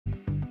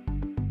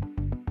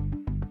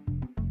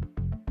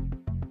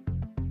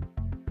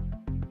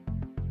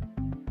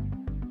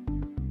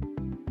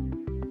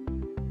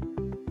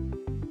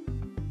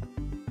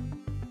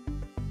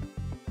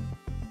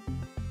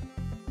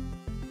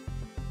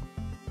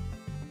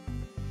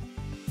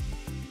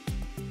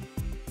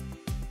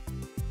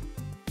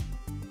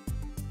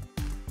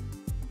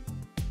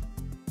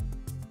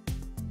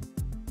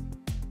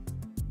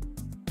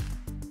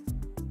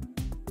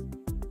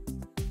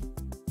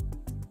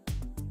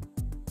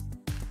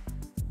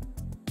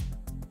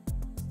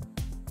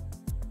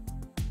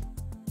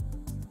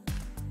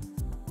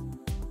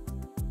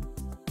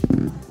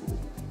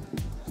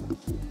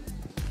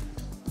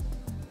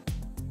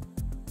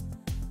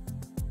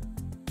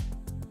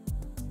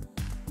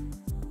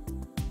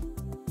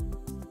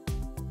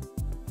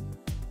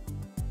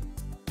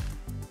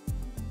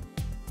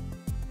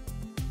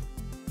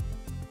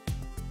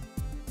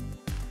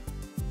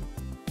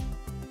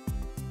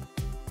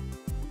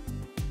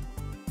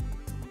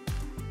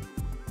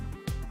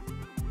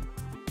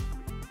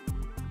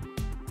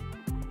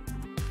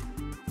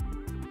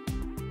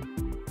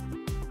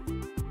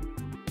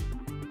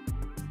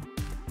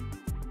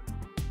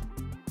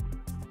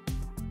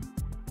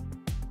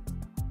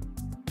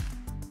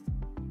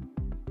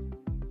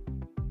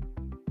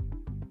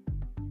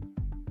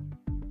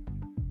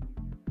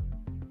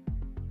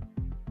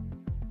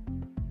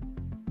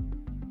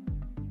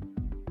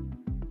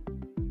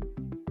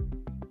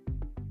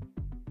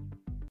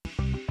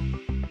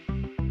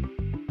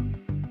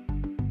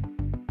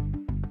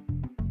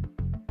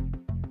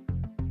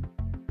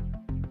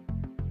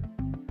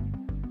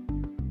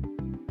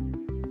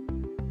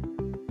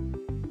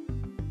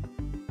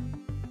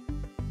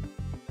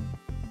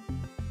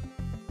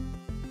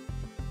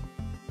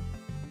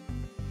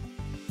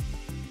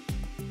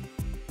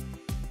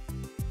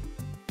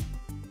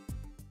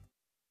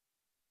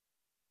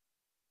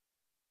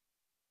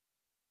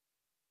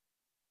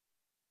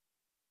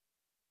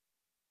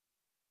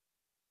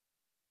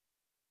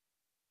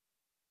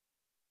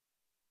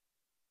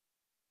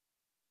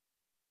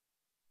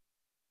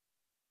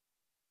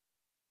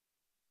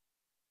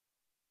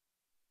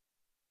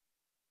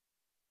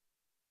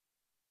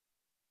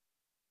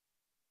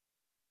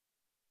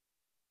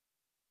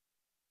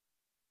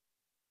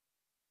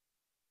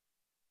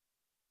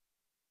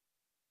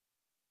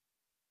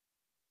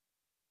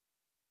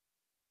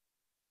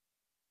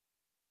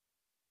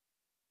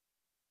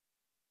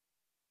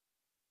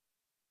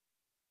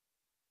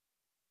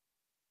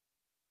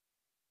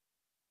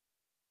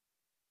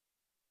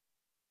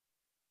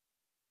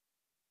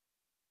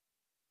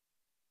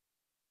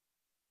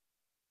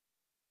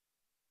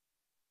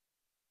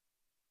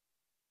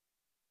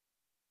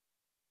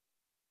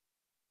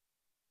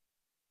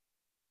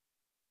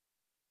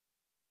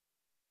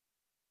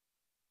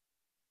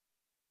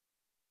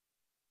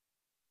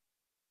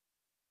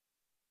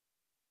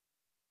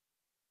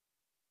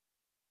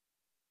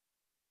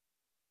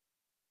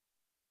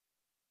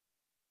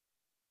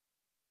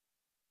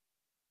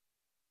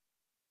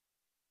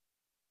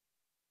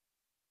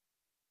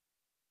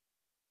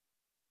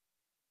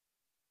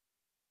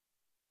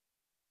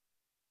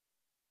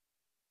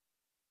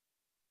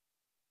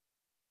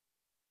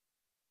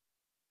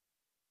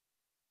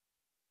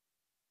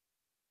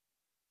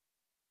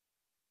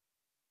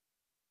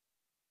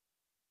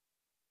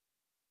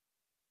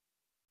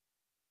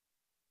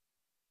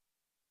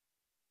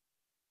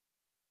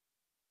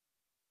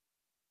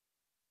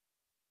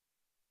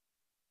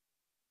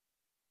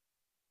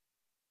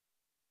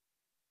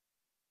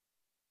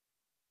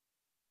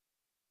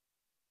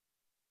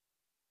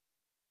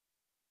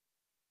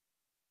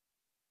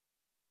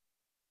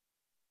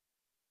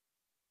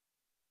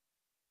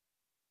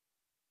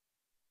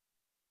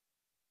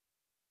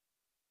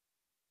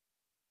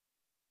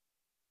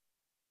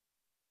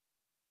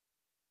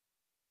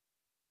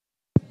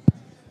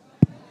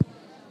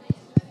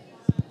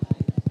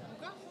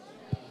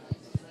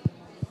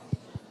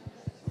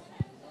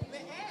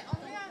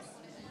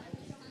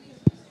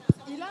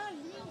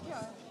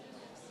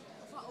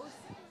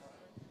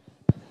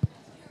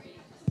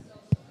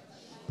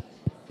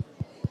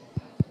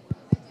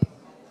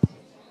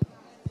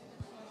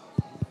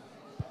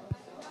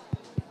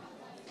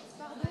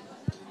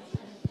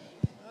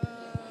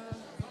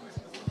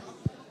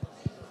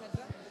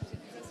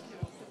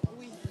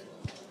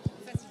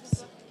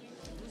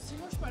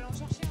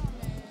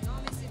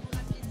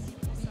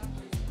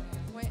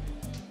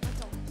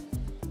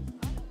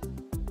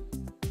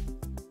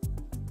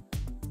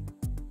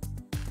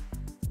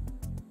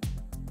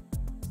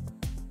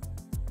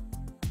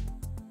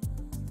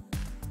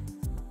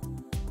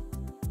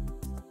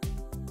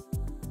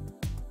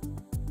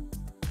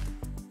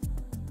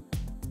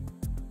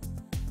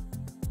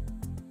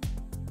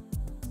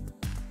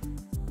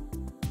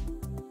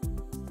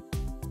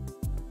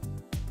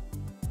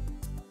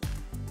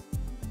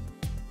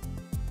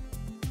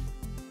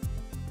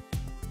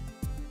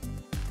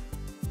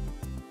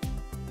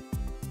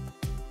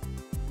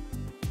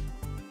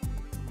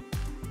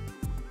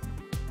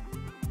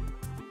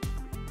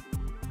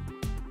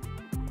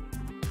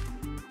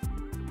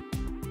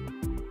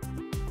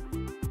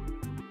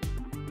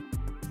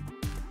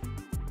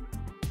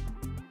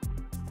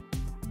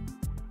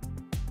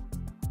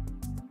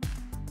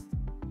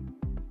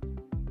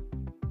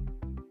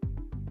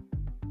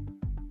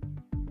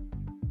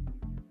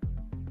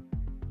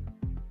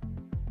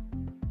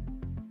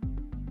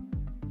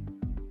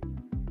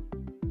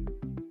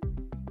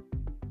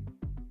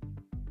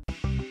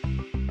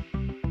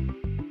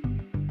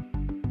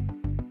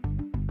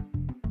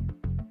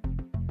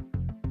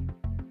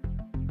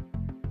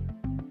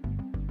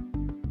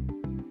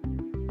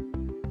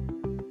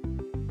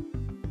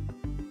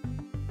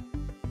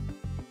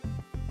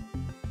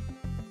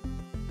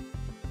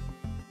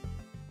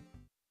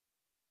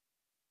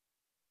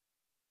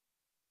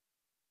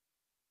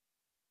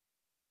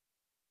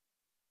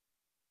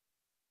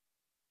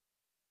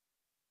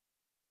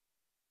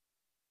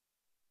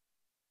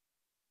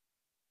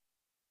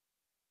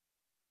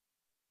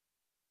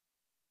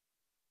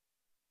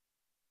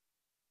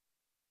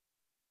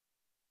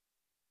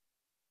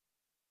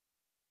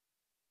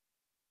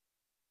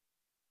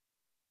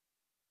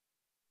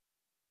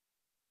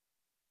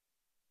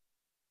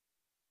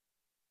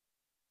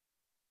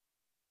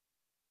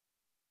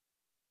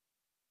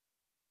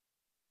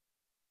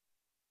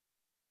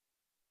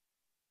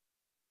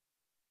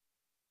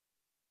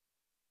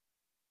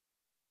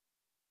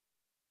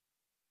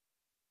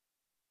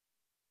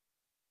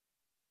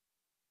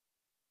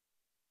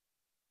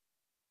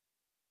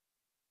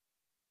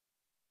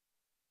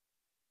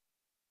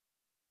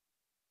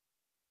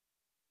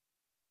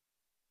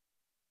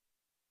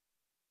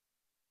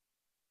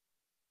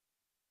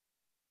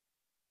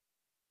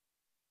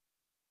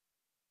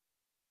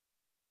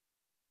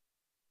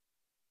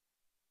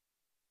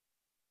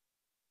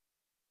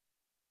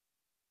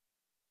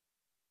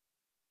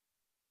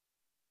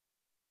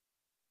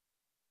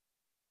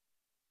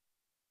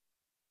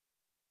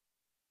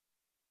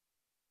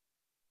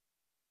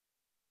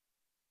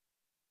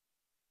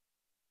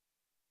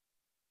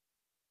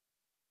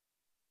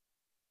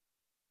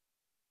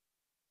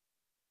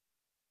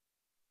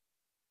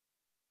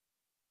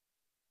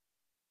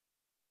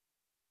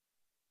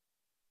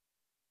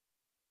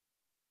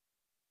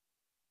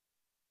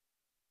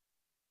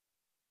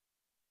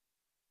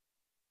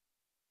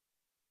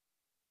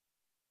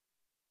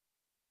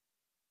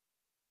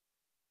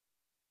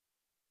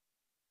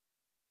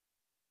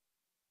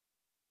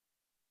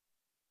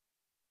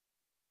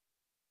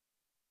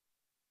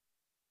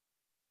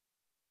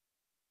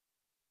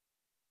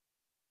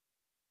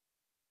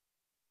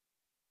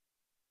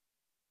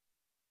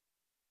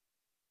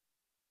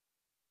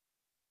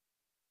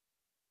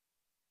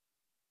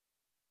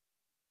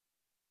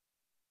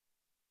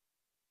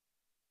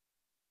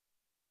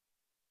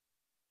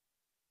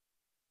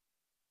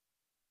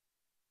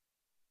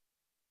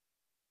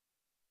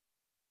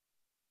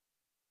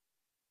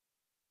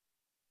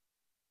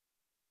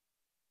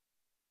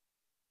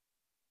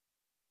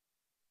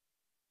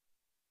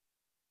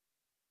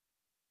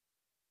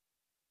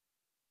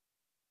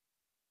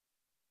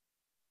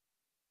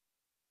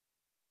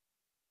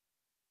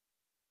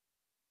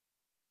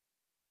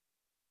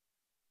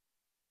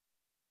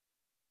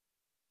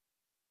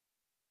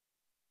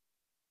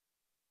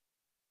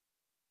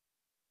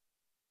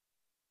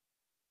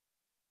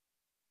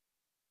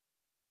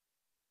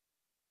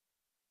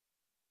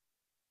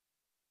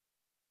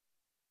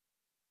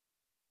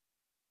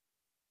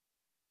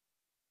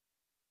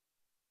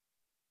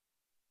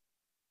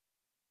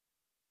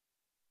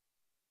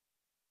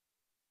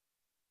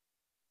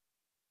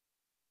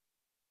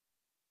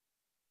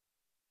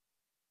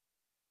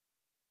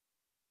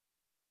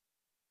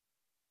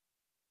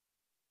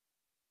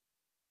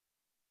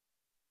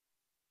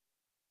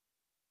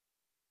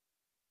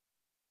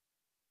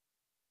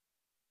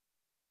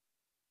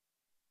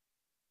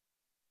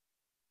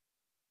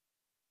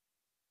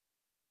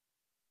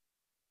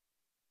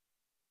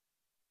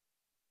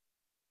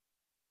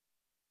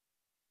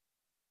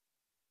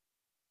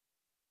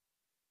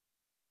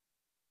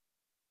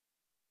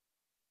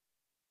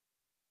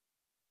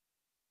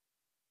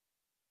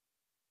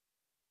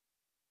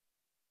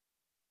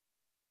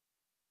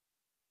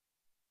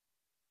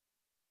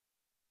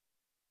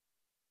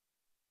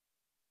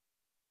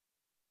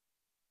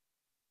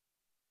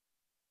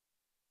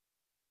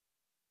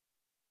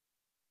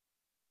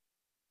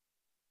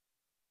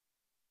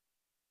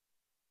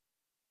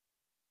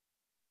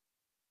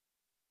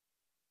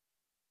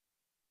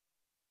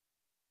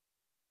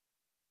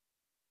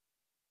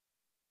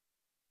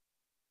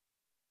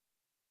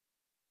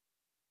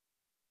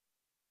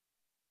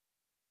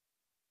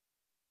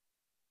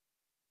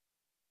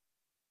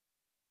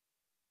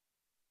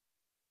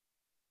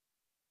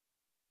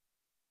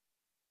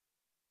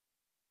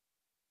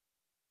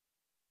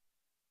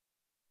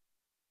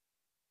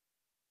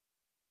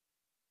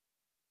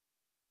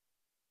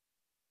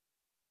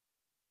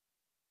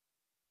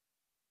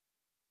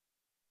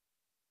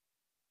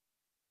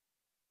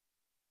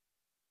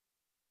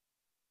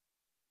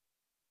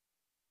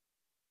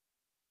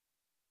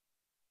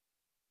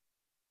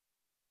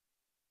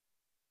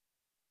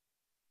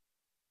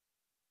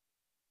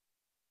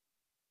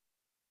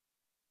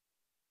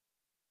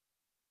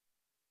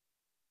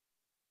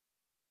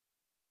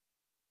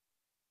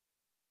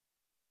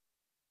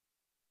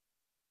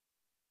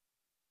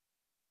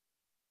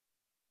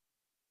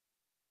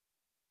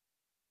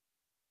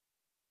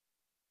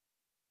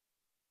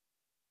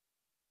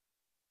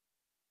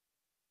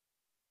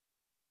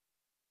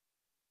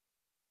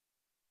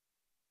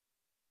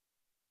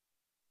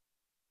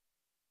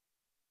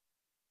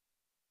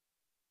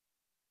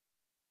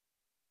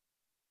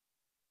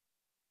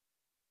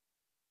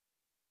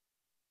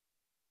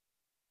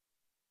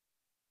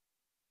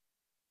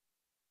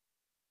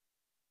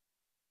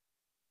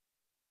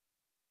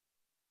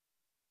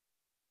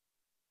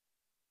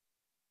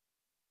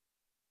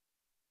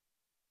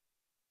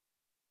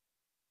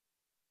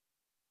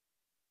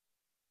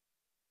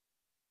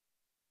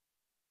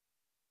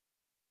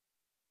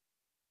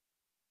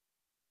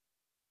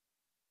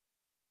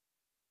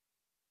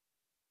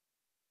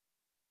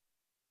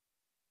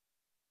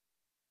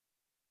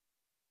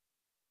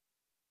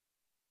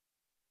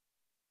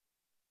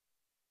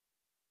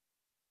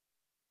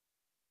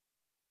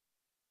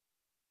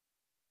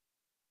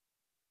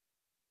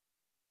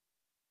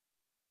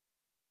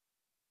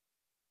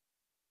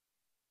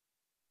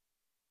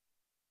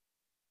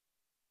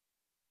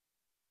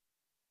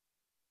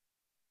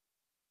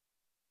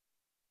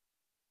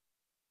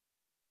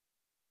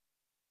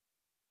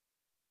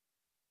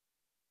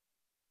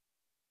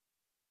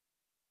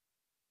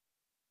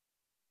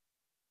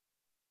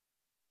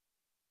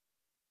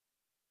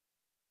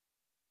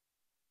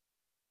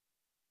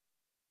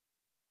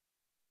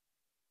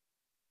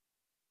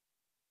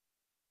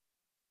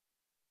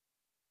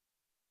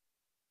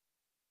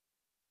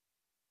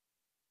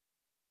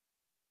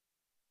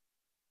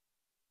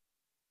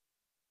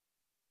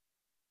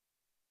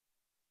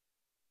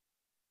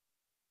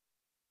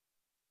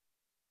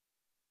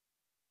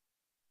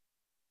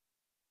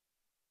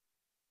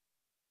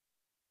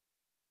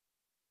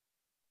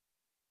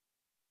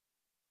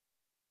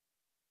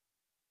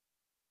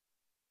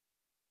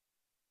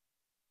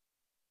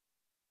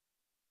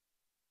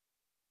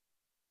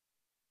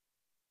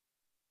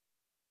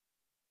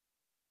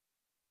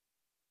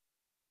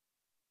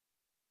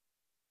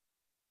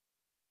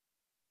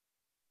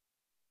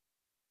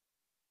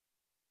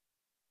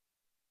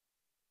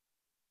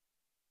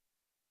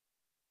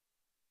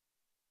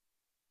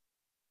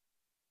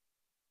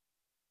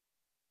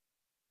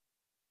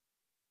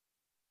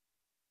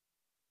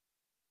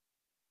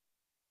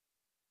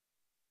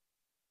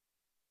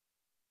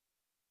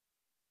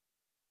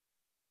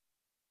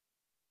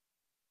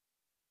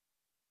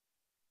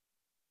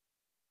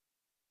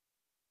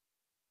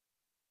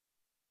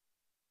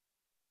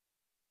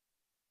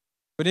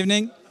Good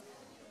evening.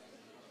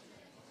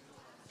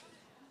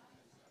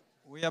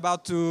 We are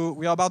about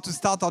to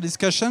start our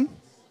discussion.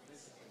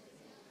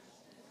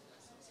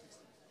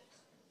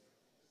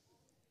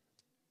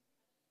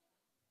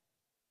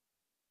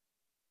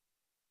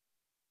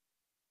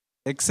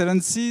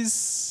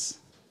 Excellencies,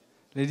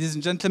 ladies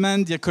and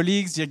gentlemen, dear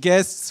colleagues, dear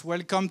guests,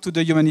 welcome to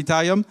the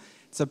Humanitarium.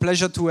 It's a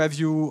pleasure to have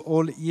you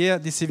all here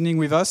this evening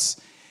with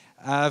us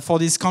for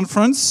this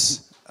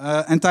conference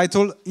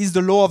entitled Is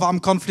the Law of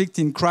Armed Conflict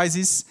in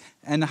Crisis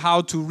and How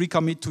to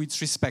Recommit to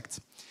its Respect?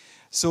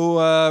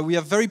 So we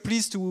are very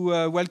pleased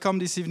to welcome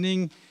this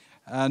evening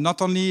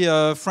not only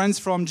friends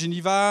from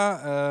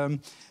Geneva,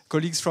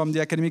 colleagues from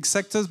the academic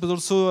sectors, but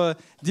also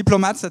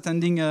diplomats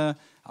attending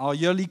our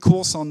yearly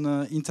course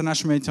on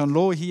international humanitarian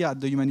law here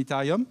at the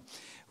Humanitarium.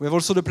 We have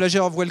also the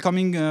pleasure of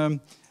welcoming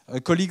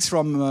colleagues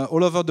from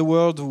all over the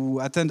world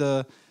who attend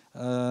a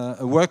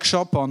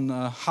workshop on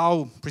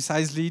how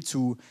precisely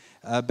to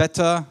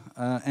better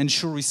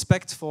ensure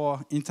respect for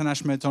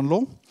international humanitarian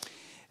law.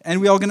 And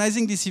we are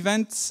organizing this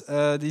event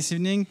this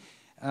evening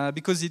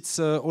because it's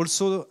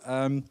also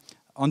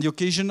on the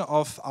occasion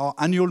of our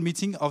annual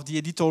meeting of the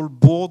Editorial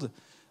Board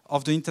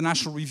of the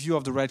International Review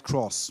of the Red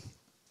Cross.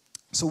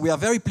 So we are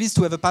very pleased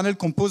to have a panel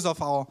composed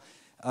of our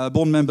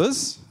board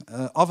members.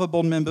 Other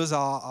board members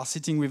are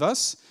sitting with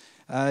us.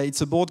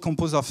 It's a board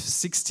composed of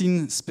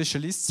 16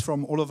 specialists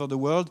from all over the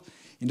world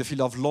in the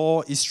field of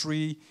law,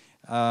 history,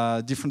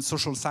 different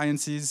social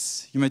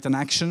sciences,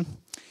 humanitarian action.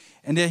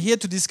 And they're here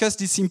to discuss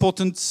this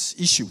important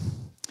issue.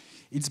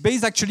 It's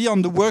based actually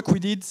on the work we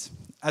did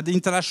at the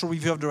International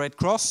Review of the Red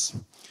Cross.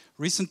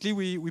 Recently,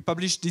 we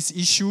published this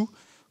issue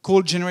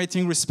called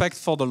Generating Respect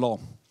for the Law.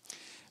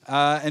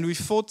 And we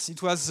thought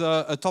it was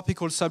a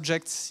topical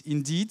subject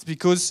indeed,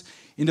 because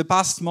in the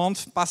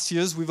past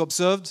years, we've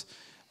observed,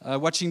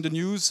 watching the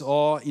news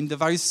or in the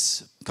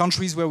various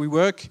countries where we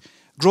work,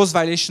 gross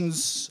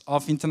violations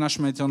of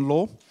international humanitarian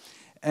law,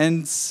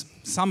 and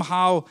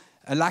somehow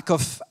a lack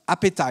of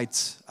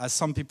appetite, as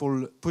some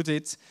people put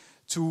it,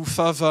 to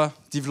further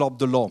develop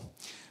the law.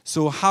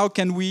 So how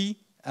can we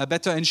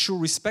better ensure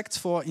respect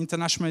for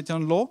international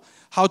humanitarian law?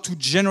 How to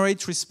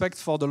generate respect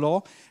for the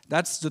law?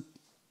 That's the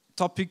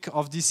topic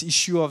of this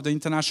issue of the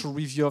International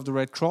Review of the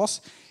Red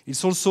Cross.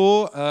 It's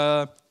also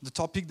the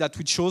topic that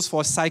we chose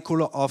for a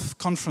cycle of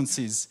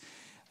conferences.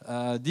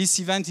 This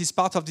event is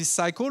part of this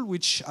cycle,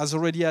 which has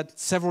already had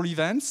several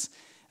events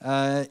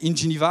in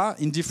Geneva,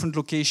 in different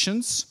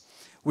locations.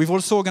 We've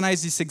also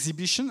organized this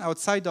exhibition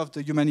outside of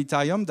the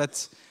Humanitarium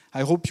that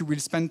I hope you will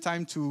spend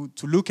time to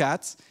look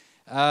at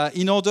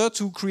in order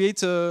to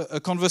create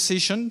a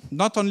conversation,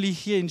 not only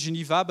here in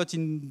Geneva, but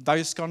in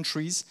various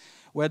countries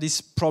where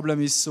this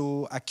problem is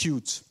so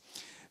acute.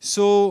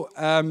 So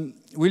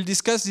we'll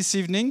discuss this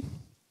evening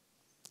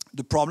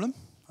the problem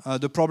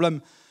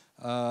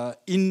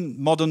in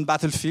modern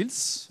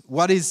battlefields.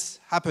 What is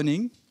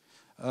happening?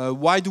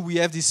 Why do we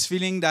have this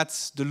feeling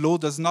that the law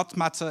does not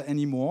matter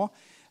anymore?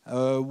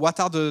 What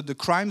are the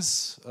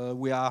crimes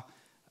we are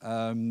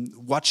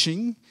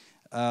watching?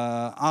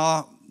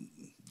 Are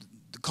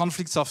the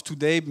conflicts of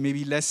today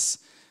maybe less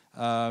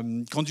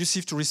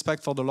conducive to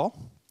respect for the law?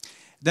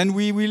 Then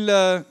we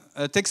will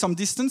take some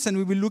distance and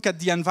we will look at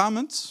the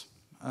environment,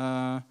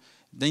 the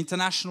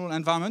international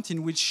environment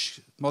in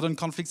which modern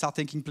conflicts are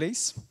taking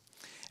place.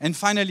 And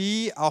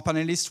finally, our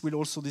panelists will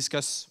also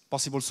discuss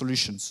possible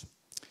solutions.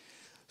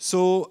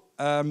 So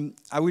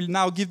I will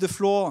now give the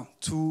floor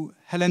to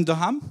Helen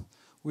Durham,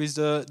 who is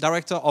the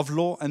Director of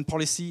Law and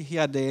Policy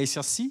here at the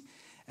ICRC,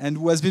 and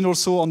who has been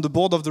also on the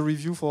board of the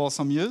review for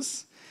some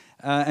years.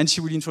 And she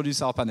will introduce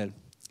our panel.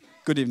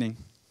 Good evening.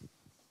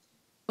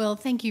 Well,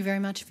 thank you very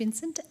much,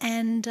 Vincent,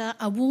 and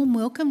a warm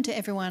welcome to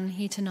everyone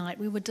here tonight.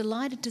 We were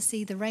delighted to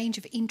see the range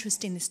of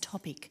interest in this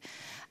topic.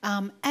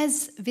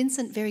 As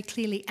Vincent very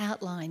clearly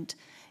outlined,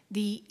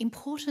 the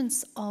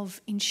importance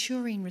of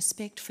ensuring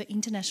respect for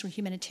international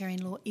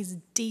humanitarian law is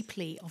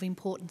deeply of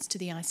importance to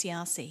the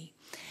ICRC.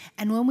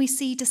 And when we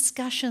see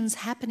discussions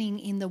happening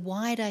in the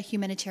wider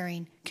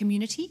humanitarian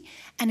community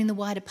and in the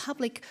wider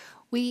public,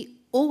 we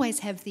always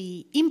have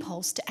the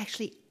impulse to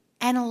actually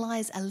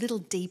analyse a little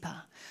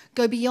deeper,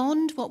 go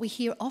beyond what we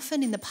hear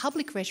often in the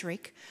public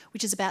rhetoric,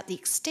 which is about the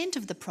extent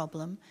of the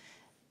problem,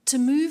 to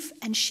move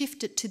and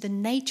shift it to the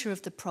nature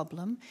of the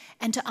problem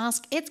and to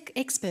ask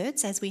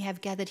experts, as we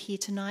have gathered here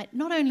tonight,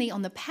 not only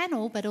on the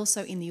panel but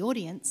also in the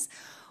audience,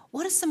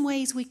 what are some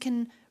ways we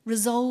can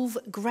resolve,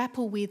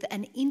 grapple with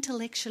and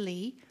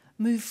intellectually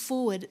move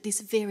forward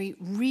this very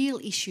real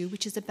issue,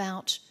 which is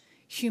about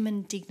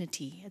human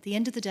dignity. At the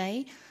end of the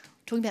day,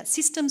 talking about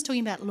systems,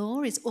 talking about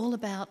law is all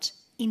about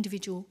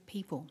individual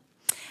people.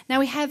 Now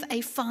we have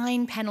a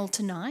fine panel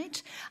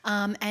tonight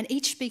and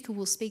each speaker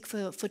will speak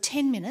for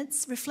 10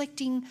 minutes,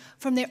 reflecting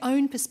from their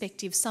own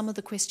perspective some of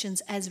the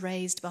questions as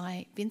raised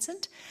by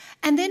Vincent.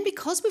 And then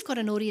because we've got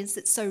an audience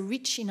that's so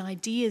rich in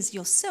ideas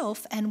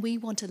yourself and we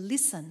want to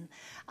listen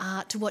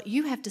to what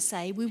you have to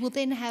say, we will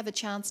then have a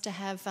chance to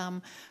have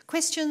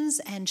questions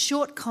and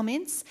short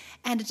comments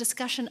and a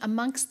discussion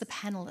amongst the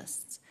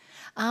panellists.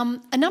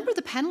 A number of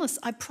the panellists,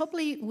 I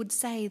probably would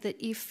say that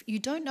if you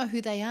don't know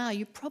who they are,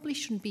 you probably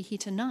shouldn't be here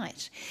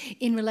tonight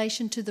in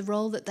relation to the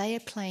role that they are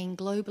playing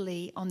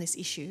globally on this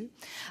issue.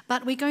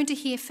 But we're going to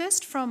hear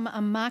first from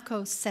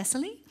Marco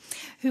Sassòli,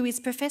 who is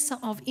Professor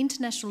of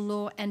International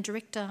Law and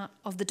Director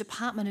of the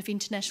Department of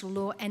International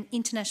Law and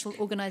International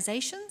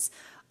Organisations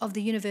of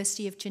the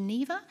University of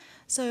Geneva.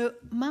 So,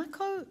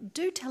 Marco,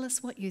 do tell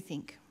us what you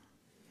think.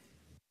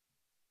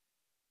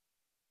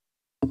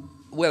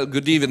 Well,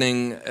 good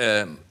evening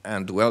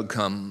and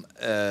welcome.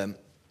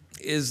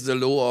 Is the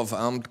law of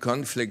armed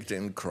conflict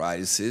in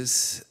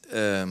crisis?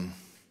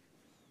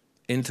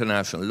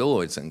 International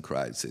law is in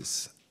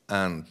crisis,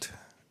 and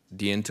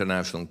the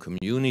international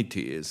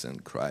community is in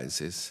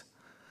crisis.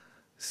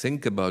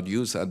 Think about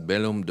jus ad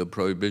bellum, the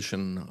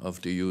prohibition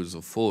of the use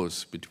of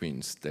force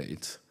between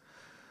states.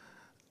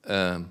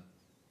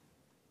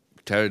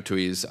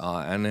 Territories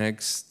are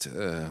annexed,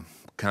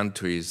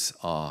 countries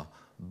are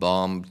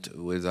bombed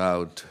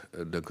without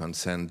the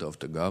consent of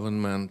the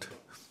government.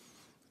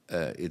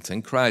 It's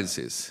in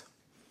crisis.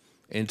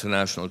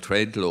 International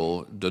trade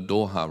law, the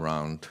Doha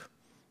round,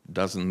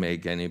 doesn't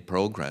make any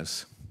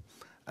progress,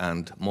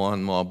 and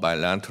more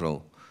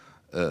bilateral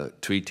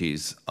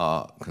treaties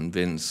are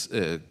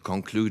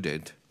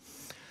concluded.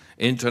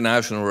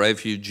 International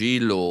refugee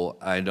law,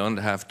 I don't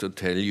have to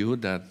tell you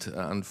that,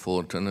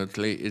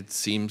 unfortunately, it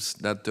seems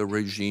that the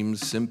regime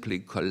simply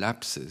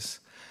collapses.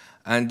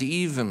 And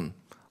even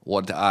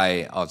what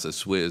I, as a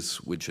Swiss,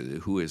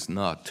 who is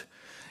not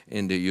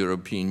in the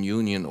European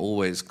Union,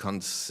 always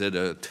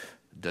considered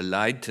the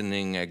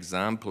lightening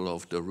example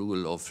of the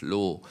rule of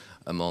law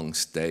among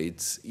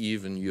states,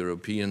 even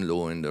European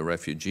law in the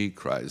refugee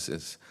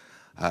crisis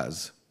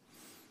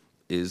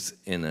is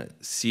in a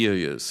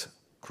serious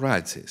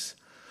crisis.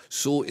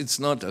 So it's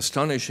not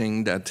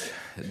astonishing that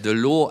the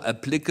law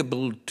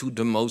applicable to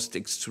the most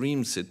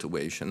extreme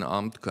situation,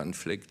 armed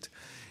conflict,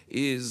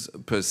 is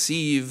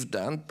perceived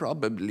and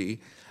probably,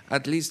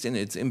 at least in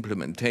its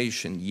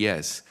implementation,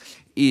 yes,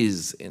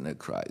 is in a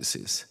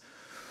crisis.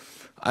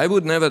 I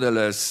would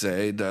nevertheless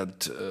say that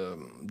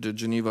the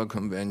Geneva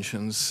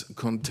Conventions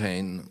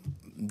contain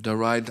the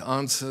right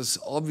answers,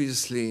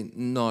 obviously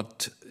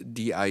not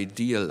the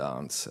ideal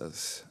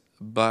answers,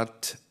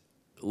 but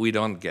we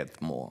don't get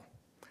more.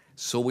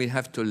 So we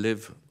have to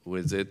live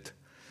with it.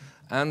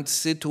 And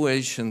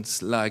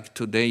situations like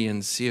today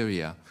in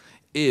Syria,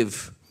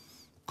 if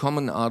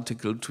common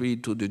Article 3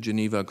 to the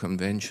Geneva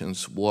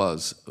Conventions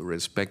was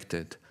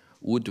respected,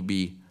 would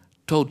be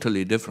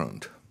totally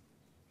different.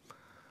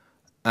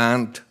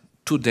 And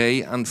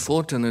today,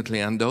 unfortunately,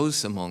 and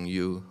those among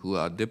you who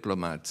are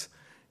diplomats,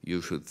 you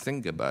should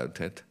think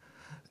about it.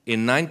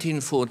 In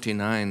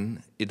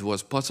 1949, it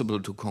was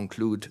possible to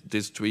conclude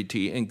this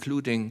treaty,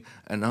 including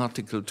an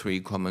Article 3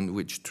 common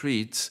which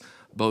treats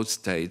both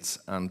states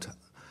and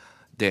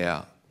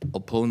their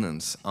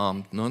opponents,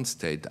 armed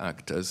non-state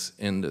actors,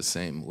 in the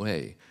same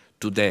way.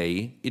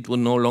 Today, it will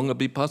no longer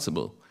be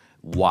possible.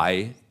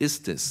 Why is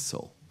this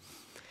so?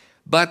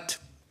 But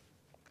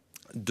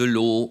the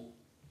law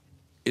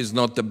is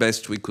not the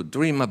best we could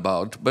dream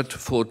about, but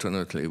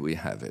fortunately we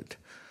have it.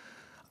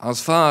 As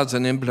far as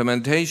an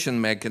implementation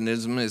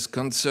mechanism is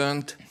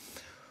concerned,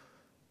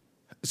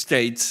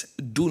 states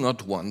do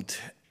not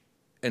want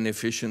an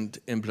efficient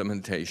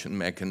implementation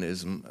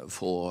mechanism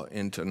for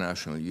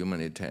international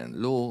humanitarian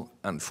law.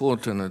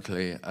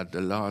 Unfortunately, at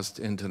the last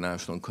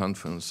International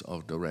Conference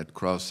of the Red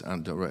Cross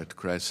and the Red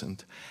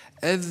Crescent,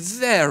 a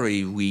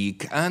very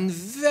weak and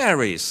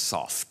very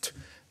soft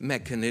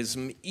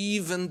mechanism,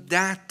 even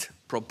that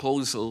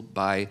proposal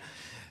by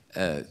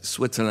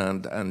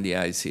Switzerland and the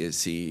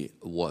ICRC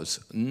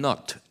was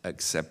not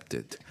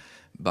accepted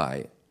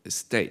by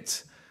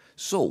states.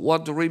 So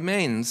what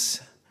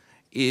remains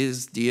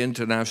is the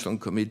International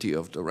Committee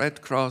of the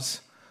Red Cross,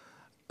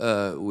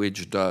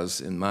 which does,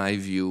 in my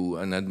view,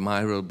 an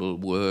admirable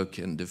work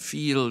in the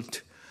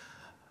field.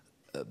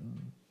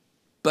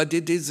 But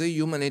it is a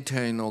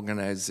humanitarian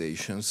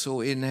organization,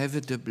 so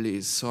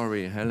inevitably,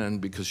 sorry, Helen,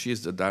 because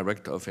she's the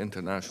director of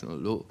international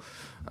law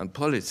and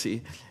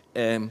policy,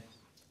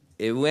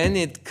 when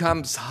it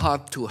comes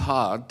heart to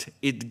heart,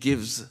 it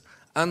gives,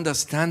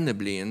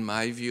 understandably, in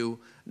my view,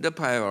 the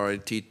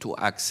priority to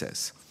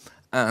access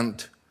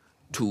and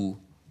to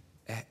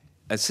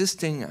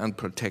assisting and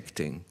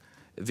protecting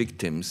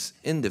victims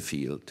in the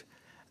field.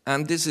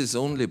 And this is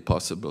only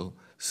possible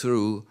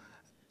through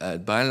a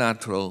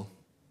bilateral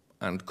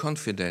and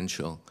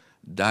confidential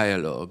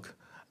dialogue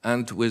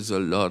and with a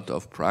lot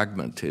of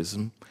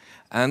pragmatism.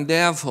 And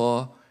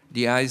therefore,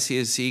 the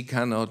ICRC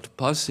cannot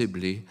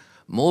possibly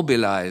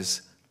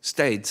mobilize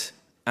states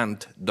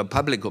and the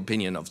public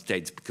opinion of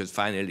states, because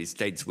finally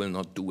states will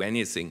not do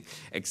anything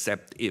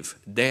except if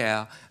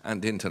their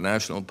and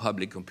international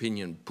public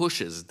opinion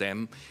pushes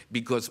them,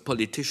 because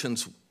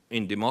politicians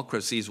in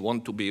democracies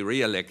want to be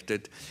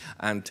re-elected,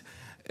 and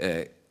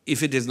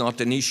if it is not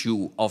an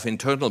issue of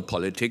internal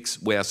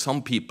politics where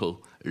some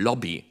people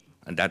lobby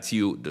and that's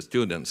you, the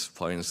students,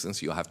 for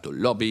instance, you have to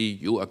lobby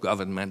your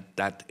government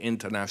that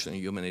international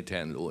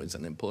humanitarian law is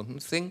an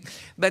important thing.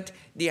 But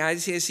the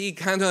ICRC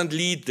cannot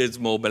lead this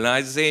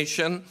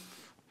mobilization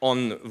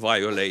on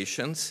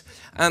violations,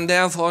 and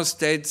therefore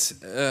states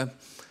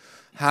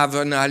have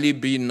an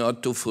alibi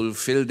not to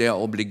fulfill their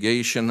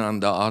obligation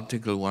under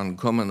Article 1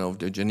 Common of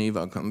the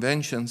Geneva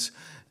Conventions.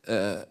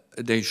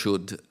 They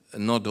should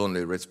not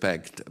only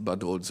respect,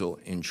 but also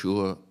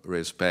ensure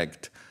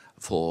respect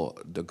for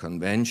the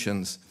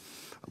conventions.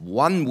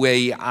 One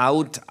way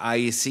out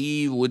I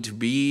see would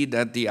be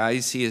that the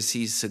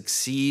ICRC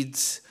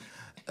succeeds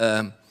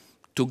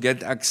to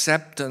get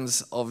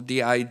acceptance of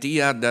the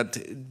idea that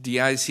the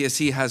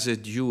ICRC has a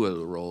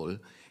dual role.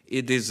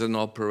 It is an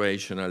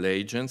operational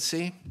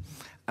agency,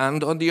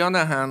 and on the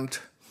other hand,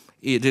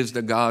 it is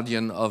the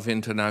guardian of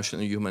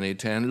international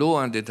humanitarian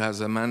law, and it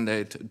has a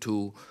mandate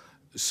to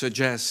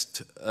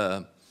suggest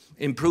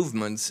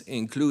improvements,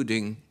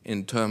 including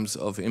in terms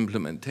of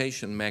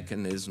implementation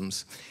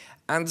mechanisms.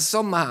 And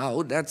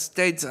somehow that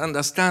states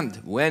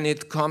understand when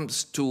it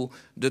comes to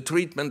the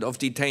treatment of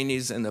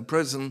detainees in a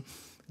prison,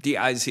 the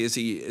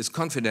ICRC is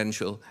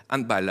confidential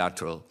and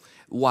bilateral,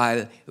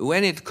 while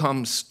when it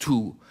comes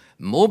to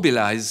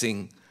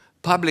mobilizing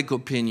public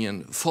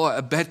opinion for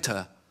a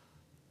better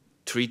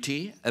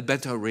treaty, a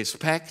better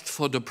respect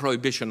for the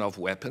prohibition of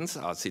weapons,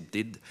 as it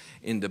did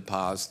in the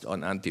past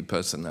on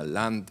anti-personnel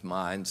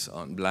landmines,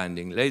 on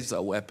blinding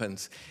laser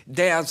weapons,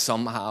 there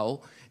somehow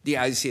the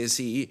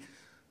ICRC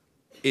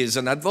is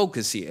an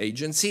advocacy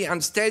agency,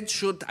 and states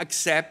should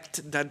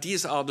accept that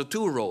these are the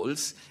two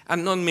roles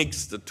and not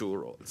mix the two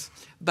roles.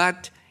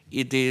 But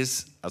it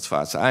is, as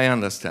far as I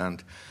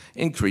understand,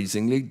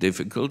 increasingly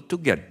difficult to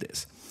get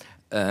this.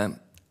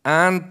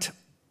 And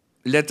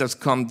let us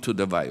come to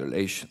the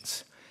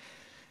violations.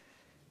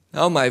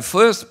 Now, my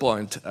first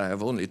point, I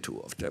have only two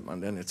of them,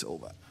 and then it's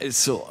over.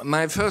 So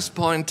my first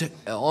point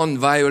on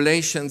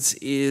violations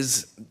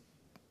is,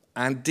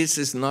 and this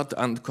is not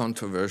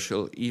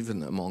uncontroversial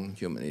even among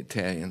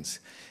humanitarians,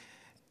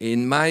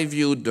 in my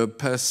view, the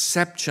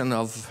perception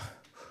of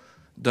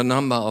the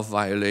number of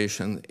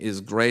violations is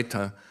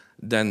greater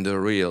than the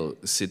real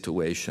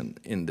situation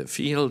in the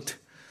field.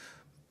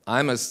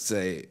 I must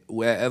say,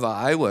 wherever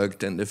I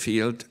worked in the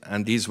field,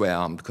 and these were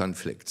armed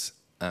conflicts,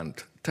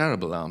 and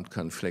terrible armed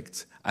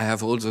conflicts, I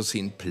have also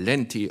seen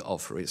plenty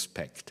of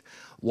respect,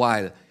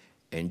 while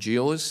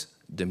NGOs,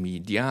 the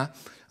media,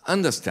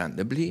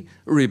 understandably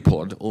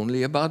report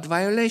only about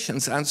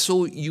violations. And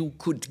so you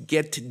could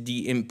get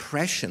the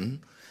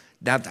impression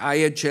that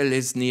IHL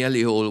is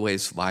nearly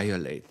always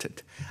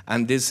violated.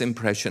 And this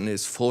impression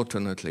is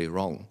fortunately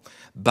wrong.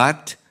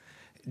 But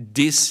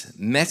this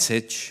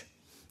message,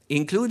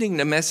 including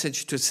the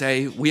message to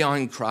say we are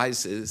in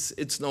crisis,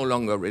 it's no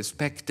longer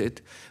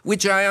respected,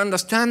 which I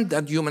understand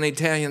that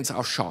humanitarians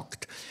are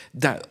shocked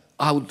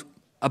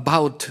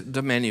about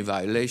the many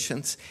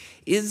violations,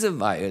 is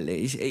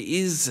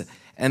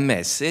a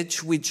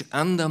message which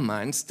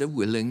undermines the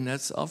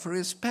willingness of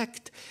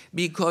respect,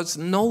 because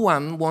no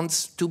one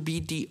wants to be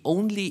the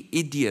only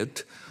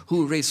idiot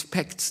who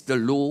respects the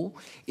law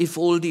if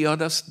all the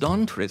others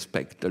don't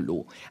respect the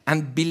law.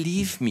 And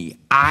believe me,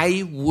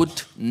 I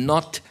would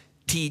not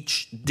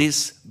teach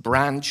this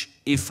branch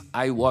if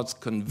I was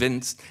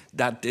convinced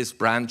that this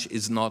branch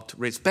is not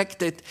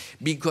respected,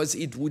 because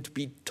it would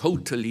be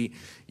totally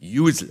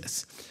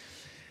useless.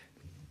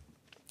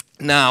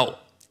 Now,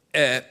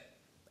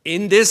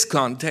 in this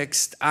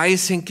context, I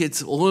think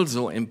it's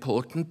also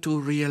important to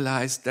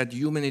realize that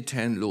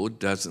humanitarian law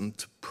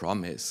doesn't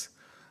promise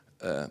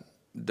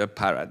the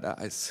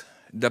paradise.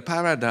 The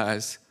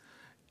paradise,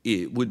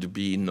 it would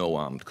be no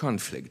armed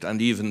conflict,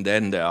 and even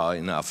then there are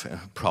enough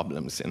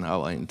problems in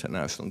our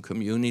international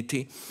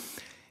community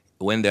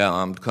when there are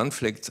armed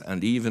conflicts,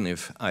 and even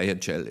if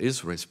IHL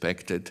is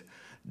respected,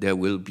 there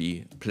will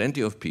be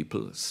plenty of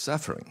people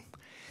suffering.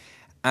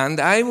 And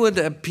I would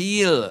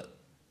appeal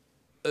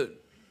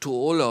to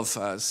all of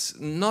us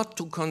not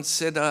to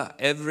consider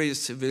every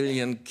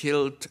civilian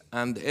killed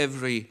and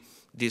every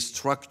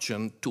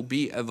destruction to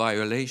be a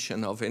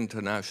violation of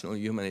international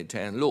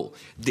humanitarian law.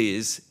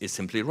 This is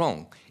simply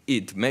wrong.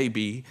 It may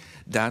be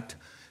that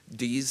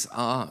these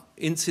are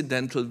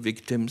incidental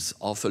victims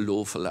of a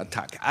lawful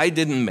attack. I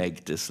didn't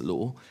make this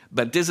law,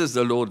 but this is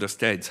the law the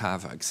states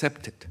have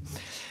accepted.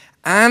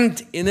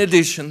 And in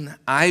addition,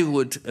 I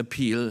would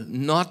appeal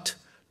not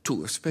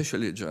to,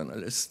 especially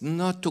journalists,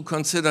 not to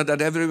consider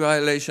that every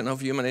violation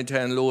of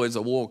humanitarian law is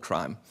a war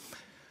crime.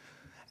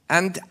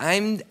 And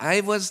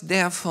I was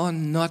therefore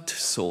not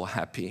so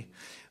happy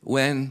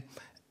when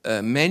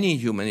many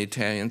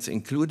humanitarians,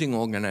 including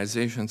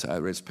organizations I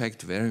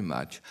respect very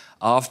much,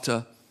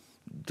 after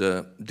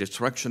the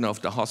destruction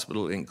of the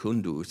hospital in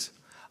Kunduz,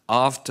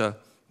 after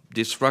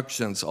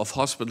destructions of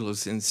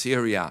hospitals in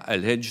Syria,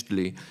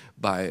 allegedly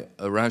by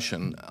a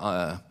Russian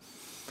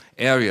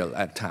aerial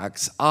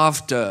attacks,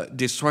 after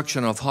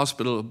destruction of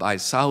hospital by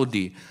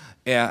Saudi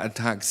air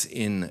attacks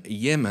in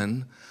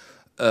Yemen,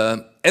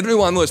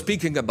 everyone was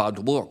speaking about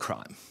war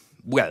crime.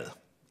 Well,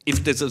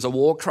 if this is a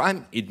war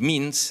crime, it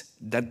means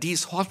that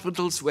these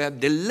hospitals were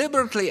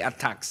deliberately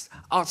attacked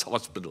as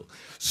hospitals.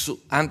 So,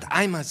 and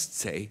I must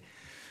say,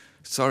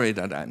 sorry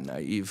that I'm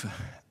naive,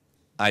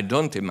 I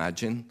don't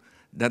imagine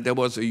that there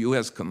was a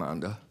US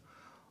commander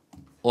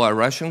or a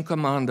Russian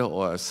commander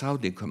or a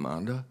Saudi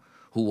commander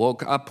who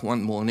woke up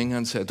one morning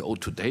and said, oh,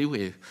 today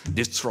we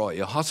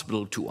destroy a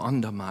hospital to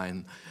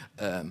undermine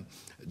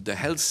the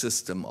health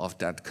system of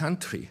that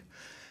country.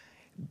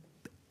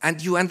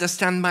 And you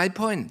understand my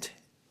point.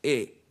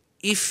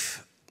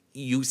 If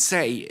you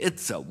say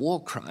it's a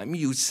war crime,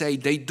 you say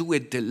they do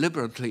it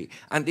deliberately.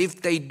 And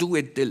if they do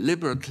it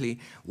deliberately,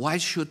 why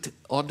should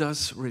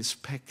others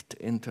respect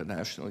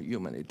international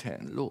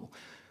humanitarian law?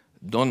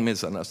 Don't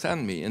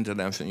misunderstand me,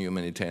 international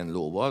humanitarian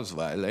law was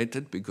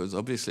violated because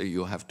obviously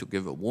you have to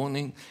give a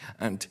warning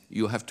and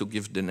you have to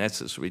give the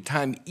necessary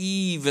time,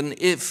 even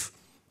if,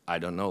 I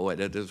don't know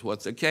whether this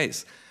was the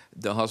case,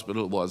 the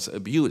hospital was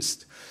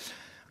abused.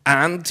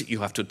 And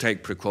you have to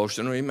take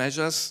precautionary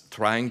measures,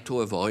 trying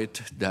to avoid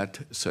that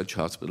such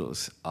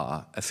hospitals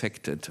are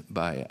affected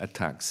by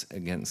attacks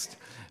against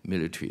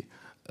military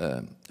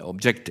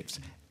objectives.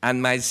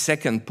 And my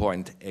second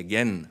point,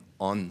 again,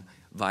 on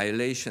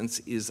violations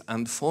is,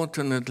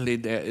 unfortunately,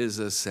 there is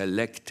a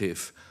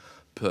selective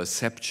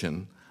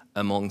perception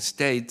among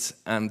states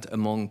and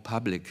among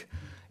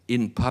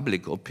in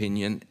public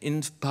opinion,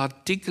 in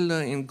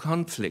particular in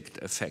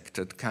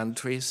conflict-affected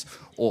countries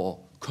or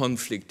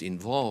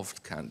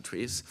conflict-involved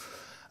countries,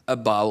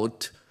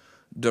 about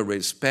the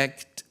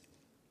respect.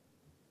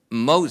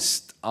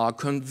 Most are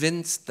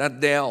convinced that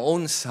their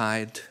own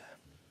side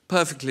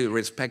perfectly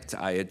respects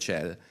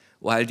IHL,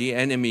 while the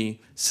enemy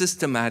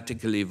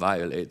systematically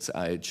violates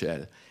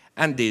IHL.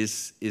 And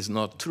this is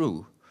not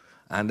true.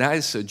 And I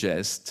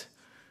suggest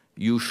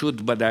you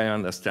should, but I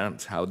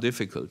understand how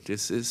difficult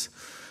this is,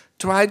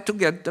 try to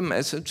get the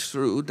message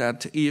through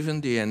that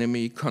even the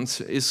enemy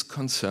is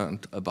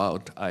concerned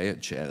about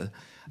IHL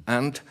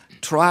and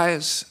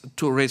tries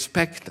to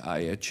respect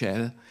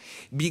IHL,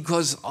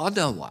 because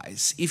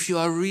otherwise, if you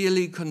are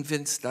really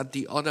convinced that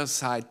the other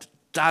side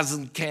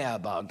doesn't care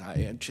about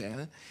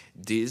IHL,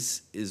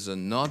 this is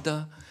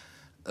another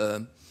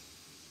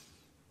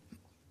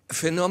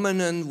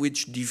phenomenon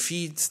which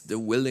defeats the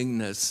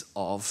willingness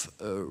of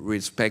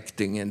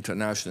respecting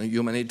international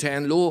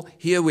humanitarian law.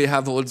 Here we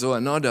have also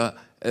another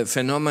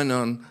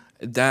phenomenon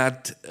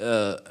that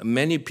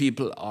many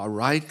people are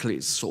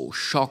rightly so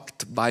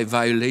shocked by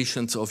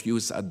violations of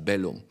jus ad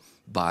bellum,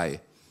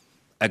 by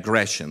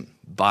aggression,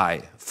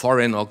 by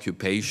foreign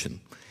occupation.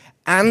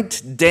 And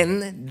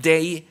then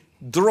they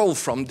draw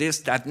from this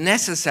that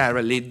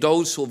necessarily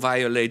those who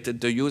violated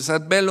the jus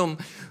ad bellum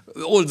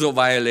also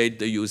violate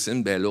the jus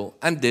in bello,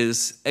 and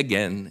this,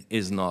 again,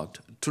 is not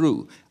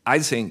true. I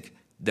think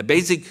the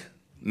basic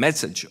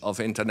message of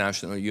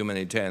international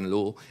humanitarian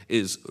law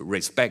is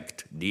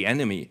respect the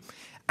enemy,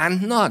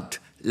 and not,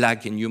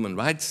 like in human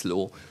rights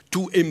law,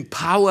 to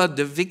empower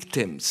the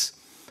victims,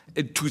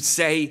 to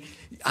say,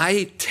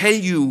 I tell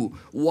you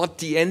what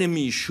the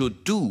enemy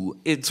should do.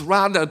 It's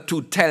rather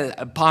to tell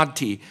a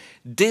party,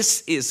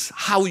 this is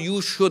how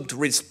you should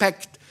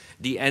respect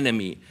the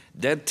enemy,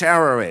 the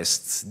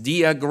terrorists,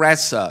 the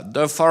aggressor,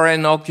 the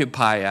foreign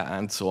occupier,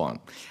 and so on.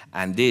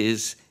 And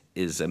this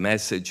is a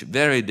message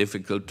very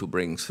difficult to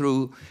bring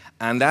through.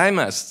 And I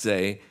must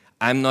say,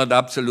 I'm not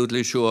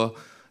absolutely sure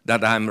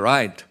that I'm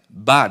right,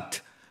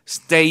 but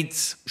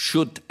states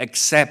should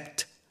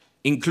accept,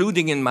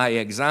 including in my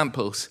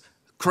examples,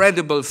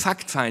 credible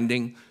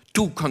fact-finding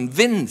to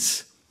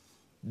convince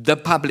the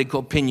public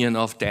opinion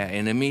of their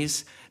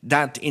enemies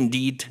that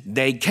indeed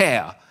they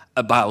care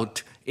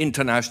about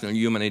international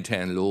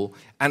humanitarian law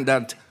and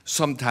that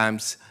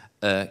sometimes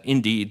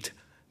indeed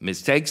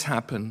mistakes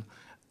happen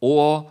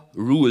or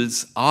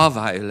rules are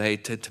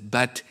violated,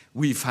 but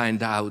we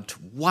find out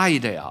why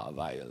they are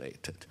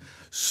violated.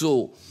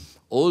 So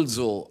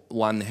also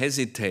one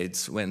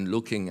hesitates when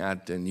looking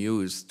at the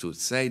news to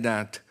say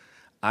that.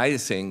 I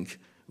think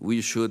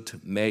we should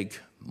make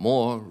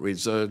more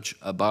research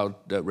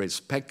about the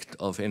respect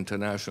of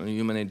international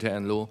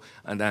humanitarian law,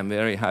 and I'm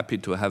very happy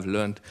to have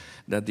learned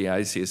that the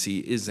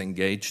ICRC is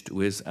engaged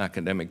with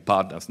academic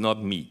partners,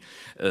 not me.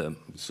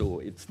 So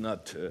it's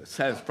not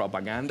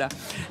self-propaganda.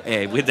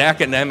 With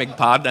academic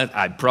partners,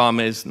 I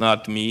promise,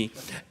 not me,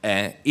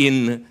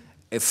 in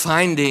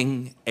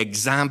finding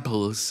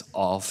examples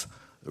of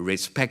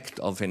respect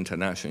of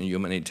international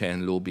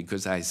humanitarian law,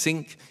 because I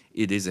think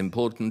it is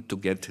important to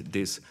get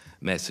this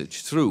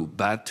message through,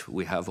 but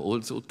we have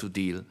also to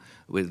deal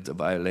with the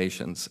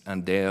violations,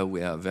 and there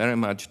we are very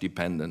much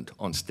dependent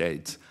on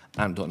states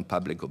and on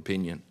public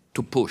opinion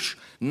to push,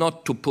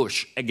 not to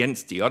push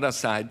against the other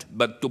side,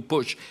 but to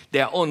push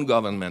their own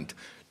government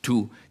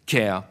to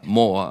care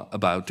more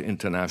about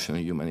international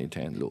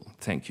humanitarian law.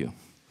 Thank you.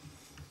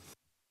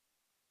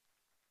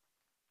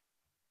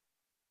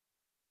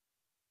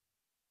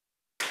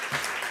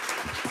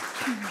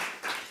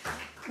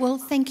 Well,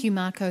 thank you,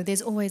 Marco.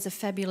 There's always a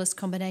fabulous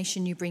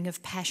combination you bring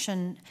of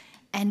passion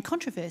and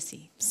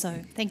controversy.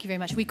 So thank you very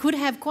much. We could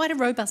have quite a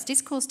robust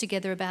discourse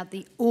together about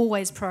the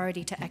always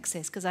priority to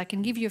access, because I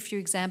can give you a few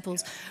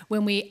examples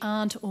when we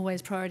aren't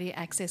always priority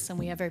access and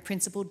we are very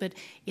principled, but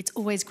it's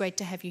always great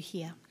to have you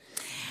here.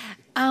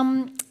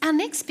 Our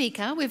next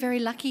speaker, we're very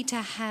lucky to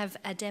have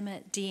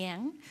Adema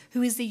Dieng,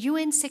 who is the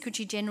UN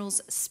Secretary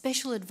General's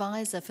Special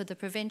Advisor for the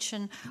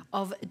Prevention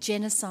of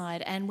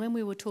Genocide. And when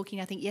we were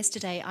talking, I think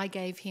yesterday, I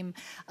gave him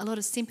a lot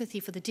of sympathy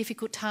for the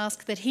difficult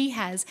task that he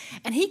has,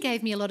 and he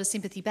gave me a lot of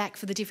sympathy back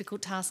for the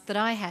difficult task that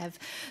I have.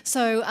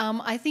 So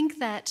I think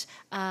that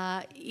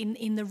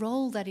in the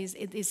role that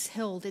is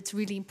held, it's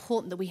really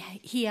important that we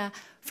hear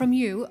from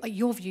you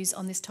your views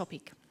on this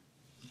topic.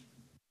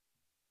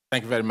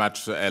 Thank you very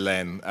much,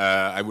 Helen.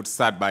 I would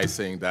start by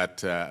saying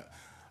that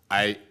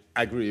I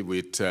agree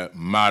with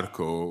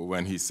Marco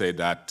when he said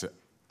that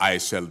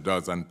ICRC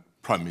doesn't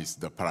promise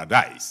the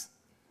paradise.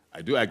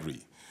 I do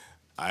agree.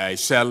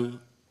 ICRC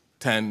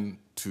tend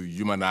to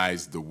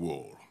humanize the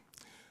war.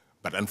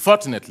 But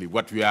unfortunately,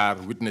 what we are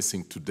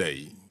witnessing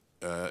today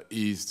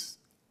is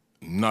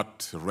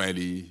not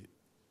really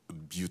a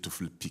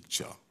beautiful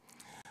picture.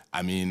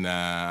 I mean,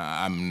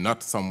 I'm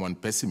not someone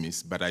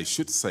pessimist, but I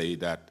should say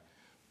that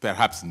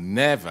perhaps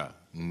never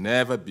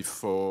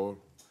before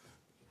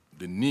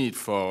the need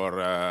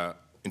for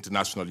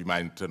international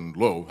humanitarian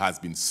law has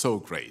been so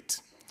great.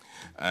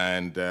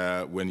 And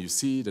when you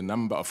see the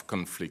number of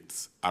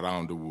conflicts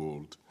around the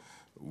world,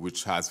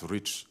 which has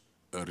reached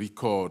a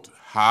record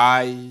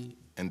high,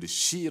 and the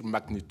sheer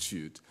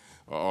magnitude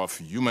of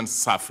human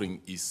suffering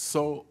is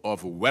so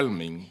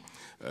overwhelming,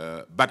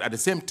 but at the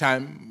same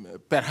time,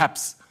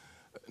 perhaps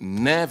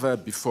never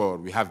before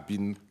we have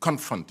been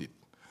confronted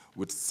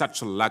with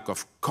such a lack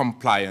of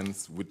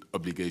compliance with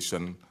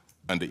obligation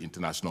under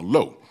international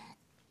law.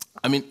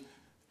 I mean,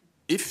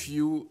 if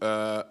you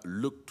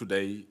look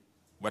today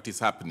what is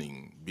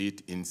happening, be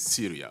it in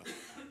Syria,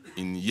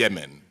 in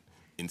Yemen,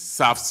 in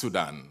South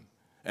Sudan,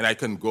 and I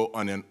can go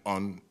on and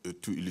on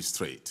to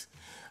illustrate,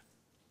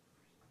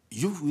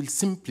 you will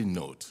simply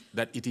note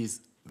that it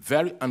is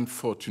very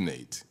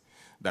unfortunate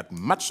that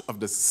much of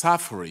the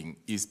suffering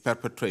is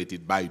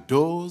perpetrated by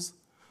those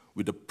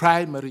with the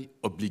primary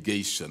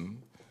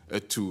obligation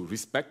to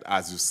respect,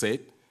 as you said,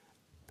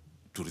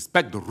 to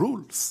respect the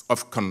rules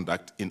of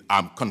conduct in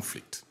armed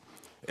conflict,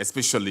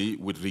 especially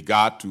with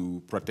regard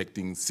to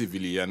protecting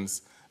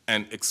civilians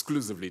and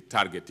exclusively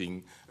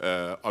targeting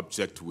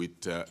objects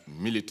with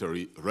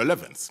military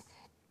relevance.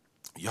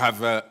 You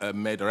have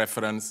made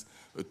reference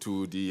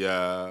to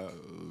the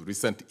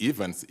recent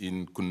events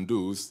in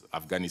Kunduz,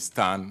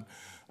 Afghanistan,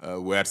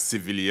 where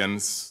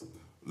civilians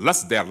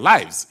lost their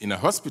lives in a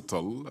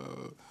hospital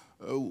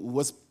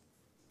was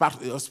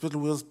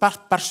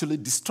partially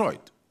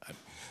destroyed.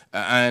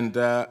 And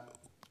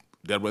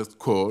there was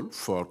call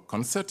for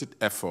concerted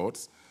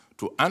efforts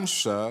to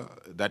ensure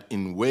that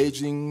in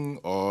waging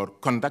or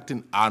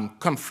conducting armed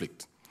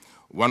conflict,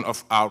 one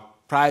of our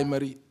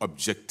primary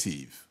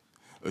objectives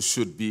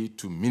should be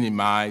to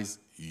minimize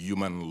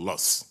human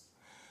loss.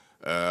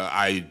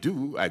 I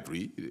do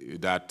agree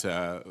that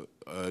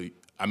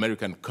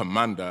American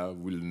commander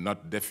will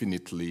not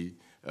definitely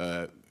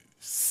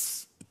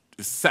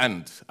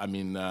send,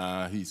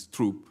 his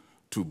troop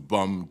to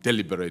bomb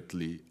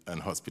deliberately an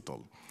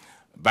hospital.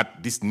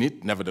 But this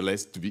needs,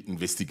 nevertheless, to be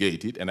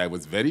investigated, and I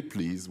was very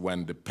pleased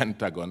when the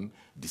Pentagon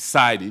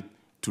decided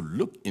to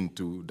look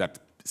into that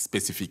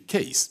specific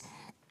case.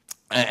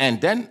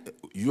 And then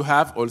you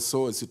have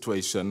also a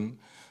situation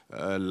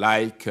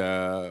like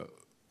the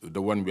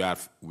one we are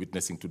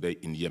witnessing today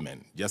in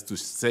Yemen, just to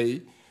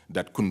say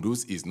that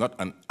Kunduz is not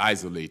an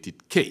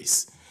isolated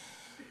case.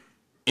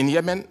 In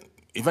Yemen,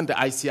 even the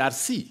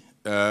ICRC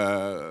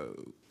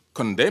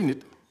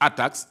condemned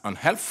attacks on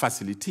health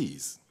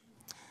facilities.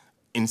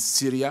 In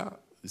Syria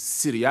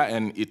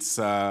and its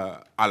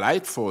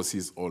allied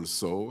forces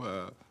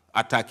also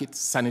attacked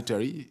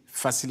sanitary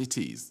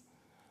facilities.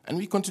 And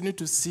we continue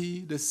to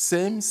see the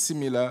same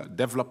similar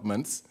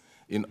developments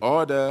in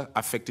other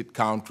affected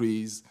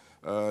countries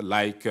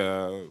like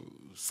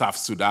South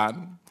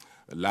Sudan,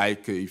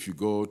 like if you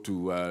go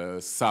to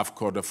South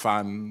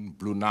Kordofan,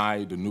 Blue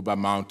Nile, the Nuba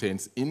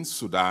Mountains in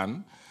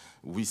Sudan,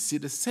 we see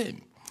the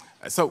same.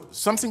 So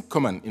something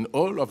common in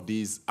all of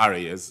these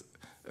areas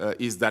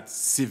is that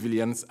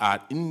civilians are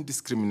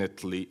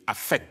indiscriminately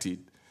affected,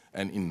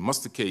 and in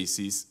most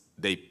cases,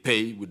 they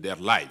pay with their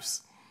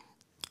lives.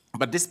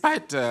 But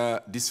despite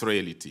this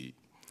reality,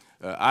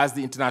 as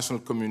the international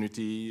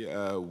community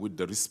with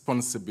the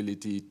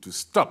responsibility to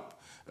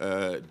stop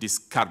this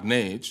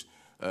carnage,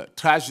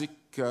 tragic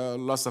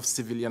loss of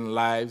civilian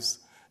lives,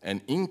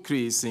 and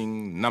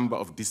increasing number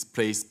of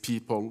displaced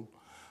people,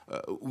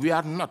 we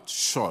are not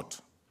short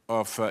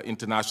of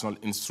international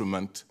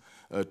instrument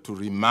to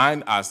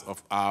remind us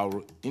of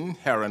our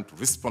inherent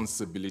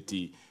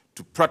responsibility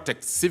to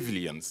protect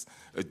civilians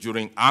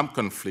during armed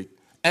conflict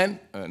and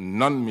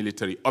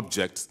non-military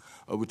objects,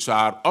 which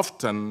are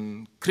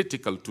often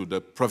critical to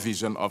the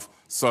provision of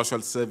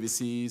social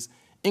services,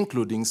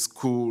 including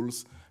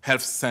schools,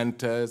 health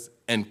centers,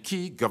 and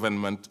key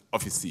government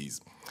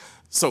offices.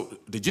 So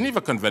the Geneva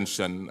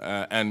Convention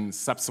and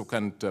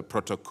subsequent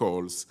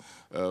protocols,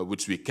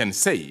 which we can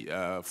say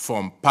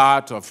form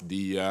part of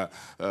the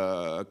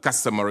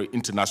customary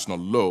international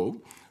law,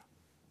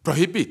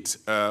 prohibit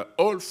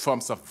all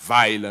forms of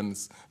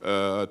violence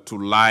to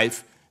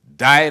life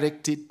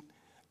directed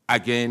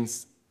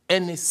against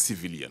any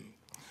civilian.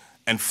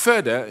 And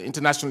further,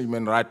 international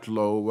human rights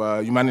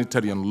law,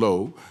 humanitarian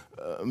law,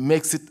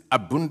 makes it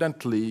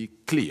abundantly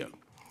clear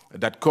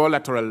that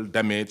collateral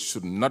damage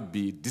should not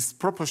be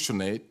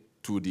disproportionate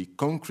to the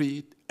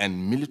concrete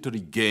and military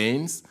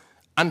gains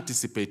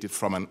anticipated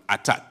from an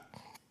attack.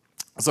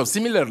 So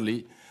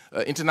similarly,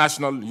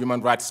 international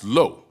human rights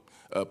law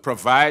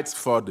provides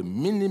for the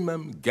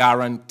minimum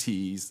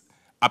guarantees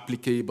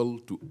applicable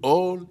to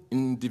all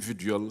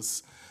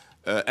individuals,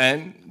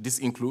 and this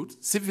includes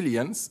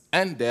civilians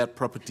and their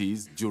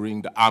properties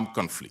during the armed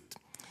conflict.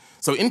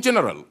 So in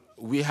general,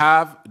 we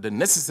have the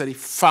necessary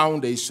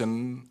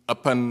foundation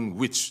upon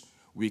which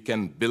we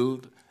can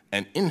build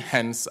and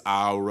enhance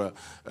our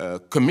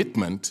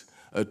commitment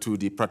to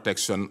the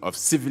protection of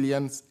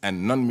civilians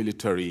and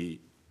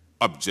non-military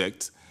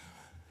objects.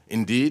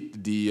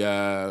 Indeed,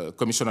 the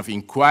Commission of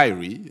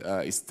Inquiry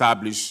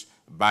established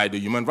by the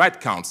Human Rights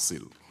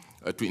Council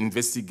to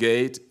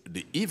investigate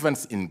the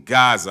events in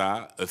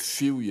Gaza a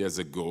few years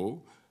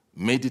ago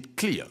made it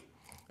clear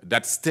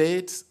that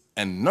states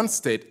and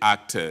non-state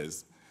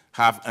actors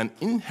have an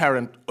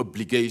inherent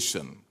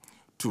obligation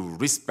to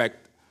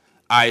respect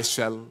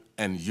ICRC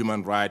and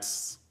human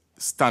rights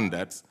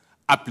standards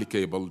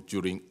applicable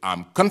during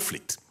armed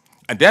conflict.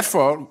 And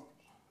therefore,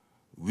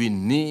 we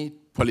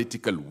need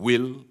political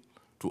will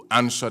to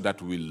ensure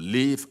that we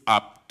live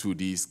up to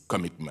these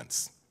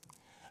commitments.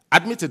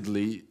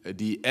 Admittedly,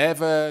 the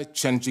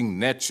ever-changing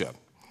nature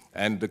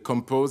and the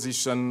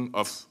composition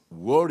of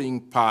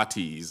warring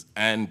parties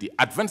and the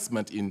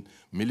advancement in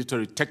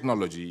military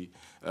technology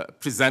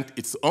present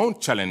its own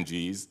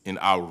challenges in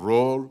our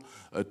role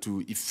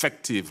to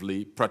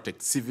effectively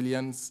protect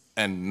civilians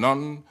and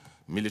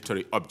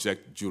non-military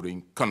objects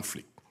during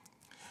conflict.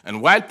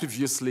 And while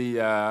previously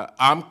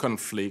armed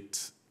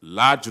conflict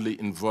largely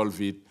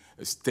involved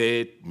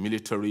state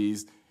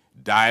militaries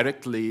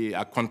directly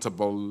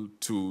accountable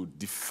to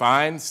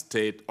defined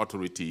state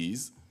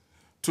authorities,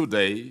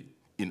 today,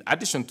 in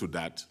addition to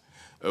that,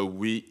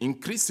 we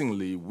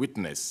increasingly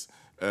witness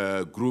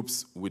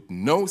groups with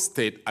no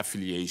state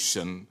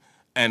affiliation,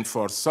 and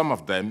for some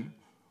of them,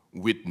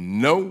 with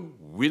no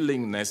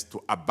willingness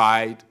to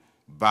abide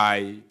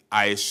by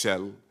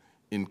ICRC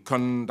in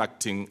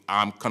conducting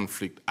armed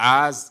conflict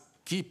as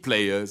key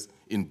players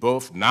in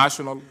both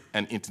national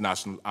and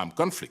international armed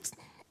conflicts.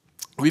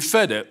 We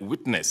further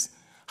witness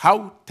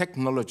how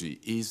technology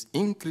is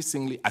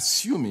increasingly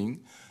assuming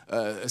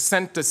a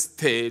center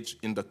stage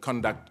in the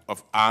conduct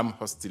of armed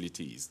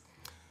hostilities.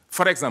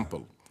 For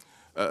example,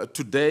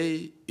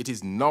 today it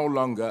is no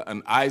longer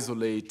an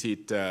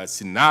isolated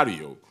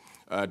scenario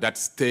that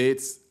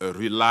states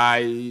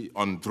rely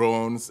on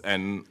drones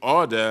and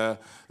other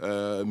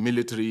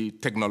military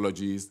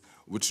technologies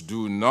which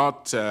do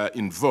not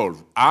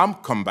involve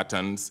armed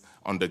combatants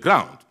on the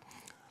ground.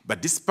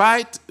 But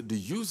despite the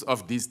use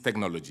of these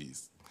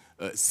technologies,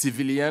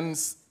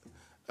 civilians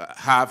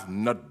have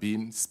not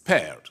been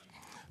spared.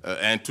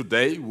 And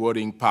today,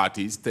 warring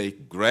parties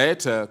take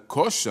greater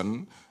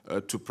caution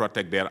to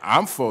protect their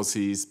armed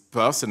forces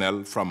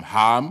personnel from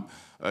harm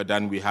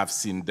than we have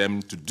seen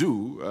them to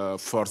do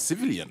for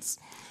civilians.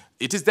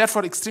 It is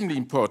therefore extremely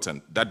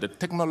important that the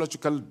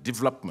technological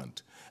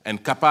development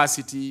and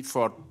capacity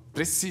for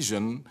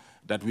precision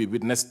that we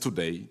witness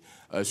today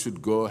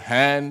should go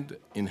hand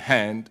in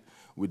hand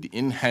with the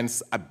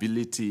enhanced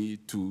ability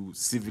to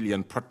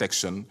civilian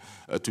protection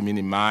to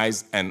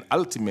minimize and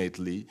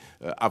ultimately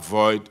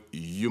avoid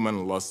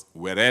human loss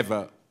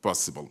wherever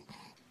possible.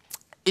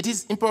 It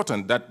is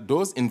important that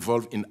those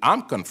involved in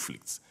armed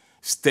conflicts,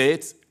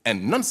 states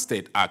and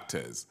non-state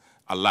actors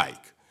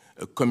alike,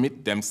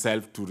 commit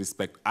themselves to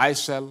respect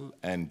ICRC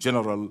and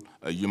general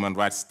human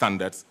rights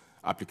standards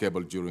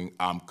applicable during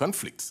armed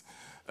conflicts.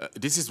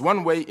 This is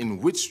one way in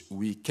which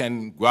we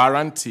can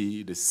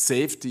guarantee the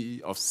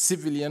safety of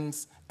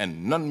civilians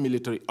and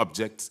non-military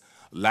objects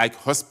like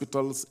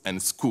hospitals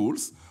and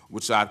schools,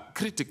 which are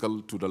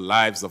critical to the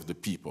lives of the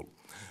people.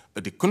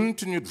 The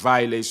continued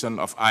violation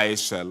of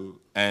ICRC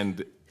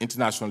and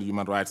international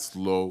human rights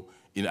law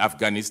in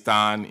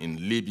Afghanistan,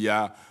 in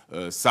Libya,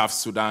 South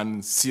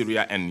Sudan,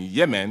 Syria, and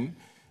Yemen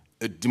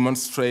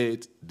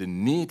demonstrate the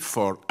need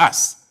for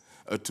us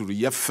to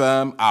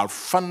reaffirm our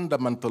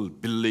fundamental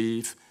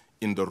belief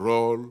in the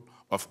role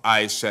of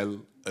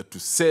ICRC to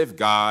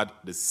safeguard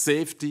the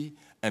safety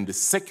and the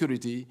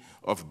security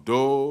of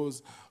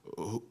those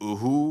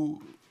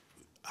who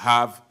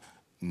have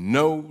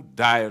no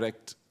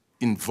direct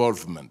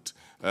involvement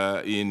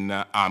in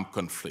armed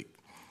conflict.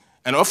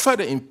 And of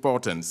further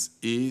importance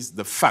is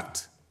the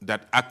fact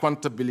that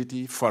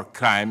accountability for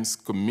crimes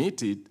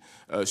committed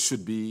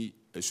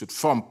should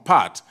form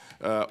part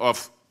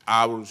of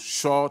our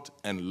short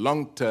and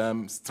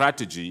long-term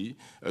strategy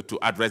to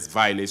address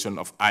violation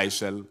of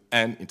ICRC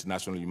and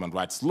international human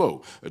rights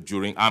law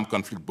during armed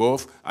conflict,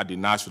 both at the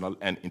national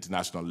and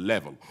international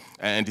level.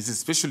 And this is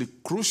especially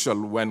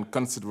crucial when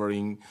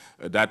considering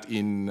that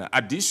in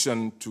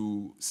addition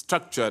to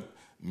structured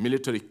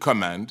military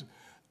command,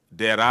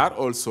 there are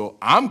also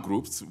armed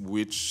groups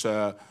which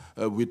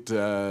with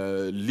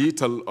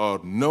little or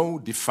no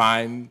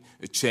defined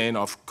chain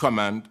of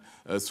command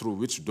through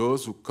which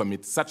those who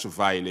commit such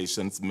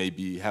violations may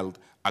be held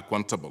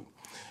accountable.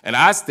 And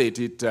as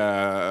stated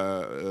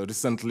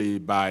recently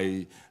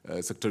by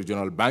Secretary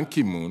General Ban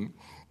Ki-moon,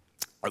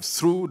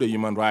 through the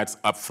Human Rights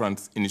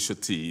Upfront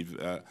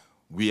Initiative,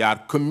 we are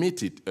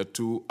committed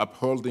to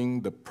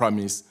upholding the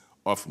promise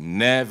of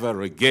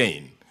never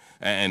again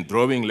and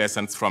drawing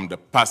lessons from the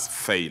past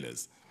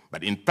failures.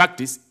 But in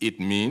practice, it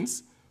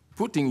means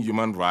putting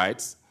human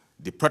rights,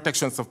 the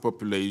protections of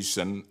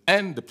population,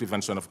 and the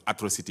prevention of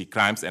atrocity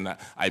crimes, and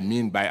I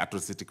mean by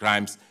atrocity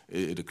crimes,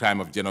 the crime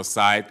of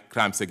genocide,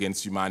 crimes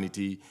against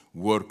humanity,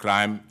 war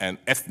crime, and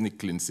ethnic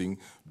cleansing,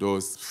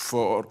 those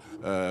four,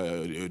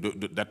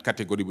 that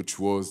category which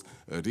was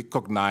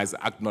recognized,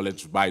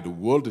 acknowledged by the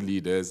world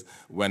leaders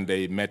when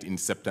they met in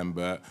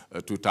September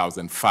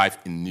 2005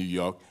 in New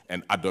York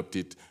and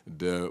adopted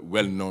the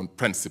well-known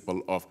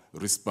principle of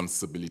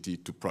responsibility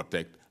to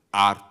protect,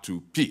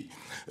 R2P.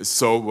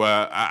 So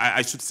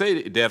I should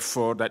say,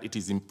 therefore, that it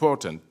is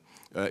important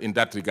in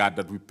that regard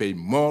that we pay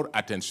more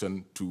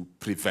attention to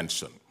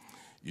prevention.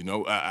 You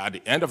know, at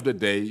the end of the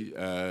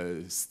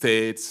day,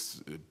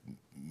 states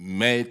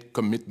made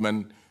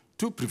commitment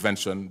to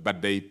prevention,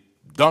 but they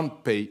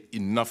don't pay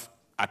enough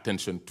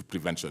attention to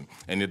prevention.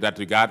 And in that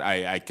regard,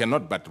 I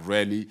cannot but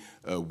really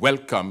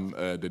welcome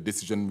the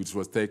decision which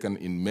was taken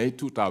in May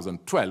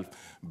 2012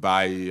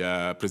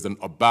 by President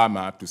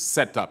Obama to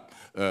set up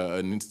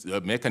a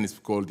mechanism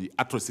called the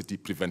Atrocity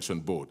Prevention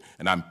Board.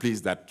 And I'm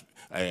pleased that,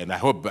 and I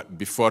hope that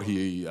before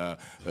he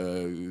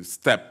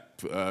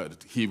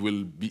he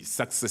will be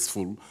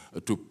successful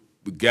to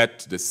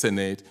get the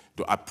Senate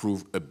to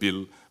approve a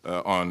bill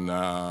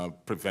on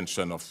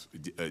prevention of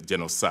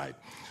genocide.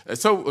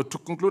 So to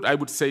conclude, I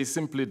would say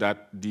simply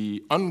that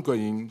the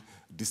ongoing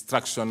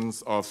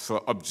destructions of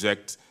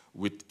objects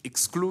with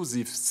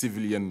exclusive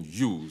civilian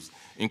use,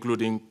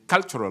 including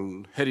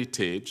cultural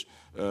heritage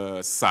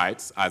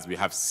sites, as we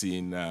have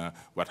seen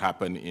what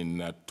happened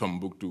in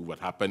Tombouctou, what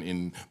happened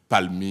in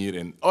Palmyre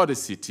and other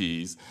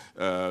cities,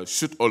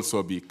 should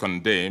also be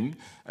condemned,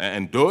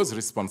 and those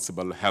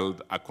responsible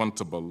held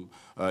accountable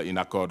in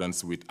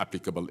accordance with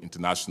applicable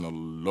international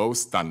law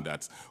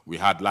standards. We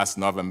had last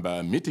November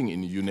a meeting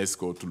in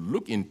UNESCO to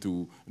look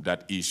into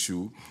that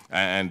issue,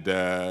 and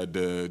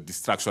the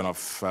destruction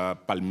of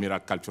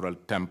Palmyra cultural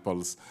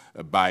temples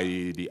by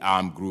the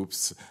armed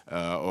groups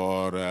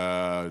or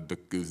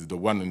the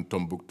one in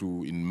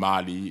Tombouctou in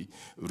Mali,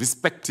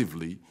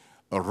 respectively,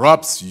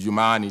 robs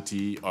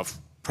humanity of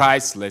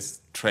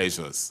priceless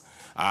treasures.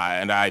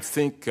 And I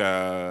think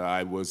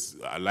I was,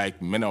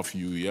 like many of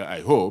you here,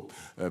 I hope,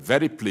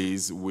 very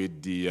pleased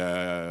with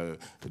the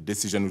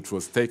decision which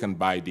was taken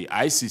by the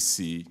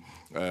ICC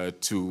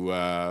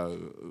to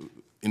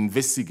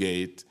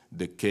investigate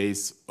the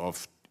case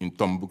in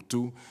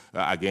Tombouctou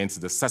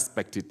against the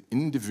suspected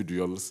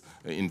individuals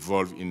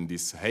involved in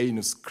this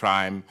heinous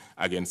crime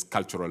against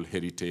cultural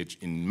heritage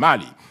in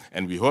Mali.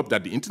 And we hope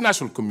that the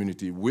international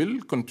community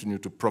will continue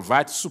to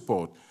provide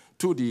support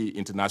to the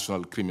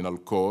International Criminal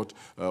Court,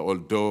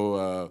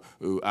 although,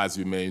 as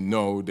you may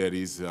know, there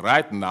is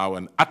right now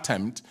an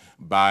attempt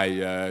by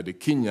the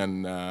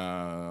Kenyan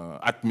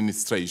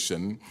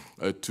administration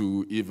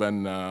to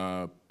even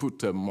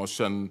put a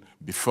motion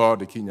before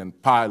the Kenyan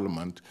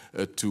Parliament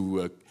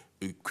to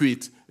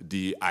quit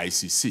the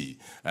ICC.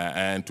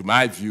 And to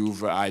my view,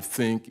 I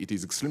think it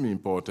is extremely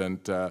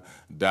important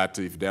that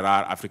if there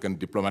are African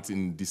diplomats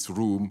in this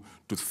room,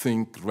 to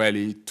think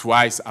really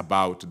twice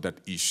about that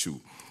issue.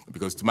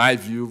 Because to my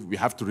view, we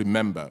have to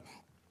remember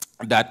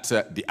that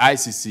the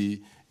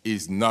ICC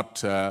is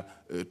not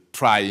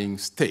trying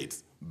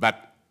states,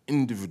 but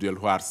individuals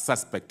who are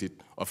suspected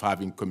of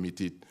having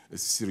committed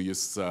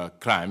serious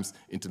crimes,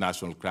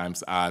 international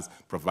crimes, as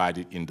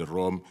provided in the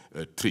Rome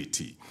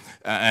Treaty.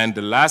 And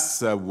the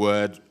last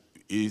word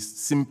is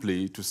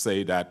simply to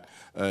say that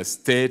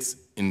states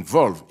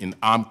involved in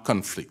armed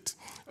conflict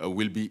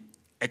will be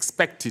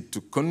expected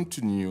to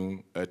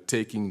continue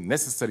taking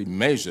necessary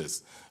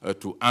measures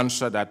to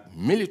ensure that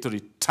military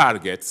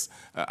targets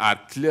are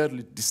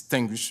clearly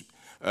distinguished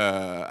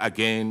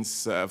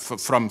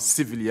from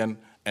civilian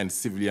and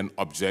civilian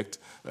objects,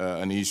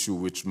 an issue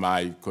which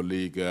my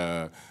colleague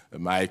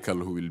Michael,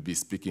 who will be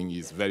speaking,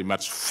 is very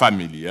much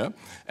familiar.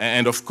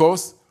 And of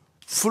course,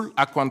 full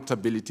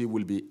accountability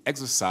will be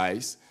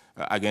exercised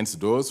against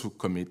those who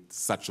commit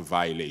such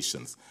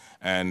violations.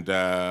 And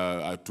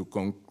to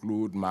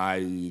conclude, my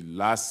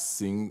last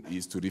thing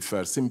is to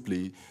refer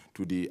simply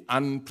to the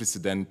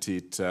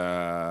unprecedented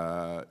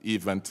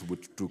event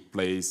which took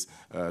place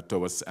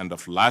towards the end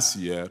of last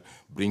year,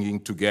 bringing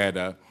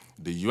together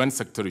the UN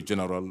Secretary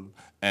General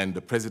and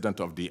the President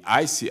of the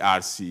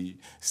ICRC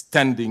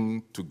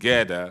standing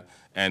together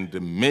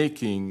and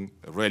making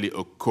really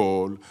a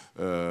call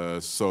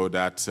so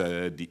that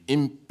the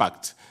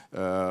impact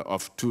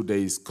of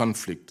today's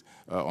conflict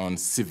on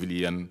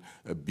civilian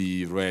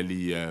be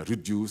really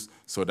reduced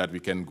so that we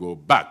can go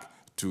back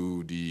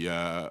to the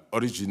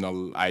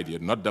original idea,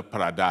 not the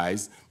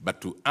paradise, but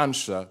to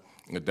ensure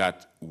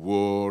that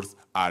wars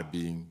are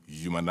being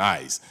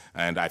humanized.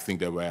 And I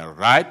think they were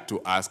right to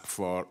ask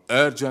for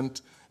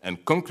urgent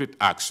and concrete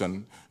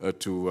action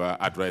to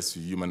address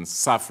human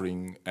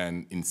suffering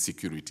and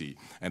insecurity.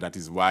 And that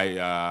is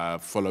why,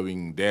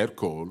 following their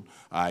call,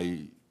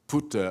 I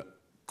put a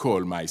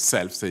call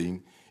myself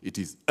saying it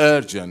is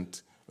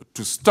urgent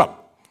to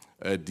stop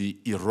the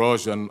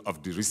erosion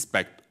of the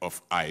respect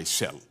of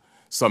IHL.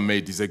 Some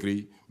may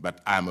disagree,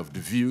 but I'm of the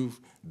view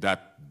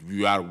that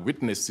we are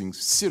witnessing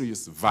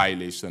serious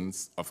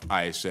violations of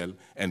IHL,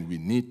 and we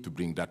need to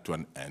bring that to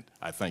an end.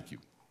 I thank you.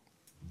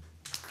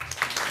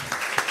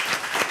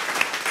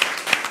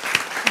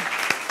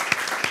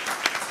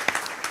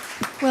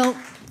 Well,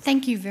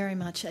 thank you very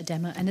much,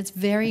 Adama, and it's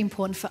very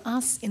important for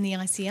us in the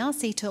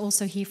ICRC to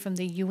also hear from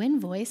the UN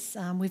voice.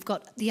 We've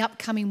got the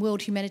upcoming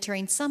World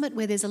Humanitarian Summit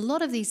where there's a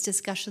lot of these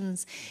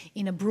discussions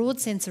in a broad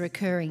sense are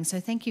occurring,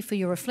 so thank you for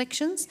your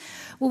reflections.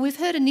 Well, we've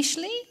heard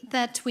initially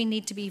that we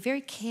need to be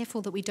very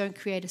careful that we don't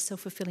create a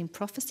self-fulfilling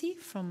prophecy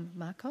from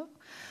Marco.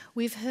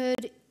 We've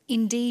heard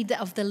indeed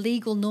of the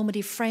legal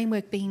normative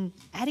framework being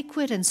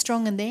adequate and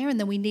strong and there, and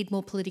then we need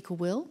more political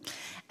will.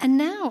 And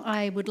now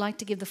I would like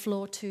to give the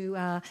floor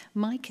to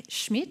Mike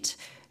Schmidt,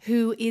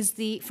 who is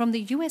from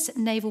the US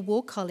Naval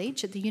War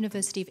College at the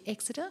University of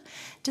Exeter,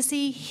 to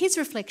see his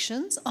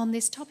reflections on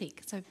this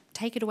topic. So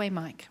take it away,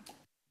 Mike.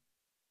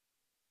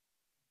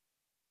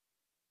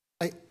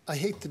 I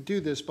hate to do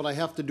this, but I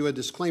have to do a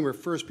disclaimer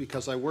first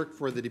because I work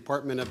for the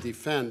Department of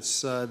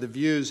Defense. The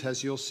views,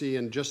 as you'll see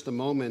in just a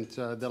moment,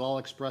 that I'll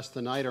express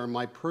tonight are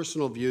my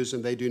personal views,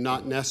 and they do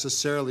not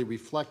necessarily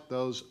reflect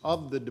those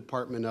of the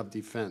Department of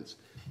Defense.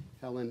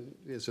 Helen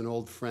is an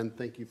old friend.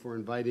 Thank you for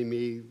inviting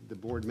me. The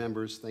board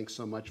members, thanks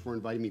so much for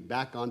inviting me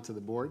back onto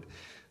the board.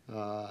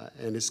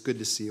 And it's good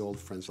to see old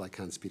friends like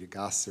Hans-Peter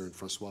Gasser and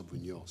François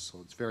Bugnol.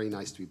 So it's very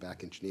nice to be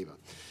back in Geneva.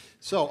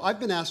 So I've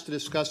been asked to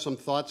discuss some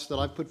thoughts that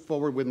I've put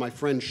forward with my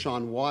friend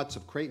Sean Watts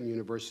of Creighton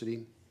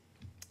University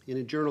in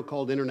a journal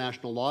called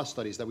International Law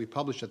Studies that we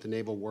published at the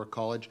Naval War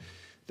College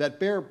that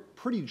bear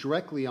pretty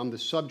directly on the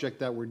subject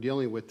that we're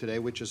dealing with today,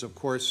 which is, of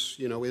course,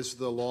 is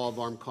the law of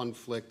armed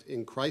conflict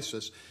in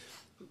crisis.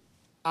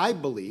 I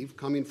believe,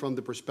 coming from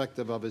the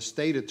perspective of a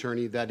state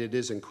attorney, that it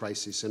is in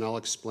crisis, and I'll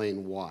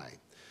explain why.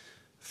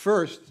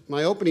 First,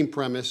 my opening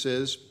premise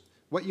is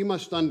what you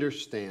must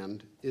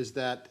understand is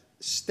that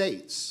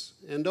states,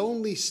 and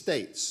only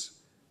states,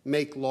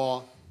 make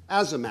law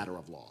as a matter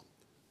of law.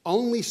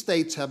 Only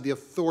states have the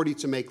authority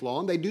to make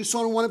law, and they do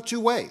so in one of two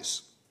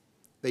ways.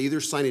 They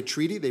either sign a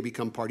treaty, they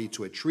become party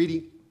to a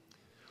treaty,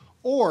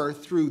 or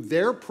through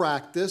their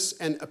practice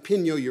and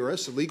opinio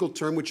juris, a legal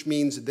term which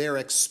means their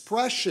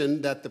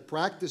expression that the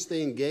practice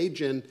they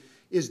engage in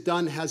is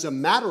done as a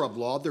matter of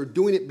law. They're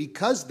doing it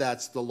because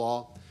that's the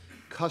law.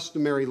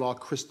 Customary law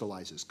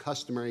crystallizes.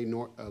 Customary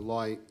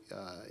law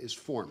is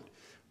formed.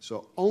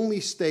 So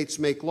only states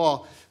make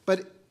law.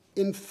 But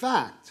in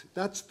fact,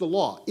 that's the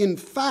law. In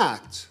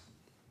fact,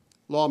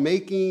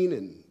 lawmaking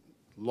and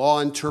law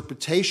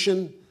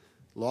interpretation,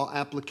 law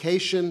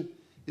application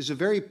is a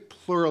very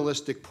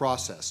pluralistic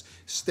process.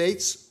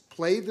 States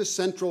play the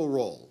central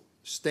role.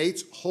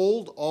 States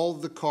hold all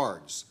the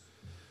cards.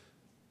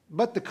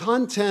 But the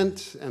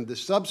content and the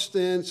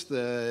substance,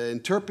 the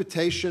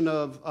interpretation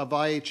of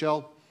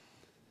IHL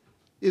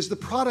is the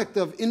product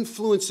of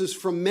influences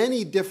from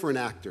many different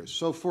actors.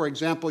 So, for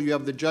example, you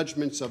have the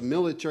judgments of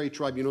military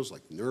tribunals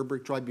like the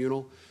Nuremberg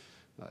Tribunal,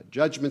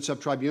 judgments of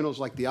tribunals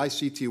like the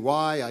ICTY,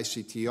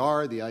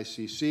 ICTR, the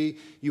ICC.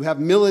 You have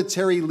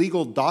military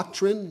legal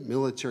doctrine,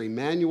 military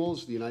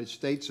manuals. The United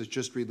States has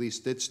just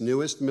released its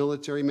newest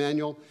military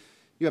manual.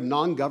 You have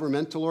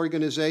non-governmental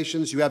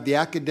organizations. You have the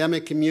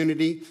academic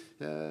community.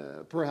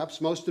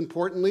 Perhaps most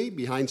importantly,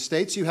 behind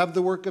states, you have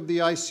the work of the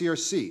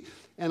ICRC.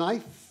 And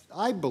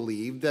I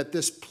believe that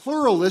this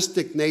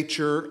pluralistic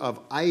nature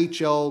of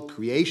IHL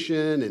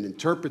creation and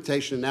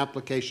interpretation and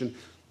application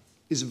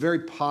is a very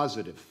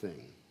positive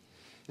thing.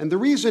 And the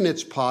reason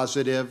it's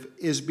positive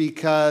is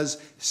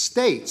because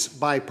states,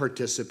 by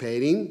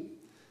participating,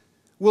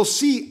 will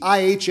see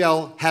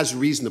IHL as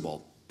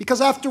reasonable.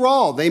 Because after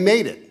all, they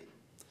made it.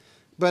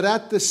 But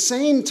at the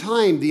same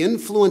time, the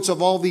influence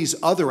of all these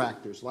other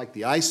actors, like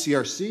the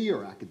ICRC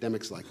or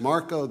academics like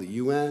Marco, the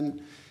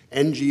UN,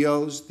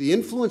 NGOs, the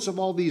influence of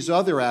all these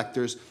other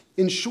actors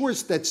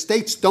ensures that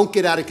states don't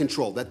get out of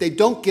control, that they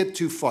don't get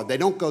too far, they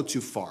don't go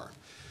too far.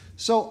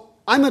 So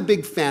I'm a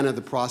big fan of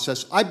the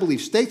process. I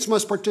believe states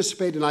must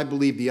participate, and I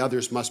believe the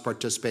others must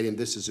participate, and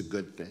this is a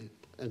good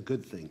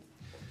thing.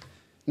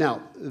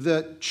 Now,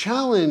 the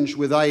challenge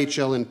with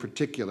IHL in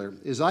particular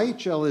is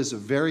IHL is a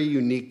very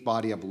unique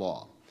body of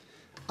law.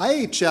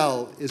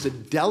 IHL is a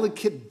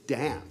delicate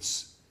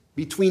dance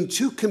between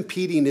two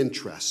competing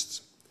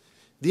interests.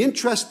 The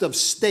interest of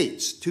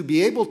states to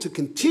be able to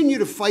continue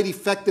to fight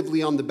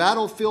effectively on the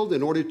battlefield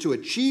in order to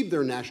achieve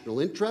their national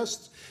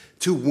interests,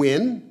 to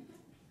win,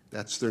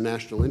 that's their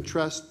national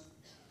interest,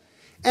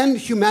 and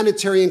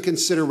humanitarian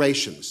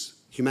considerations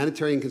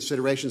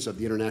of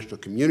the international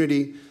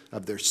community,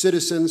 of their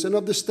citizens, and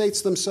of the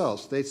states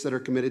themselves, states that are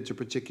committed to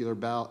particular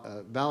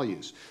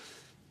values.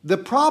 The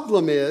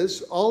problem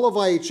is, all of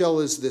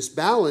IHL is this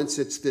balance,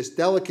 it's this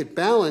delicate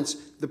balance.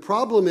 The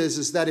problem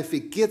is that if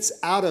it gets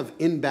out of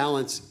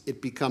imbalance, it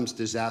becomes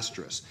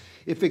disastrous.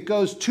 If it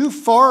goes too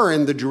far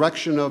in the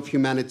direction of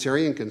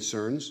humanitarian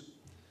concerns,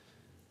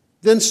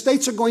 then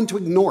states are going to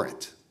ignore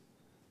it.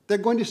 They're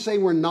going to say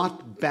we're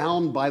not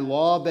bound by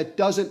law that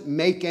doesn't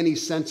make any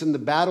sense in the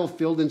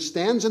battlefield and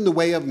stands in the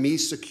way of me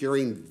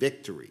securing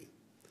victory.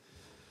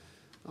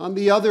 On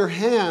the other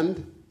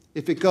hand,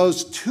 if it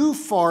goes too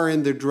far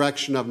in the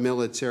direction of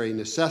military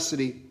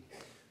necessity,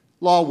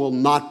 law will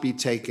not be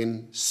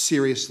taken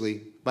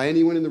seriously by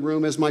anyone in the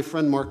room, as my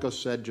friend Marco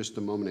said just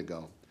a moment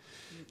ago.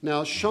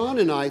 Now, Sean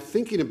and I,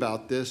 thinking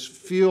about this,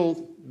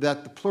 feel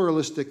that the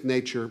pluralistic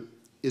nature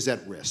is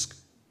at risk.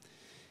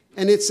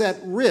 And it's at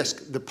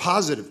risk, the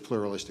positive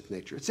pluralistic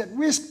nature. It's at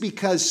risk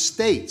because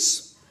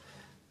states,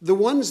 the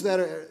ones that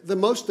are the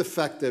most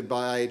affected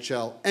by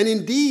IHL, and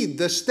indeed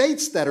the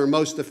states that are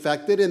most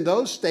affected, and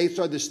those states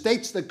are the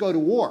states that go to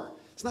war.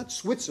 It's not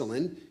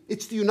Switzerland,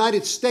 it's the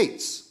United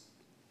States.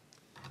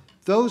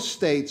 Those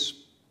states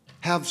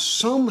have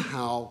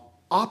somehow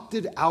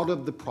opted out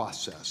of the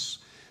process,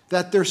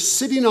 that they're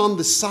sitting on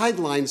the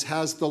sidelines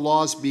as the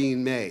laws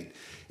being made.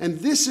 And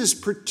this is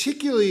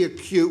particularly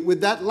acute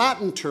with that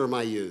Latin term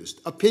I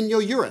used,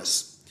 opinio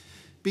juris,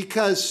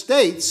 because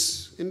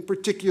states, in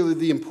particular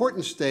the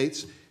important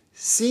states,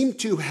 seem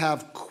to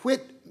have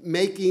quit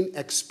making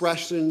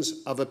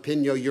expressions of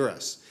opinio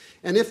juris.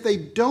 And if they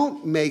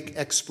don't make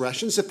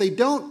expressions, if they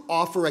don't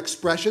offer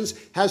expressions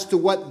as to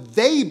what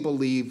they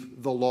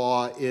believe the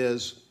law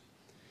is,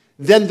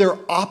 then they're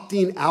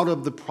opting out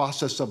of the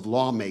process of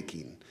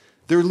lawmaking.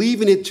 They're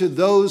leaving it to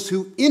those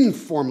who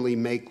informally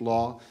make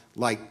law,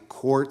 like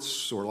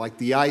courts or like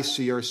the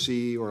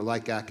ICRC or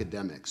like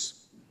academics.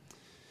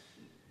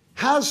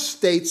 As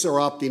states are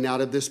opting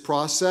out of this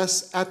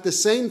process, at the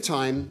same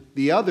time,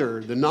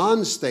 the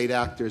non-state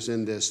actors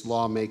in this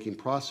lawmaking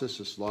process,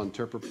 this law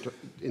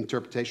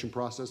interpretation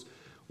process,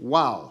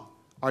 wow,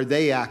 are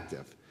they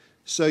active?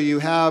 So you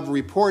have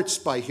reports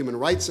by human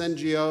rights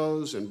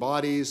NGOs and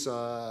bodies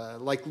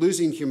like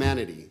Losing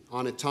Humanity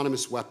on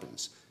autonomous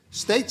weapons.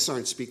 States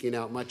aren't speaking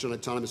out much on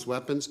autonomous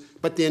weapons,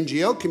 but the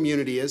NGO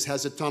community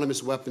has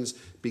autonomous weapons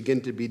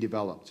begin to be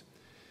developed.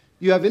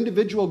 You have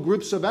individual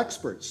groups of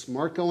experts.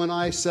 Marco and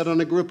I sat on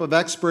a group of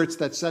experts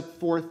that set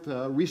forth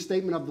a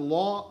restatement of the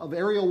law of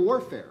aerial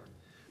warfare.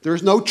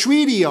 There's no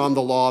treaty on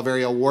the law of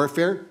aerial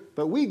warfare,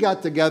 but we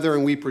got together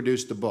and we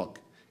produced a book.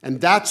 And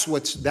that's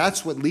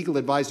what legal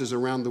advisors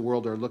around the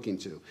world are looking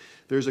to.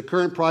 There's a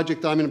current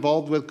project I'm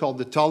involved with called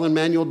the Tallinn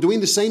Manual,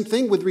 doing the same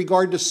thing with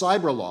regard to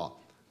cyber law.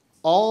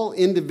 All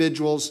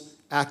individuals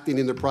acting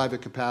in their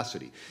private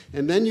capacity.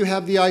 And then you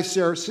have the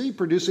ICRC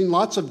producing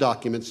lots of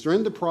documents. They're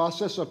in the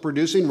process of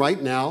producing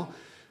right now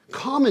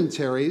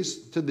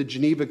commentaries to the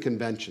Geneva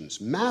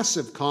Conventions,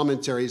 massive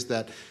commentaries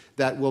that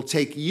will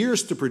take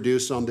years to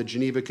produce on the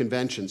Geneva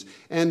Conventions.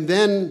 And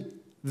then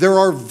there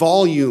are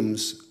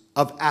volumes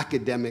of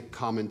academic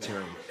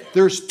commentary.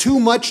 There's too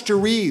much to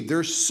read.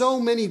 There's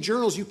so many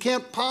journals, you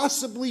can't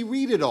possibly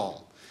read it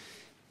all.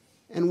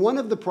 And one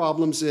of the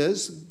problems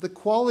is the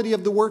quality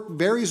of the work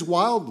varies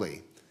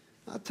wildly.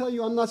 I'll tell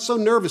you, I'm not so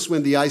nervous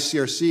when the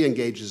ICRC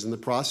engages in the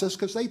process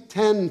because they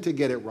tend to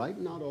get it right.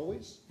 Not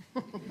always.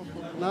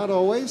 Not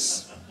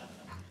always.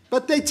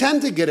 But they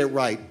tend to get it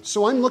right.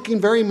 So I'm looking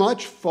very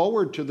much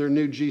forward to their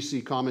new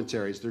GC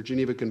commentaries, their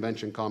Geneva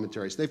Convention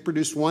commentaries. They've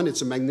produced one.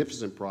 It's a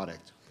magnificent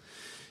product.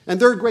 And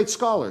they're great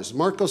scholars.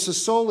 Marco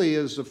Sassòli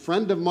is a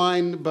friend of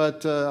mine,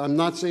 but I'm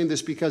not saying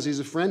this because he's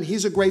a friend.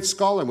 He's a great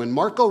scholar. When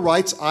Marco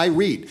writes, I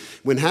read.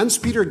 When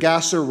Hans-Peter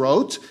Gasser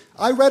wrote,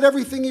 I read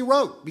everything he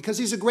wrote because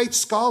he's a great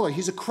scholar.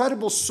 He's a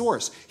credible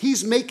source.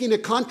 He's making a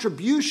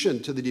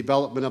contribution to the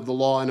development of the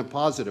law in a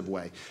positive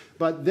way.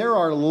 But there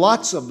are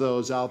lots of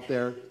those out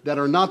there that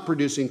are not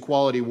producing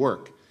quality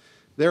work.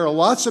 There are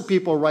lots of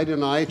people writing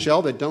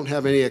IHL that don't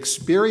have any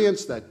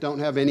experience, that don't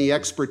have any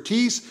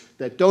expertise,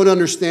 that don't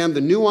understand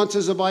the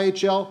nuances of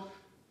IHL,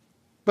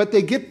 but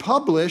they get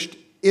published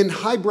in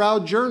highbrow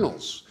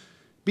journals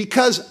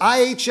because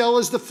IHL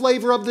is the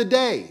flavor of the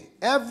day.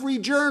 Every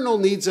journal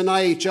needs an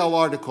IHL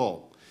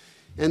article.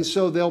 And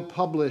so they'll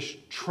publish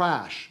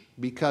trash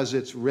because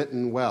it's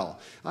written well.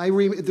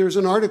 There's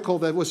an article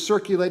that was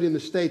circulating in the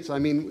States. I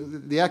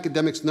mean, the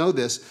academics know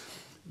this.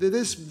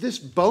 This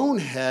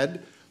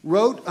bonehead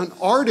wrote an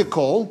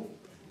article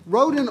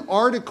wrote an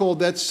article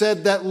that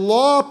said that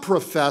law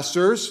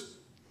professors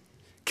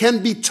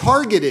can be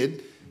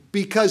targeted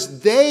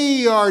because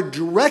they are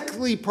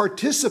directly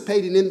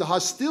participating in the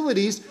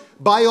hostilities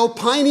by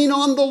opining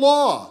on the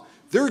law.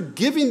 They're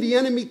giving the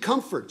enemy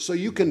comfort so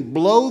you can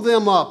blow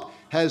them up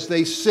as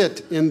they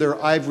sit in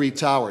their ivory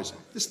towers.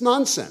 It's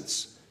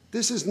nonsense.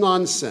 This is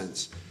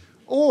nonsense.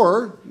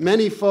 Or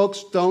many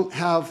folks don't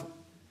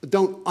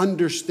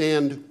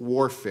understand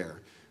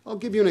warfare. I'll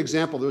give you an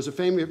example. There was a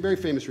very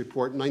famous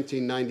report in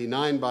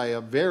 1999 by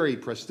a very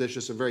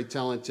prestigious and very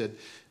talented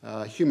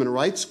human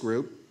rights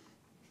group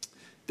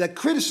that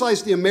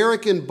criticized the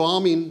American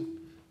bombing.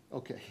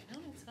 Okay. No,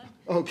 it's fine.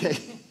 Okay.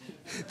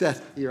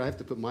 Here, I have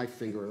to put my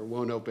finger or it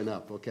won't open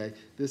up, okay?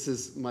 This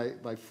is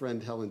my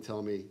friend Helen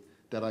telling me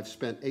that I've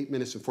spent 8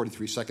 minutes and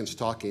 43 seconds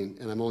talking,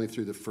 and I'm only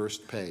through the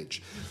first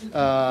page. This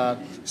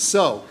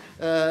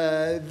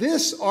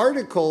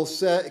article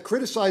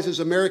criticizes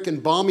American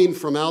bombing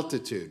from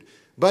altitude.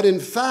 But in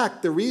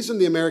fact, the reason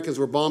the Americans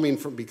were bombing,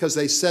 because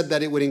they said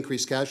that it would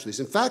increase casualties.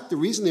 In fact, the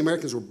reason the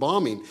Americans were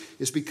bombing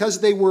is because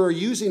they were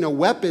using a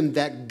weapon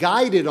that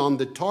guided on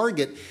the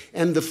target,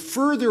 and the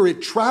further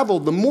it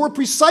traveled, the more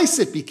precise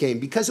it became,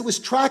 because it was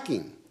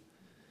tracking.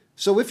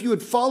 So if you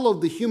had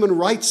followed the human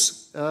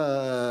rights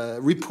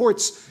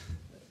report's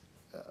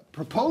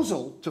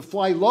proposal to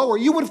fly lower,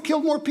 you would have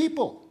killed more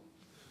people.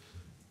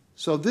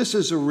 So this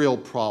is a real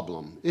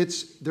problem.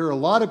 There are a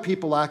lot of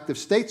people active.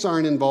 States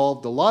aren't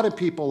involved, a lot of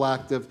people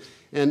active,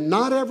 and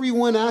not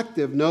everyone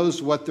active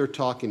knows what they're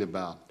talking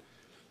about.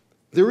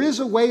 There is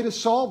a way to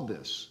solve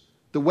this.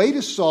 The way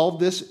to solve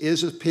this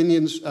is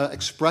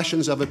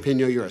expressions of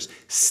opinio juris.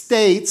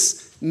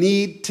 States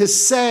need to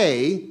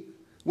say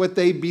what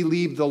they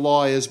believe the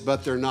law is,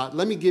 but they're not.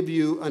 Let me give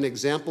you an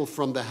example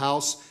from the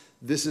House.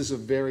 This is a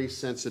very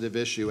sensitive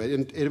issue.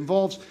 It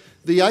involves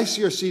the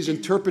ICRC's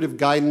interpretive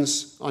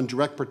guidance on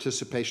direct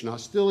participation in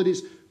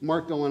hostilities.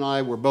 Marco and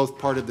I were both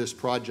part of this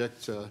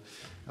project,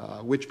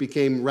 which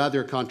became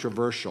rather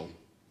controversial.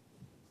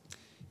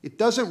 It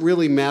doesn't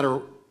really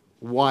matter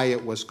why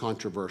it was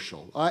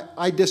controversial.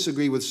 I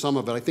disagree with some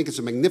of it. I think it's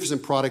a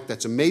magnificent product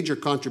that's a major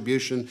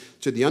contribution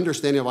to the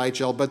understanding of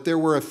IHL, but there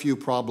were a few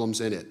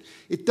problems in it.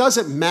 It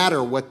doesn't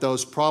matter what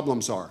those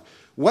problems are.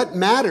 What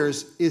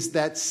matters is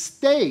that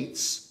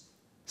states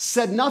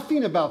said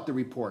nothing about the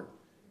report.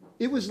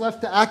 It was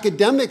left to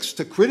academics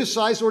to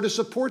criticize or to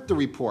support the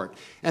report.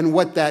 And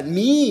what that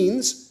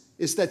means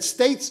is that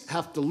states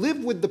have to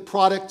live with the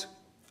product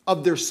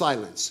of their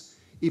silence.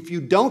 If you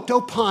don't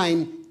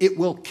opine, it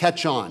will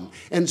catch on.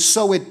 And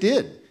so it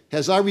did.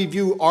 As I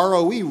review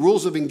ROE,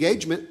 rules of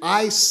engagement,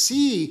 I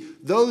see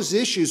those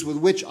issues with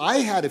which I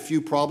had a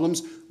few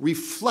problems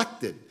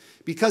reflected.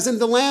 Because in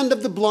the land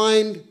of the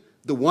blind,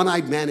 the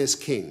one-eyed man is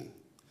king.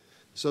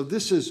 So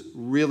this is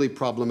really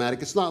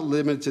problematic. It's not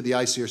limited to the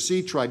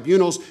ICRC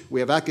tribunals. We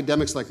have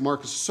academics like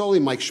Marcus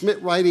Sassòli, Mike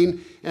Schmidt writing,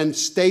 and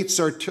states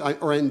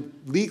and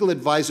legal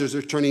advisors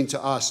are turning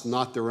to us,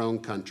 not their own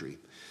country.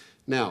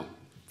 Now,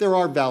 there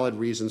are valid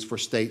reasons for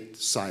state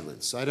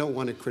silence. I don't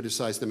want to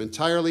criticize them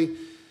entirely.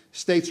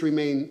 States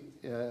remain,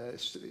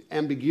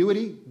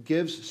 ambiguity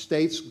gives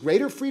states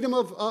greater freedom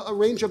of a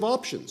range of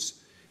options.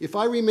 If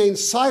I remain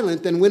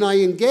silent, then when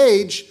I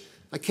engage,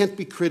 I can't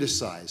be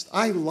criticized.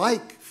 I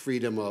like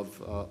freedom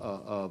of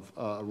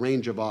a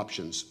range of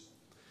options.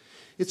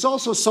 It's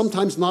also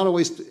sometimes not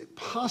always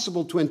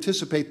possible to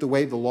anticipate the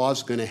way the law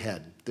is going to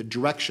head, the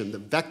direction, the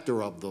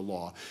vector of the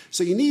law.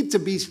 So you need to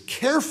be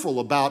careful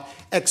about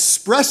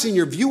expressing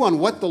your view on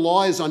what the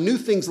law is on new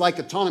things like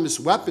autonomous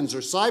weapons or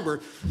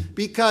cyber,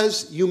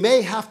 because you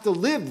may have to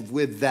live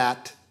with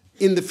that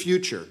in the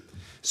future.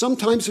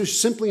 Sometimes there's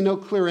simply no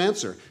clear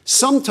answer.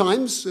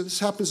 Sometimes, this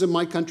happens in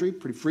my country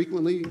pretty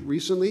frequently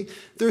recently,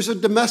 there's a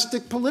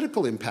domestic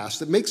political impasse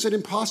that makes it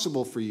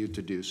impossible for you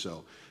to do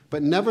so.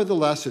 But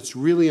nevertheless, it's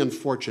really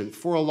unfortunate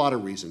for a lot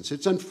of reasons.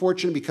 It's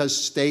unfortunate because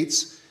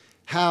states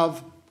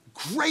have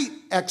great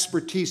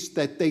expertise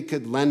that they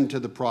could lend to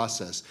the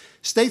process.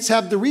 States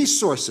have the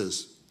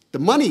resources, the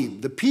money,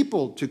 the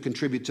people to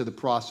contribute to the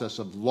process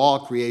of law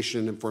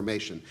creation and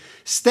formation.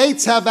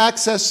 States have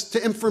access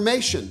to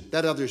information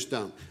that others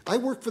don't. I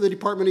work for the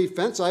Department of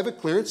Defense. I have a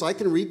clearance. I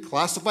can read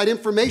classified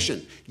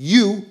information.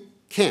 You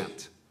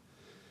can't.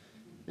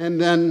 And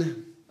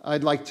then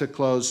I'd like to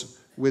close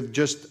with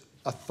just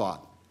a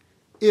thought.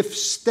 If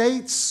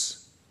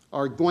states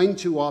are going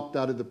to opt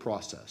out of the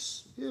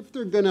process, if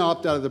they're going to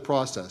opt out of the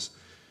process,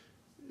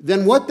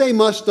 then what they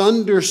must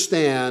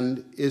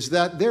understand is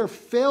that their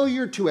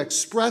failure to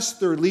express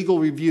their legal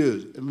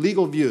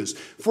views,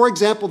 for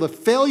example, the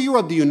failure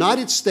of the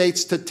United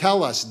States to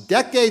tell us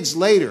decades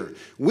later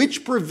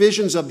which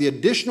provisions of the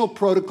additional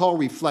protocol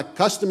reflect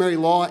customary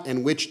law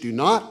and which do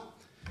not,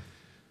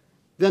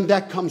 then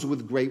that comes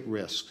with great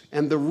risk.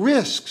 And the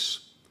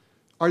risks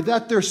are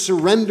that they're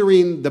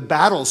surrendering the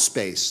battle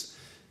space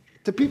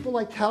to people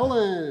like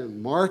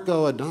Helen,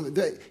 Marco, Adon.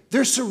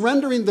 They're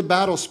surrendering the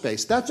battle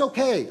space. That's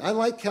okay. I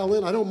like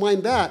Helen. I don't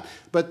mind that.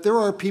 But there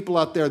are people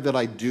out there that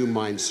I do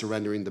mind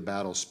surrendering the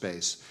battle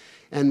space.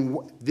 And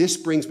this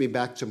brings me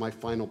back to my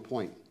final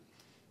point.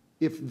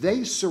 if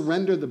they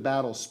surrender the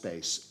battle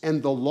space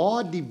and the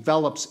law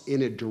develops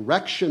in a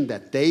direction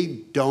that they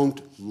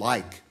don't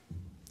like,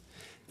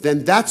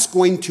 then that's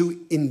going to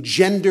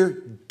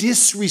engender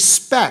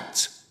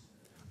disrespect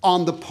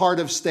on the part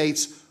of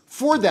states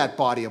for that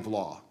body of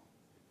law.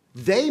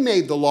 They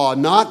made the law,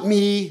 not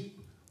me.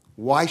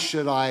 Why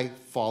should I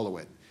follow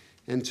it?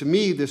 And to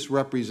me, this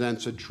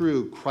represents a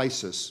true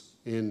crisis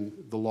in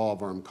the law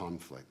of armed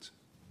conflict.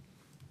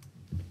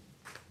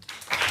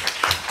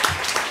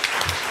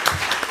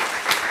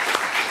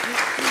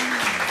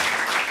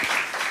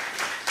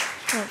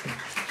 Well,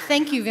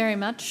 thank you very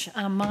much,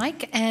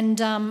 Mike. And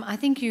I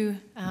think you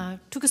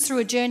took us through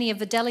a journey of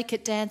the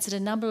delicate dance at a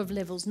number of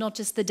levels, not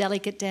just the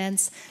delicate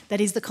dance that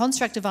is the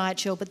construct of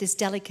IHL, but this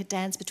delicate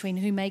dance between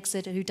who makes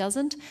it and who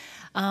doesn't.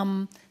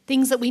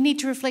 Things that we need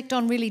to reflect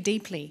on really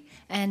deeply.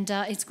 And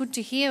it's good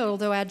to hear,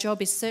 although our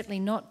job is certainly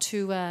not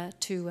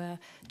to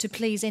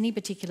please any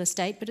particular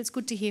state, but it's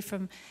good to hear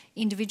from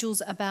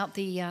individuals about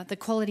the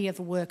quality of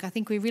the work. I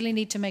think we really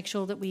need to make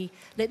sure that we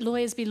let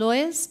lawyers be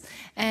lawyers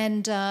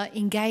and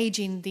engage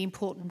in the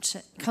important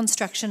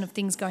construction of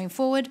things going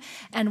forward,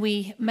 and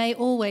we may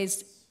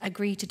always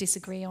agree to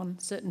disagree on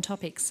certain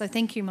topics. So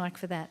thank you, Mike,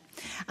 for that.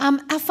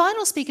 Our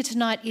final speaker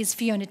tonight is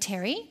Fiona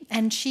Terry,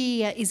 and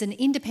she is an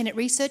independent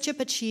researcher,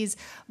 but she is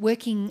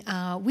working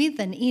with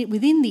and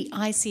within the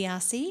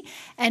ICRC,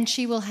 and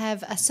she will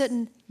have a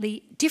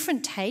certainly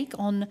different take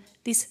on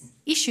this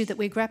issue that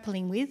we're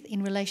grappling with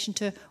in relation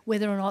to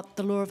whether or not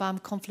the law of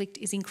armed conflict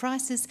is in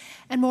crisis,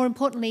 and more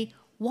importantly,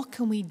 what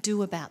can we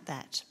do about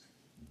that?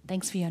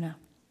 Thanks, Fiona.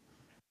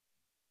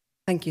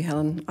 Thank you,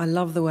 Helen. I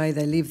love the way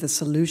they leave the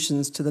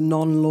solutions to the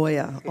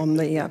non-lawyer on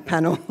the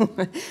panel.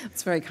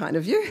 It's very kind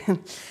of you.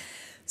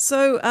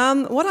 So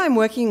what I'm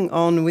working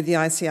on with the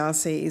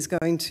ICRC is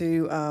going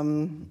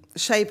to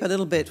shape a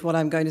little bit what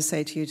I'm going to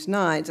say to you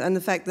tonight, and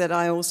the fact that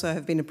I also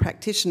have been a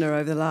practitioner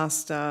over the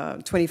last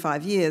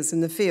 25 years in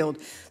the field.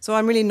 So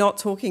I'm really not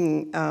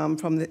talking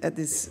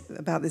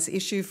about this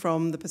issue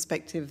from the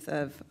perspective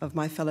of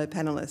my fellow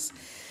panellists.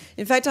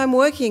 In fact, I'm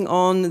working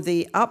on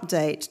the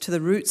update to the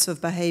Roots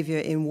of Behaviour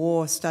in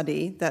War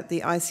study that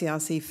the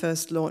ICRC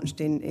first launched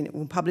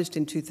published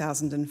in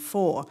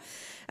 2004.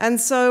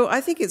 And so I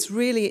think it's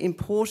really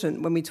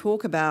important when we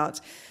talk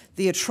about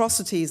the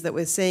atrocities that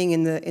we're seeing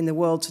in the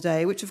world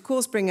today, which of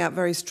course bring out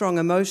very strong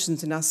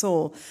emotions in us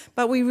all,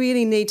 but we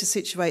really need to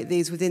situate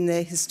these within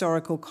their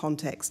historical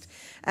context.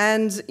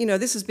 And, you know,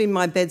 this has been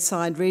my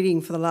bedside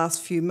reading for the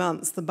last few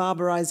months, the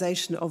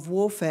barbarization of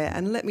warfare.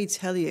 And let me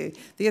tell you,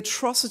 the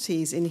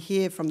atrocities in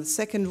here from the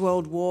Second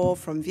World War,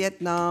 from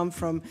Vietnam,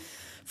 from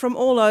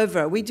all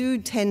over, we do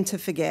tend to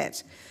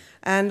forget.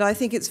 And I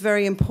think it's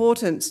very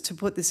important to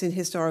put this in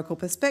historical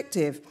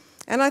perspective.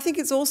 And I think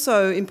it's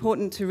also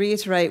important to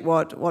reiterate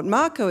what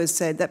Marco has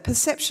said, that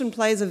perception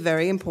plays a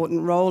very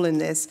important role in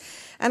this.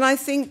 And I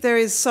think there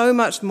is so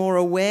much more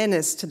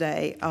awareness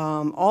today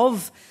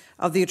of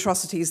the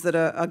atrocities that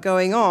are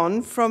going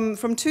on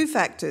from two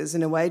factors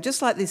in a way,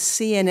 just like this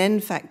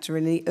CNN factor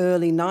in the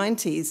early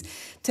 90s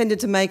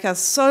tended to make us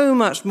so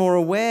much more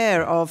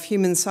aware of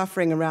human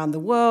suffering around the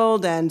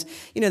world. And,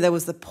 you know, there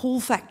was the pull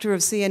factor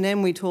of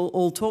CNN we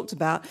all talked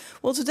about.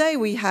 Well, today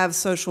we have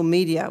social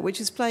media,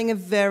 which is playing a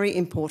very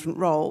important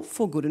role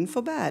for good and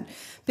for bad.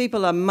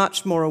 People are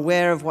much more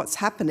aware of what's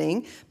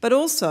happening, but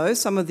also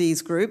some of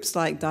these groups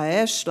like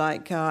Daesh,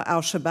 like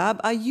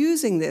Al-Shabaab, are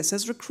using this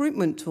as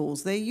recruitment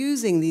tools. They're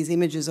using these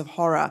images of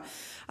horror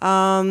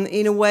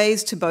in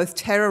ways to both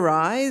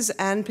terrorize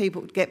and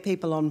get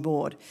people on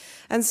board.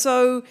 And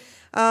so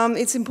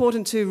it's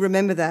important to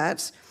remember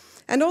that.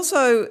 And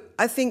also,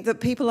 I think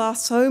that people are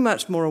so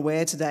much more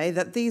aware today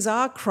that these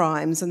are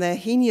crimes and they're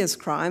heinous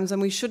crimes,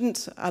 and we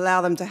shouldn't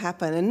allow them to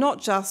happen, and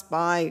not just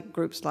by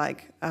groups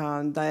like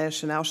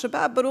Daesh and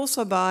Al-Shabaab, but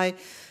also by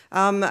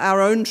our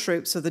own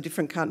troops of the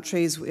different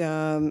countries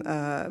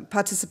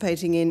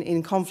participating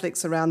in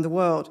conflicts around the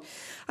world.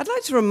 I'd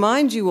like to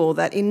remind you all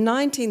that in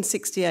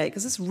 1968,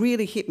 because this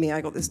really hit me,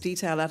 I got this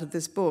detail out of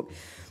this book,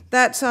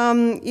 that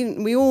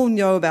we all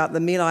know about the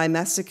My Lai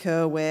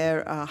massacre,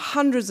 where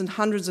hundreds and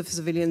hundreds of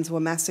civilians were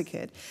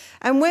massacred.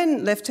 And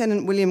when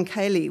Lieutenant William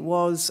Cayley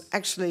was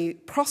actually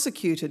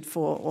prosecuted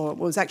or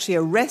was actually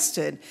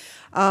arrested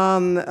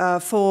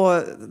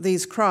for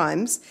these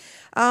crimes,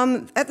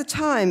 at the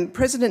time,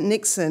 President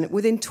Nixon,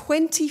 within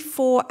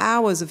 24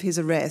 hours of his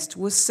arrest,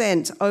 was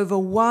sent over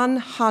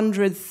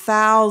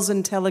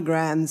 100,000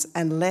 telegrams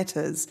and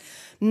letters,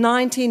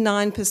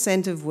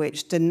 99% of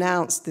which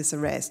denounced this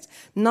arrest,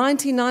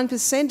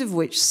 99% of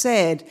which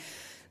said,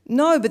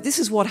 no, but this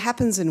is what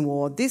happens in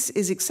war. This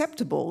is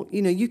acceptable.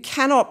 You know, you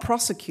cannot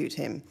prosecute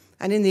him.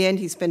 And in the end,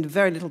 he spent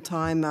very little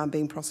time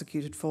being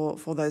prosecuted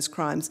for those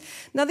crimes.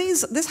 Now,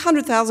 this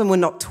 100,000 were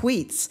not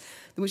tweets,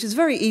 which is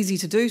very easy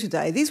to do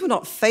today. These were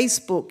not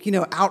Facebook, you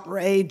know,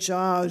 outrage,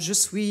 je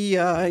suis,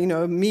 you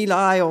know, My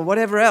Lai or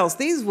whatever else.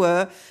 These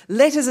were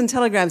letters and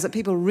telegrams that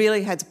people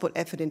really had to put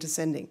effort into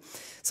sending.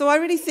 So I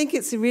really think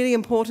it's really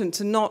important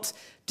to not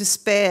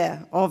despair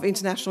of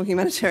international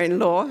humanitarian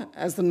law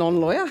as the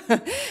non-lawyer,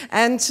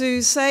 and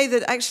to say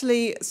that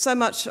actually so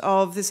much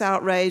of this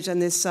outrage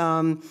and this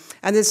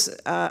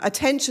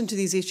attention to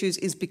these issues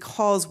is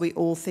because we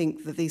all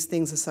think that these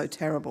things are so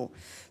terrible.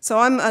 So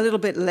I'm a little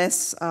bit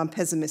less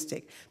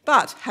pessimistic.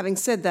 But having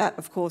said that,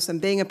 of course, and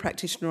being a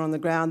practitioner on the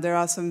ground, there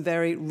are some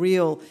very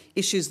real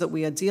issues that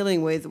we are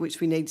dealing with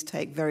which we need to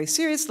take very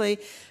seriously.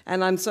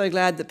 And I'm so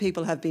glad that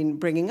people have been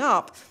bringing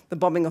up the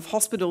bombing of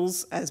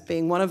hospitals as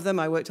being one of them.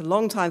 I worked a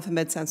long time for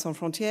Médecins Sans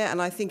Frontières,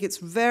 and I think it's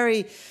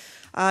very...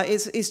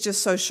 it's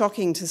just so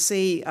shocking to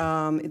see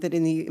that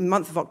in the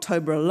month of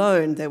October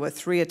alone, there were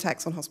 3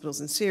 attacks on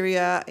hospitals in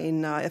Syria,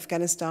 in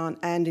Afghanistan,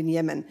 and in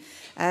Yemen.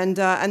 And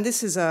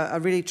this is a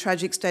really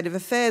tragic state of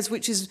affairs,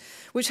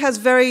 which has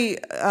very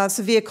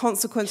severe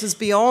consequences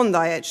beyond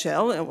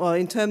IHL, well,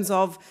 in terms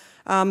of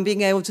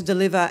being able to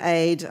deliver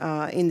aid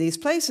in these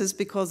places,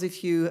 because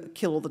if you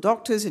kill all the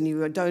doctors and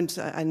you don't,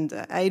 and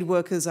aid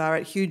workers are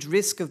at huge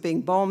risk of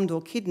being bombed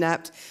or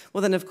kidnapped,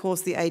 well then of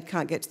course the aid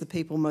can't get to the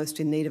people most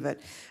in need of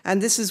it.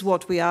 And this is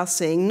what we are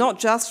seeing, not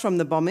just from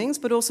the bombings,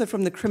 but also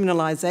from the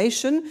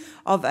criminalisation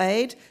of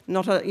aid,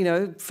 not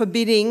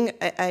forbidding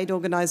aid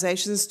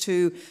organisations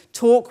to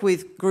talk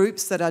with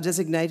groups that are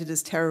designated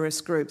as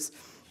terrorist groups.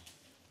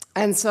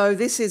 And so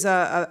this is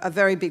a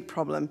very big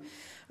problem.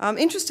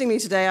 Interestingly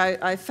today,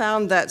 I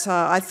found that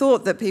I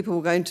thought that people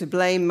were going to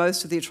blame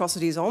most of the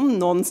atrocities on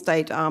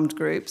non-state armed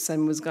groups,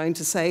 and was going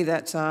to say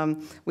that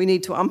we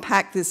need to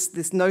unpack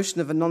this notion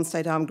of a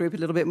non-state armed group a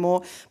little bit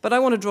more. But I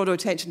want to draw to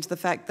attention to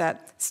the fact that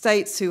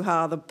states who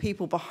are the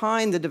people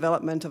behind the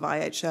development of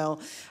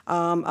IHL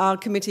are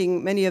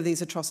committing many of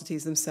these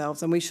atrocities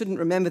themselves, and we shouldn't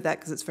remember that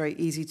because it's very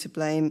easy to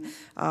blame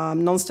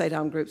non-state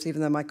armed groups, even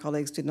though my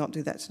colleagues did not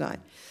do that tonight.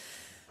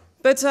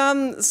 But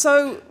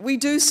so we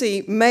do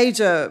see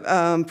major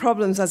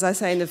problems, as I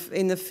say,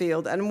 in the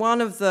field. And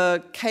one of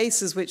the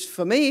cases which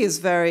for me is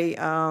very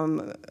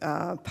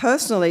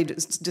personally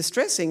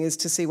distressing is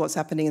to see what's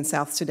happening in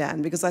South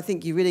Sudan, because I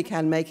think you really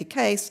can make a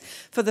case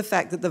for the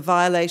fact that the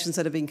violations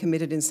that have been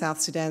committed in South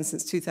Sudan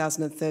since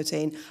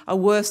 2013 are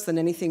worse than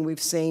anything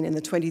we've seen in the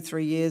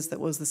 23 years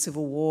that was the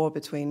civil war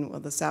between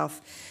the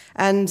South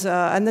and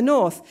the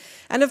North.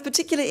 And of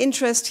particular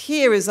interest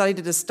here is I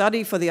did a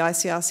study for the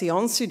ICRC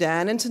on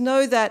Sudan, and to know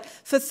that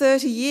for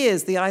 30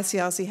 years the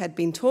ICRC had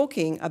been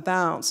talking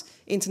about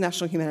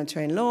international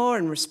humanitarian law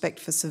and respect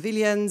for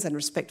civilians and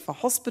respect for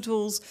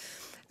hospitals,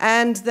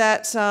 and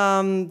that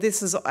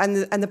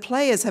the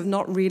players have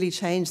not really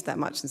changed that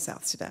much in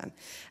South Sudan.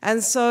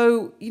 And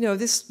so,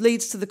 this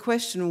leads to the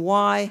question,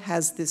 why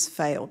has this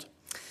failed?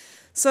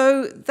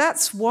 So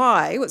that's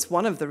why, it's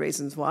one of the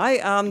reasons why,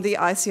 the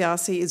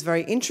ICRC is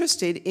very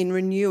interested in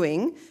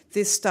renewing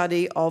this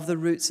study of the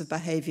roots of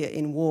behaviour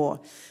in war.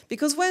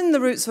 Because when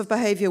the Roots of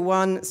Behaviour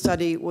 1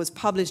 study was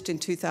published in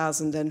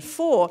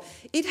 2004,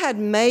 it had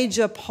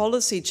major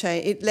policy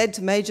it led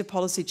to major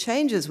policy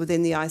changes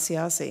within the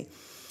ICRC.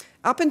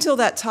 Up until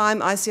that time,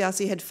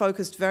 ICRC had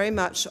focused very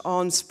much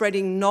on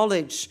spreading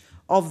knowledge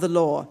of the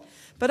law.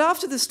 But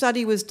after the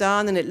study was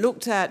done and it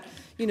looked at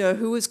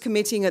who was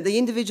committing at the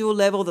individual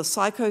level, the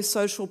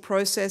psychosocial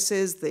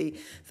processes, the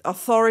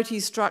authority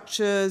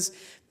structures,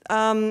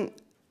 the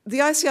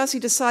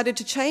ICRC decided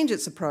to change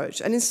its approach.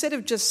 And instead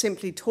of just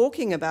simply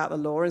talking about the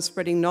law and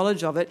spreading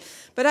knowledge of it,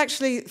 but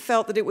actually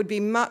felt that it would be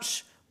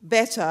much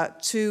better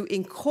to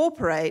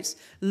incorporate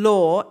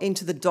law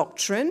into the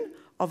doctrine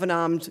of an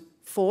armed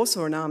force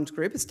or an armed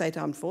group, a state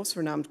armed force or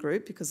an armed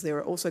group, because there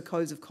are also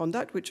codes of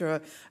conduct, which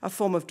are a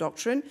form of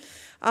doctrine,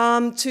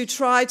 to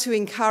try to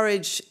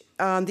encourage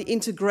the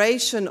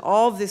integration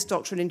of this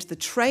doctrine into the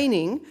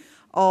training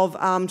of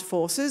armed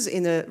forces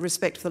in the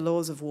respect for the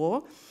laws of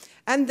war,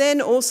 and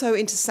then also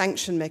into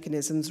sanction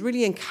mechanisms,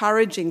 really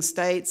encouraging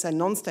states and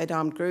non-state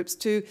armed groups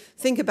to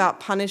think about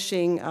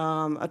punishing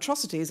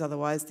atrocities,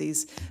 otherwise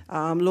these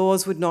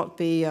laws would not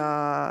be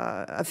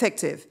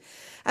effective.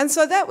 And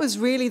so that was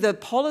really the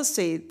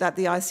policy that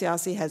the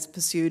ICRC has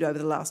pursued over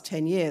the last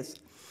 10 years.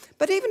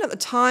 But even at the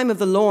time of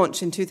the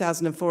launch in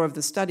 2004 of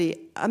the study,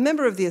 a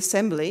member of the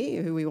Assembly,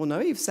 who we all know,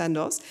 Yves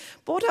Sandos,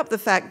 brought up the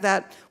fact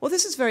that, well,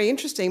 this is very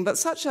interesting, but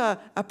such an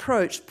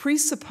approach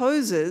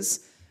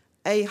presupposes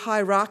a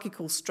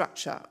hierarchical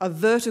structure, a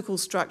vertical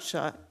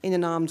structure in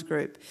an armed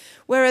group.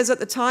 Whereas at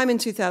the time in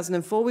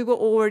 2004, we were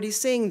already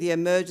seeing the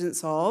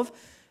emergence of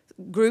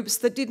groups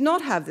that did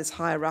not have this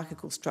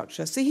hierarchical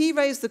structure. So he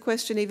raised the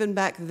question even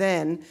back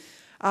then,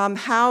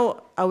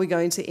 how are we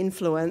going to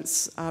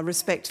influence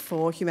respect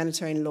for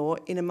humanitarian law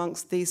in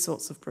amongst these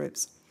sorts of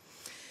groups?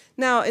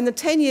 Now, in the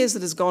 10 years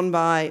that has gone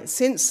by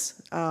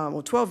since,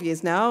 or 12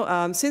 years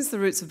now, since the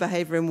Roots of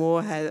Behaviour in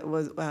War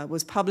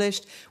was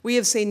published, we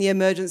have seen the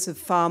emergence of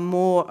far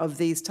more of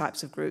these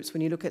types of groups.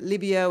 When you look at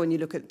Libya, when you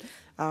look at,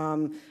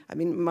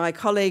 my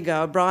colleague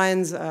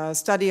Brian's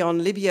study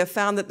on Libya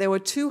found that there were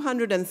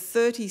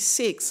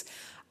 236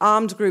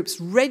 armed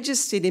groups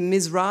registered in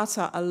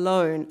Misrata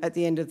alone at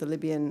the end of the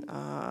Libyan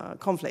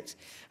conflict.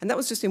 And that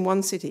was just in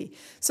one city.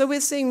 So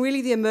we're seeing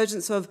really the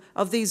emergence of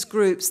these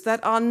groups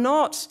that are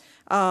not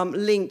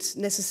linked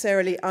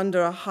necessarily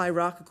under a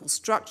hierarchical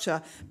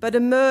structure, but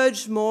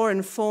emerge more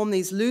and form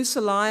these loose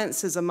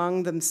alliances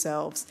among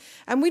themselves.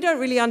 And we don't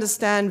really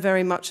understand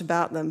very much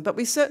about them, but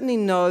we certainly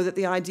know that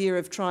the idea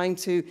of trying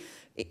to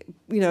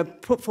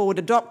put forward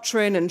a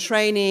doctrine and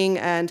training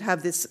and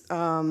have this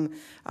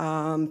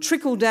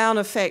trickle-down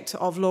effect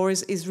of law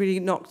is really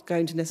not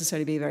going to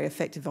necessarily be very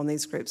effective on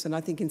these groups. And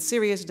I think in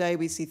Syria today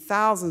we see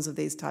thousands of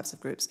these types of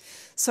groups.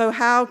 So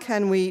how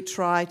can we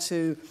try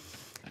to,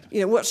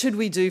 what should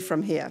we do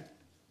from here?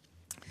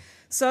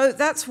 So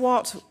that's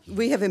what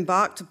we have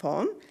embarked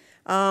upon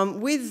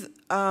with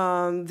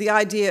the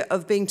idea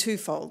of being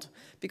twofold,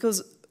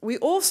 because we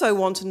also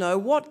want to know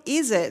what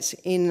is it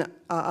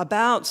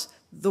about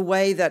the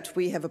way that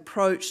we have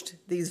approached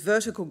these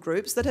vertical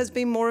groups that has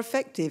been more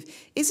effective.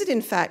 Is it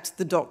in fact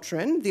the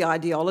doctrine, the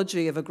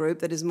ideology of a group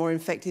that is more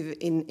effective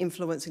in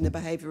influencing the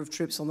behaviour of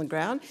troops on the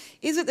ground?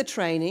 Is it the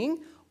training,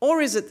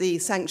 or is it the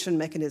sanction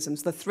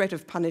mechanisms, the threat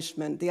of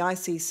punishment, the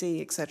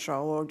ICC,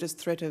 etc., or just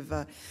threat of...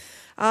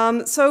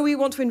 So we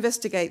want to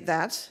investigate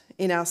that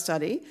in our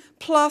study,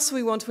 plus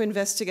we want to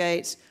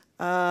investigate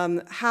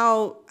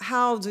how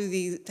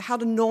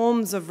do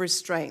norms of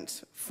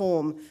restraint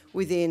form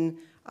within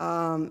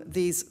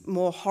these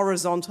more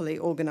horizontally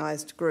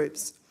organised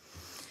groups.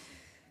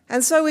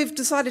 And so we've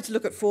decided to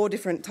look at 4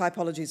 different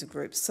typologies of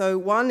groups. So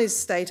one is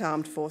state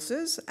armed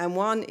forces, and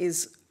one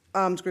is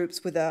armed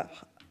groups with a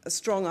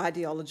strong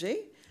ideology,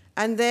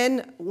 and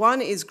then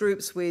one is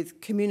groups with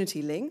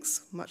community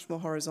links, much more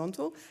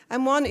horizontal,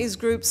 and one is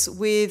groups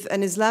with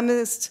an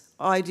Islamist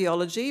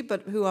ideology,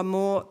 but who are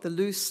more the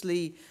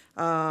loosely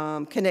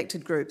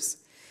connected groups.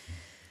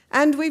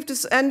 And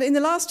in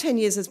the last 10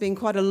 years, there's been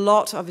quite a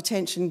lot of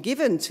attention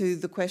given to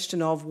the question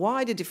of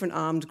why do different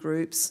armed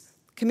groups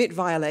commit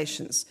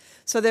violations.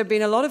 So there have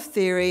been a lot of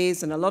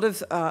theories and a lot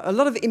of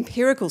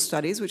empirical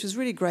studies, which is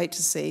really great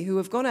to see, who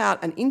have gone out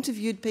and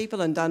interviewed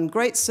people and done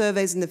great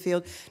surveys in the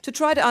field to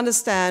try to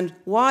understand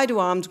why do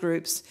armed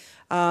groups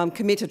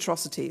commit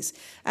atrocities.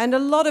 And a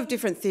lot of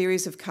different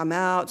theories have come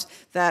out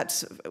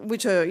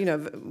which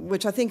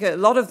I think a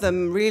lot of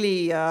them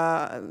really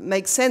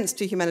make sense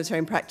to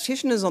humanitarian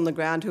practitioners on the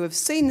ground who have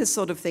seen this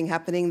sort of thing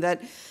happening,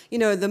 that,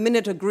 the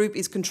minute a group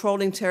is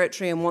controlling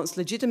territory and wants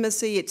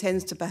legitimacy, it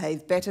tends to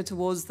behave better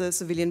towards the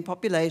civilian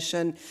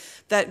population,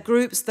 that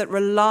groups that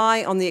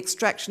rely on the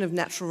extraction of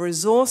natural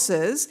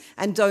resources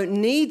and don't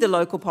need the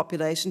local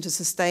population to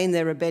sustain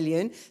their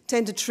rebellion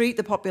tend to treat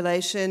the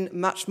population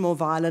much more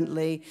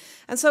violently.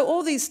 And so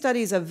all these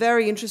studies are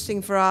very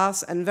interesting for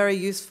us and very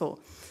useful.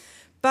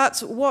 But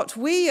what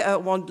we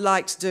would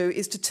like to do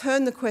is to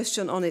turn the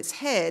question on its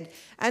head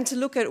and to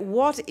look at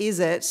what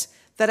is it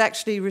that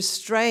actually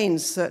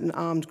restrains certain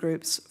armed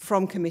groups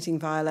from committing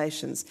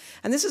violations.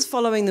 And this is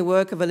following the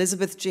work of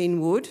Elizabeth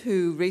Jean Wood,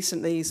 who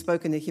recently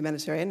spoke in the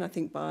Humanitarian, I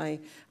think by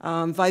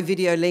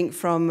video link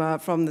from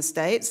the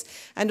States,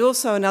 and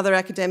also another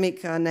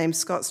academic named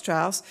Scott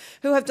Strauss,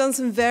 who have done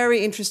some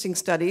very interesting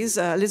studies,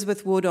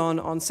 Elizabeth Wood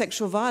on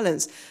sexual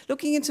violence,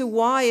 looking into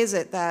why is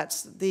it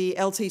that the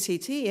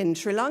LTTT in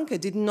Sri Lanka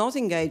did not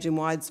engage in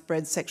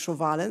widespread sexual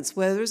violence,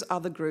 whereas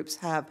other groups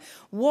have.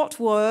 What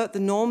were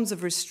the norms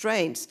of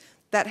restraint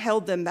that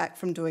held them back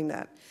from doing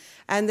that?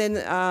 And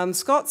then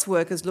Scott's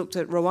work has looked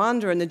at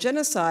Rwanda and the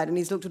genocide, and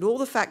he's looked at all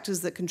the factors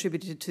that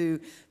contributed to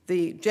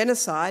the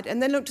genocide,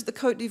 and then looked at the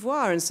Côte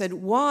d'Ivoire and said,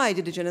 why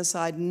did a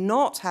genocide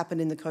not happen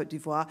in the Côte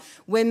d'Ivoire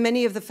when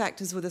many of the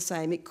factors were the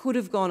same? It could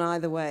have gone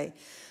either way.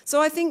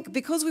 So I think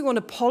because we want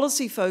a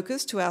policy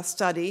focus to our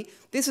study,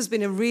 this has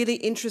been a really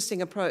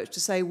interesting approach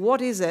to say,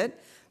 what is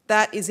it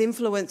that is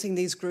influencing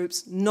these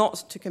groups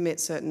not to commit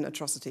certain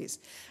atrocities?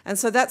 And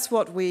so that's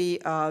what we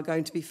are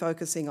going to be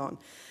focusing on.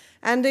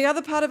 And the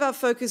other part of our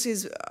focus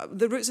is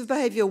the Roots of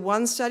Behaviour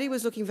 1 study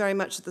was looking very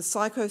much at the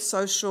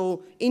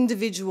psychosocial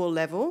individual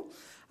level.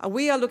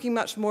 We are looking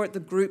much more at the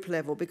group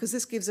level, because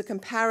this gives a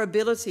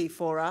comparability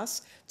for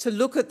us to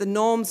look at the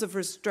norms of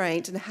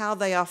restraint and how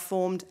they are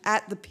formed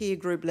at the peer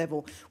group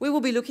level. We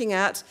will be looking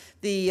at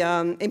the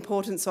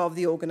importance of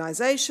the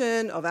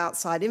organisation, of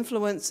outside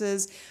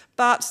influences,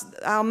 but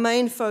our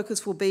main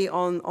focus will be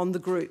on the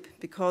group,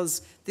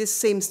 because this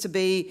seems to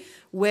be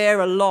where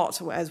a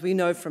lot, as we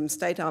know from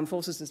state armed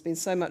forces, there's been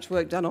so much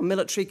work done on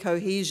military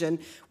cohesion.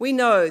 We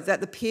know that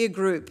the peer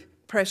group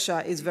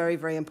pressure is very,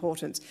 very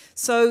important.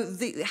 So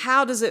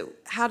how does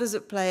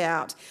it play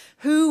out?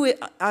 Who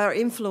are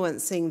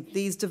influencing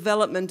these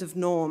development of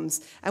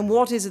norms, and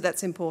what is it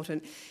that's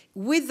important?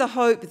 With the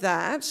hope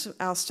that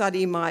our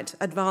study might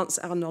advance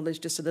our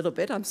knowledge just a little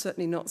bit. I'm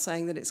certainly not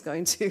saying that it's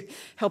going to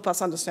help us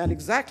understand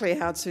exactly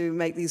how to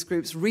make these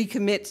groups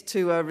recommit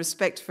to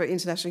respect for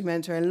international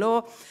humanitarian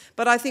law,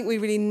 but I think we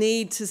really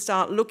need to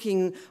start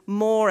looking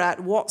more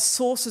at what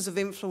sources of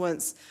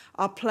influence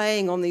are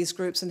playing on these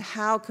groups, and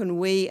how can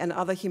we and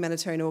other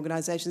humanitarian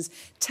organisations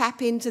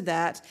tap into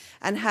that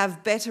and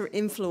have better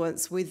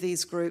influence with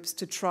these groups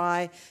to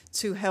try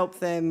to help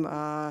them,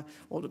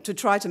 or to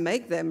try to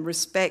make them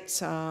respect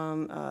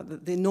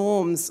the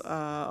norms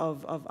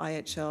of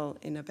IHL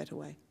in a better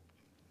way.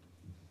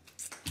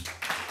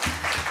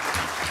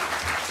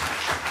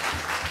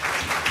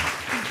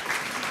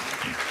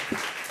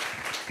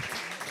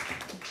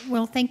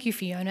 Well, thank you,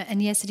 Fiona.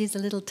 And yes, it is a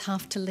little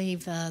tough to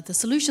leave the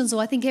solutions,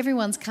 or I think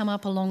everyone's come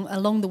up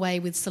along the way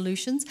with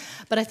solutions.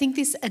 But I think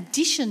this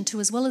addition to,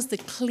 as well as the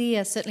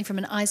clear, certainly from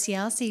an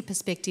ICRC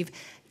perspective,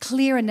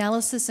 clear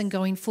analysis and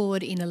going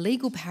forward in a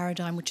legal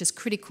paradigm, which is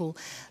critical,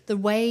 the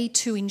way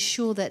to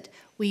ensure that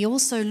we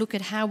also look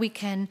at how we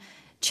can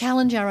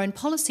challenge our own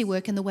policy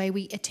work and the way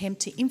we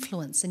attempt to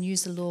influence and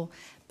use the law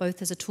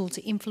both as a tool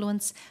to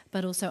influence,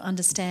 but also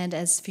understand,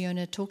 as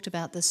Fiona talked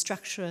about, the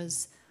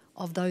structures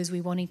of those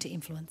we're wanting to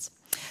influence.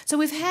 So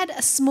we've had a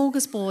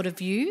smorgasbord of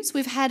views.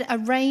 We've had a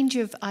range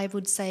of, I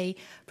would say,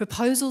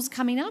 proposals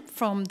coming up,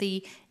 from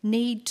the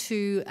need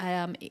to,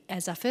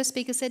 as our first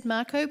speaker said,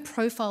 Marco,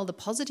 profile the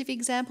positive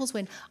examples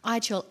when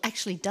IHL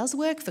actually does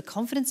work for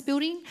confidence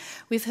building.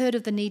 We've heard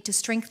of the need to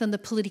strengthen the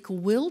political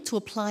will to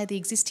apply the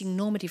existing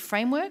normative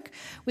framework.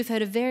 We've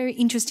heard a very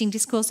interesting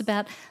discourse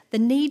about the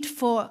need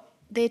for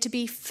there to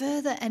be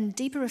further and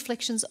deeper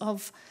reflections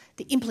of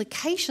the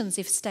implications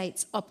if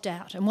states opt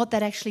out and what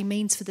that actually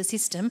means for the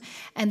system.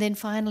 And then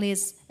finally,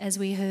 as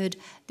we heard,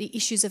 the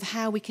issues of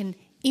how we can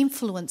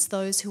influence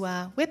those who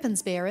are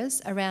weapons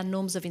bearers around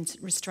norms of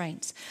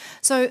restraints.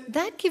 So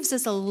that gives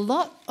us a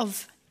lot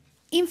of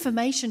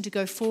information to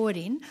go forward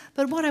in,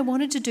 but what I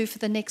wanted to do for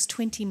the next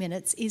 20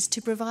 minutes is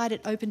to provide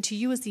it open to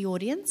you as the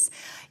audience.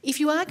 If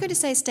you are going to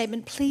say a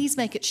statement, please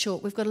make it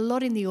short. We've got a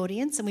lot in the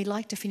audience and we'd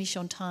like to finish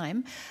on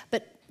time,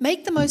 but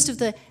make the most of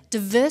the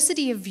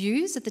diversity of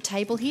views at the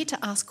table here to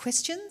ask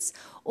questions,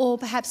 or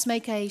perhaps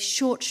make a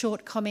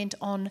short comment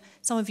on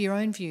some of your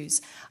own views.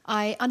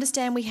 I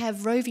understand we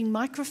have roving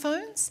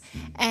microphones,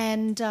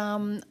 and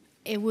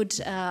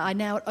I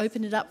now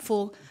open it up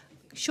for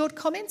short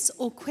comments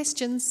or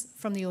questions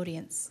from the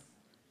audience.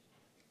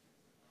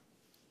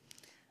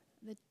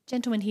 The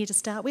gentleman here to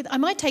start with. I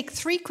might take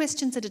 3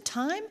 questions at a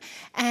time,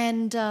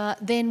 and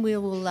then we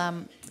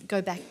will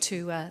go back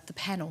to the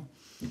panel.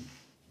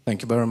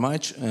 Thank you very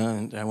much,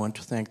 and I want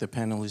to thank the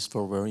panelists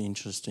for a very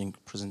interesting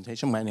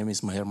presentation. My name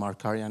is Maher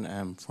Markarian.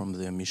 I'm from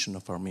the mission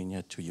of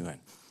Armenia to UN.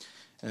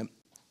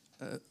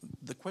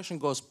 The question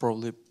goes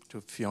probably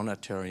to Fiona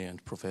Terry and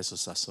Professor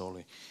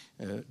Sassòli.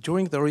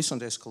 During the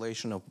recent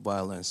escalation of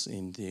violence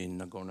in the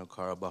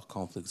Nagorno-Karabakh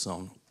conflict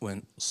zone,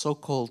 when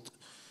so-called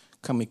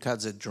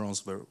kamikaze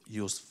drones were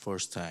used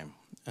first time,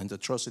 and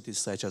atrocities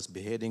such as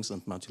beheadings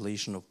and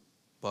mutilation of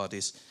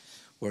bodies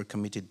were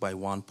committed by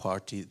one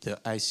party, the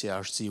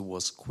ICRC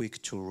was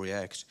quick to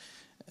react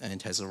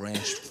and has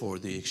arranged for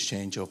the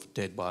exchange of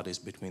dead bodies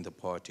between the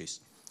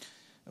parties.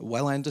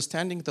 While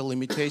understanding the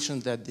limitation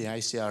that the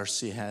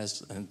ICRC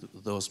has, and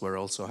those were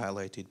also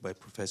highlighted by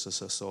Professor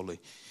Sassòli,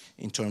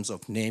 in terms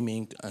of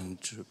naming and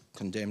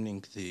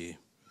condemning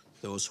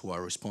those who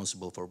are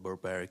responsible for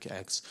barbaric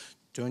acts,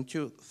 don't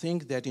you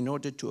think that in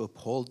order to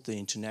uphold the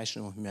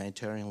international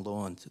humanitarian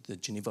law and the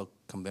Geneva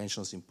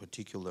Conventions in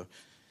particular,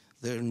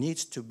 there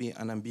needs to be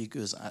an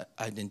ambiguous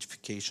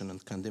identification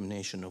and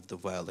condemnation of the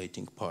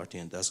violating party?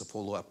 And as a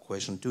follow-up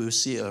question, do you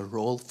see a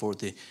role for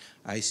the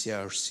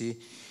ICRC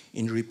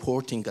in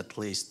reporting at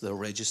least the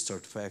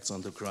registered facts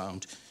on the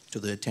ground to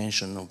the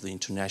attention of the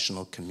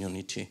international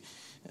community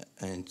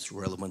and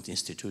relevant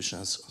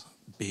institutions,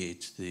 be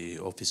it the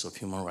Office of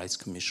Human Rights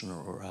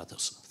Commissioner or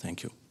others?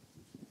 Thank you.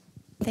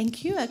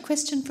 Thank you. A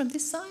question from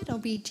this side. I'll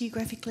be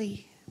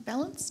geographically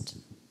balanced.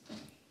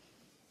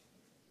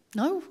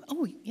 No?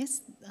 Oh,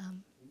 yes.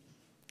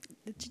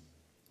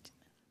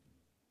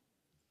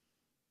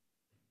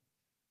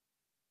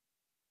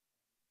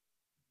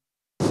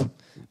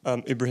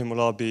 Ibrahim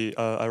Mulabi.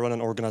 I run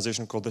an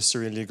organization called the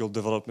Syrian Legal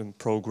Development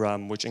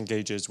Program, which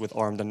engages with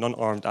armed and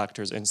non-armed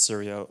actors in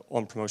Syria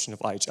on promotion of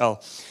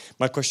IHL.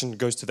 My question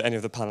goes to any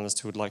of the panelists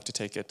who would like to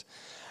take it.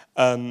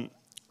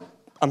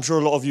 I'm sure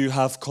a lot of you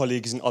have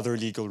colleagues in other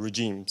legal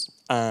regimes,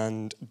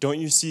 and don't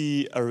you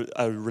see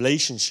a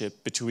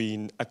relationship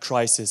between a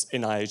crisis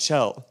in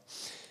IHL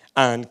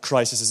and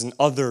crises in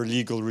other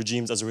legal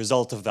regimes as a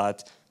result of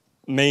that,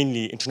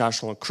 mainly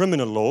international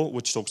criminal law,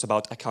 which talks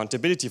about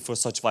accountability for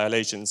such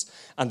violations,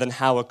 and then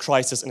how a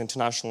crisis in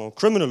international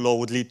criminal law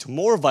would lead to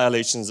more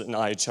violations in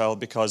IHL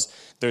because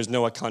there's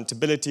no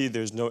accountability,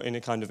 there's no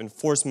any kind of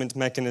enforcement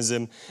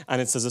mechanism,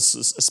 and it's a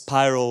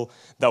spiral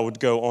that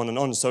would go on and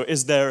on. So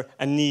is there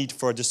a need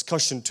for a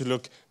discussion to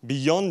look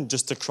beyond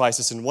just a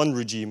crisis in one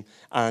regime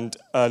and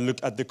look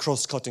at the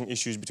cross-cutting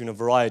issues between a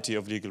variety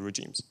of legal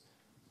regimes?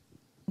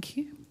 Thank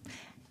you.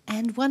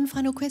 And one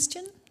final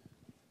question.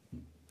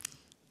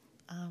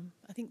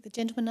 I think the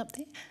gentleman up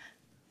there.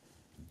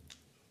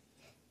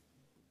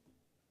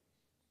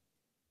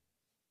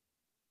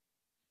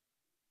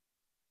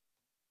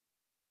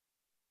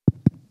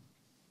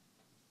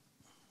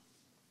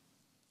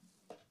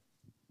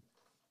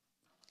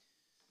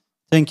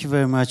 Thank you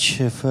very much.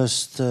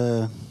 First,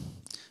 I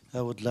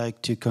would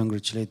like to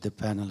congratulate the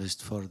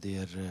panelists for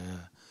their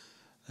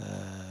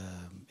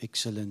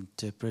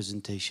excellent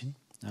presentation.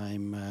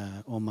 I'm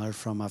Omar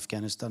from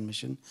Afghanistan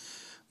mission.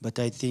 But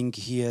I think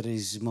here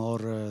is more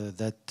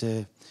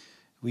that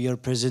we are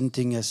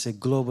presenting as a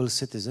global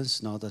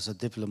citizens, not as a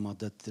diplomat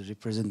that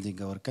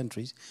representing our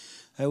countries.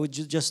 I would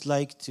just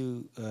like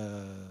to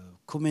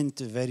comment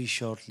very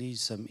shortly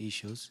some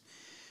issues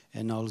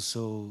and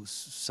also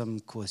some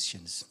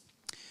questions.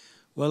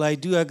 Well, I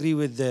do agree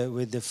with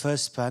the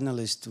first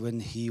panelist when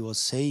he was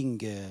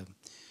saying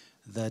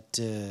that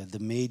the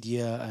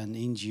media and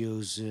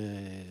NGOs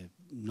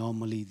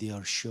normally they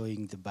are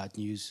showing the bad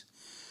news.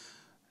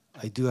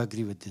 I do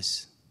agree with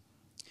this.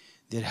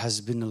 There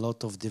has been a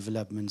lot of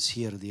developments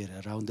here,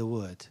 there, around the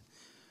world.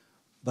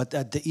 But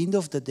at the end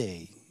of the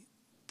day,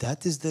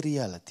 that is the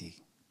reality.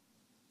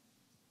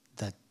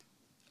 That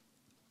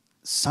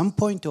some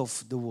point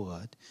of the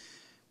world,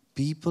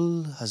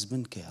 people has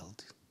been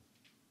killed.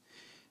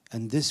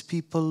 And these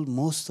people,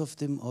 most of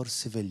them are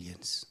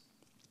civilians.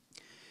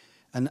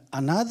 And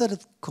another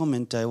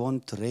comment I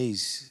want to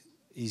raise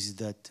is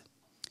that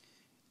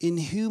in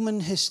human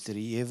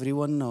history,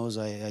 everyone knows,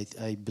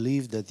 I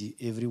believe that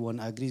everyone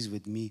agrees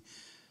with me,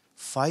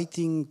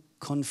 fighting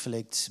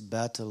conflicts,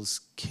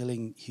 battles,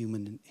 killing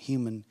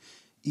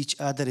each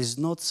other is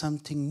not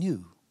something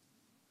new.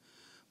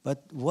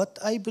 But what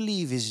I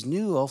believe is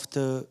new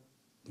after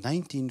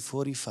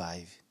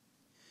 1945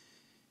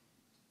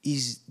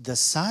 is the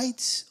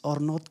sides are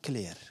not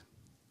clear.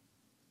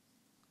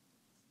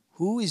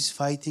 Who is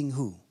fighting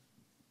who?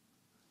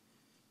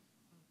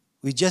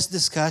 We just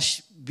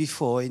discussed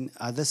before in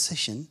other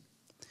session,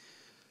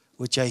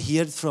 which I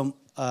heard from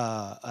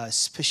a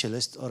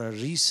specialist or a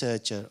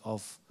researcher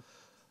of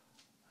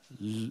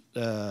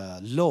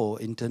law,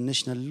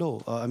 international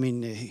law,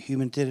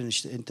 humanitarian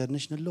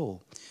international law,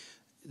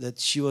 that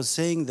she was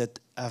saying that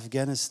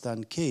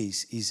Afghanistan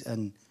case is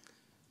a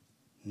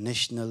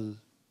national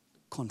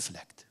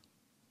conflict.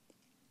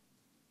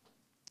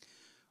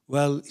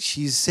 Well,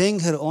 she's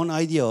saying her own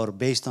idea or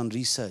based on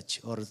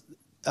research, or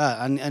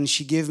and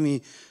she gave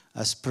me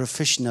as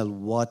professional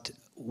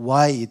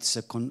why it's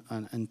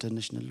an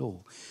international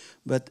law.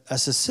 But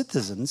as a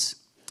citizens,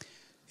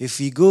 if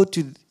we go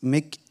to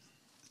make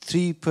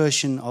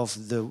 3%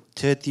 of the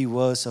 30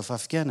 wars of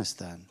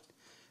Afghanistan,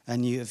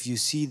 and if you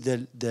see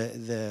the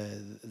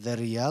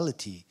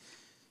reality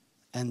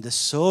and the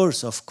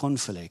source of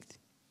conflict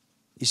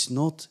is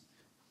not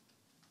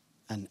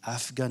an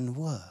Afghan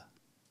war.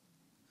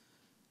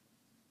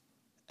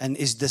 And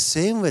it's the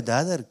same with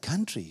other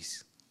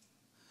countries.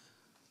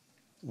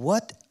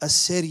 What a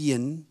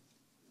Syrian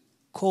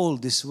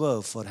called this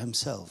war for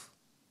himself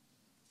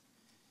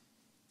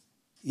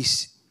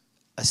is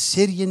a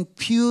Syrian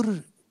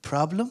pure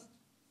problem,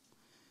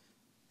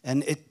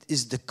 and it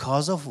is the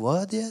cause of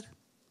war there,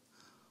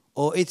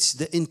 or it's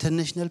the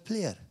international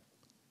player.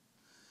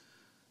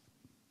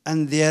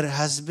 And there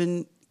has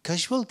been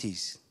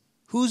casualties.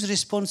 Who's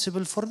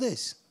responsible for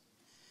this?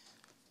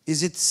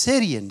 Is it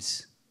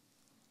Syrians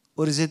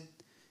or is it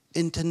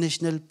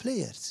international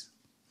players?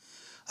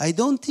 I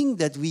don't think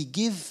that we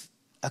give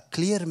a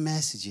clear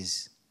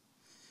messages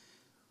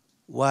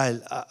while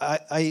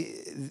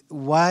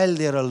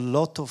there are a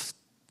lot of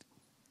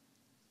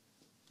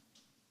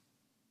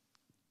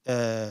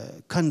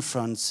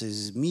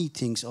conferences,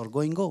 meetings are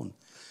going on.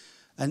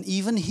 And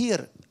even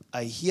here,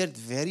 I heard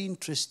very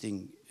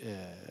interesting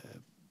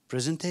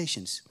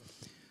presentations.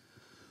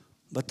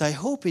 But I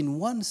hope in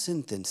one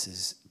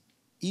sentence,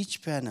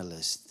 each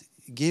panelist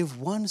gave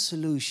one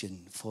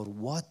solution for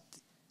what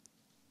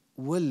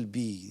will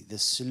be the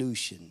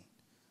solution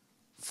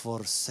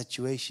for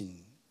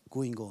situation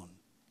going on.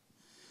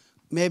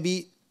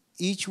 Maybe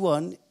each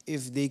one,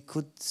 if they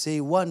could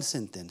say one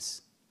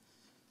sentence,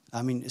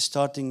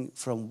 starting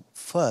from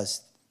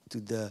first to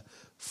the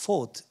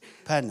fourth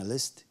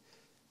panelist,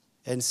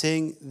 and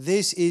saying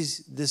this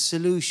is the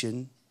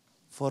solution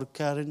for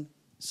current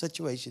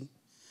situation.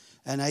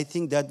 And I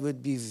think that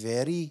would be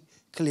very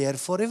clear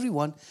for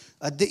everyone.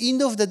 At the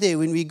end of the day,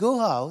 when we go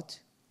out,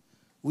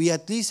 we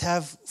at least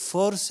have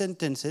 4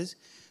 sentences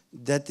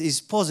that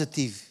is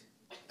positive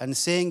and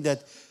saying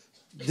that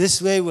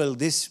this way will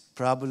this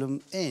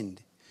problem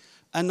end.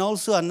 And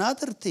also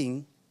another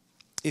thing,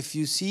 if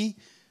you see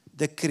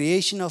the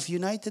creation of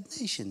United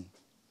Nations,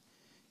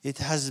 it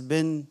has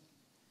been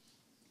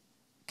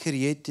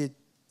created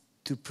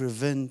to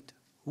prevent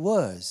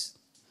wars.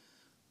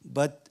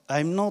 But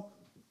I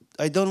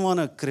don't want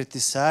to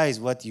criticize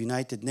what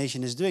United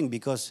Nations is doing,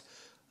 because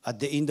at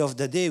the end of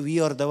the day, we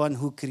are the one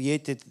who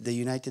created the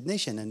United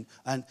Nations.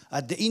 And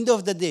at the end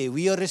of the day,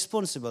 we are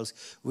responsible.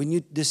 When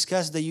you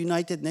discuss the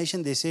United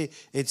Nations, they say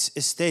it's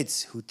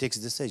states who takes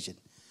decision.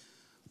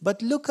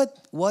 But look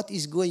at what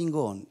is going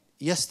on.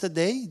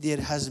 Yesterday,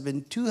 there has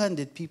been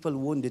 200 people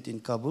wounded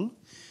in Kabul,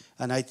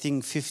 and I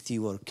think 50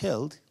 were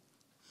killed.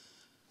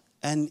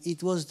 And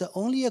it was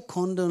only a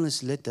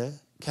condolence letter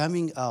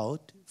coming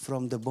out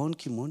from the Ban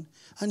Ki-moon,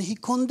 and he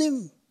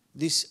condemned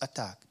this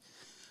attack.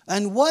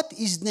 And what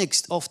is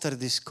next after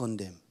this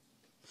condemn?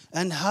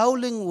 And how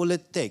long will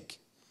it take?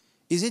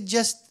 Is it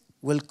just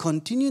will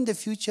continue in the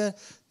future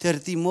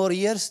 30 more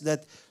years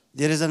that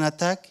there is an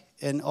attack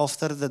and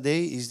after the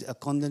day is a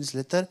condolence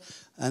letter?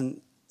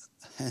 And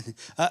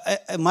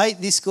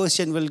this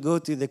question will go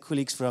to the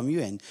colleagues from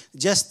UN.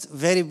 Just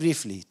very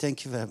briefly.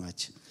 Thank you very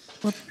much.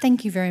 Well,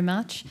 thank you very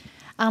much.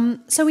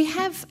 So we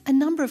have a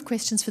number of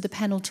questions for the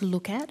panel to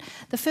look at.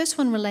 The first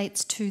one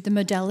relates to the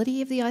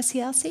modality of the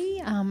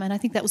ICRC, and I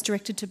think that was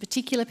directed to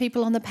particular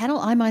people on the panel.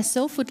 I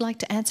myself would like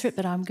to answer it,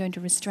 but I'm going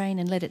to restrain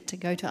and let it to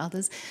go to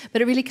others.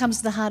 But it really comes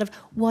to the heart of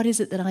what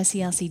is it that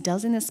ICRC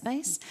does in this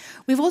space.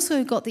 We've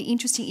also got the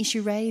interesting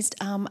issue raised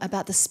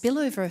about the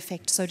spillover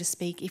effect, so to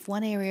speak. If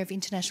one area of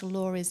international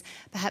law is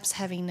perhaps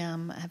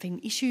having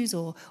issues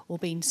or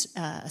being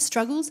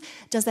struggles,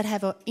 does that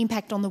have an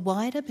impact on the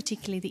wider,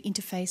 particularly the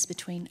interface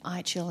between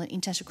IHL and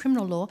international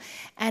criminal law?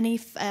 And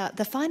if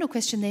the final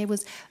question there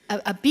was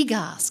a big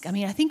ask. I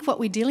mean, I think what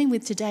we're dealing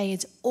with today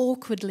is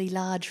awkwardly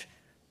large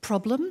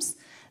problems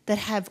that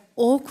have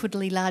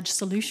awkwardly large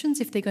solutions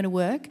if they're going to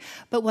work.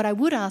 But what I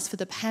would ask for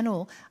the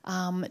panel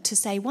to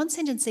say one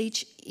sentence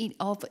each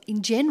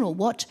in general,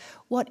 what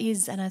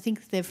is, and I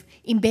think they've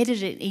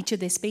embedded it in each of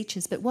their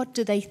speeches, but what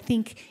do they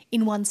think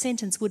in one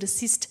sentence would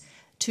assist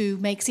to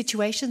make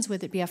situations,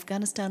 whether it be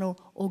Afghanistan or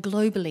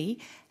globally,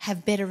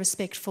 have better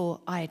respect for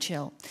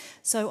IHL.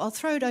 So I'll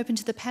throw it open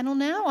to the panel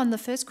now on the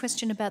first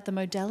question about the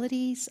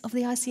modalities of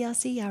the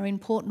ICRC, our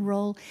important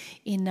role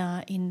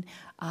in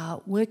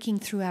working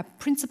through our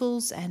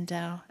principles and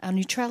our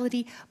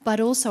neutrality, but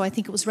also I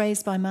think it was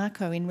raised by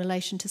Marco in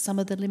relation to some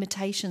of the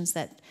limitations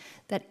that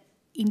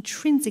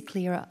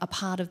intrinsically are a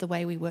part of the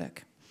way we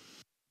work.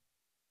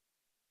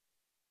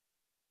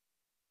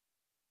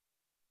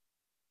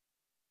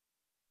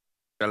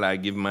 Shall I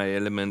give my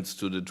elements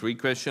to the three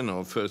questions,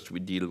 or first we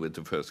deal with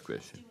the first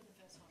question?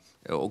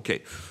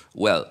 Okay.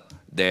 Well,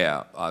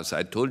 as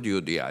I told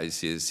you, the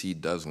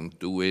ICRC doesn't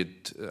do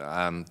it,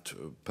 and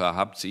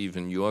perhaps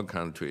even your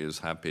country is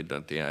happy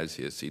that the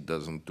ICRC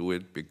doesn't do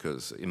it,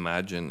 because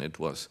imagine it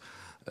was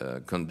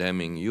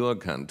condemning your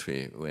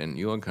country when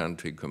your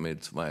country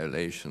commits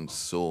violations.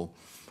 So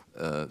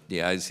the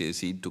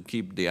ICRC, to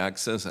keep the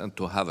access and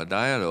to have a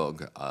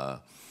dialogue,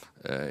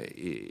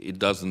 it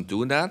doesn't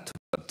do that.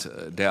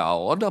 But there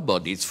are other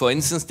bodies. For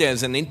instance,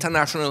 there's an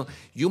International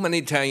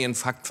Humanitarian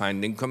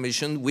Fact-Finding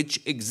Commission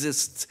which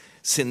exists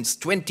since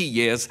 20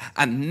 years,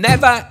 and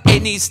never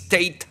any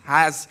state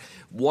has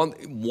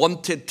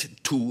wanted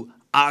to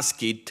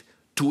ask it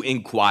to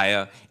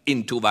inquire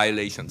into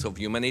violations of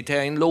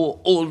humanitarian law,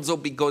 also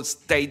because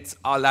states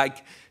are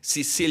like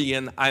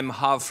Sicilian, I'm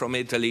half from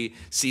Italy,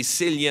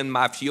 Sicilian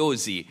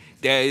mafiosi.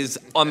 There is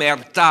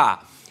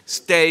omertà.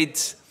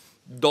 States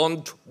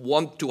don't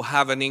want to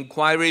have an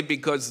inquiry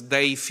because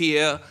they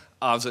fear,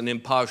 as an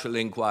impartial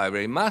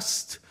inquiry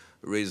must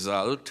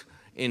result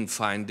in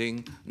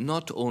finding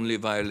not only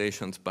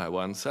violations by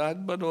one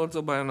side, but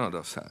also by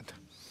another side.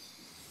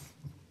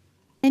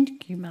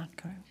 Thank you,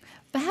 Marco.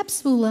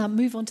 Perhaps we'll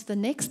move on to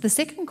the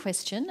second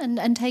question,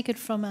 and take it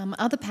from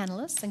other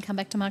panellists and come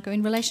back to Marco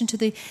in relation to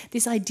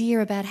this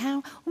idea about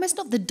how, almost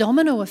not the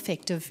domino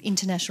effect of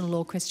international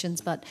law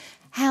questions, but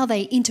how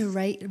they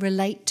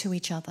relate to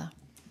each other.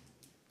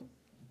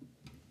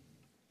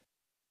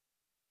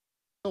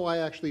 So I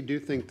actually do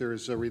think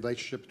there's a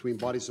relationship between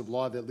bodies of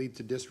law that lead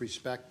to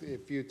disrespect.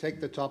 If you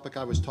take the topic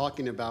I was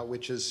talking about,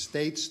 which is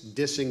states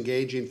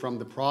disengaging from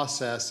the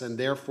process, and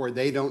therefore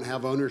they don't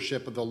have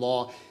ownership of the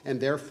law, and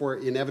therefore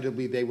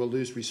inevitably they will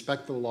lose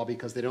respect for the law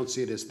because they don't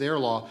see it as their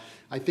law,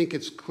 I think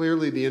it's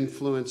clearly the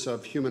influence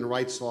of human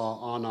rights law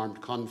on armed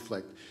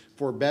conflict.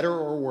 For better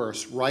or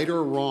worse, right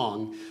or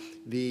wrong,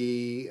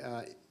 the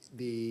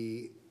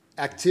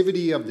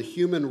activity of the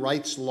human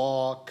rights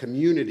law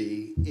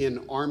community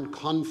in armed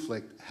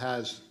conflict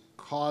has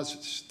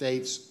caused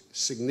states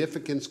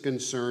significant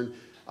concern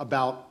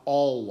about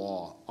all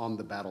law on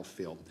the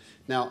battlefield.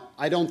 Now,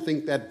 I don't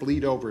think that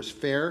bleed over is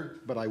fair,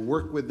 but I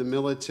work with the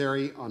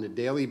military on a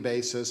daily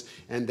basis,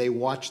 and they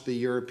watch the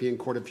European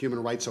Court of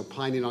Human Rights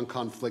opining on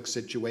conflict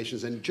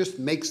situations, and it just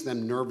makes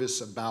them nervous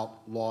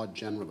about law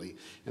generally.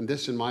 And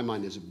this, in my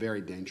mind, is a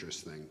very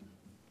dangerous thing.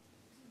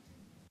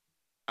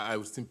 I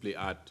would simply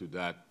add to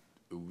that,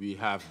 we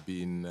have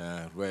been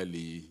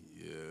really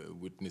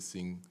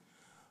witnessing,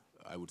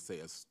 I would say,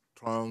 a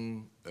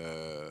strong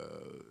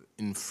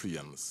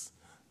influence,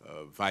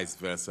 vice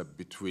versa,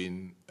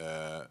 between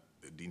the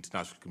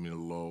international criminal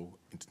law,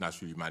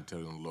 international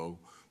humanitarian law,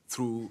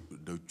 through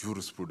the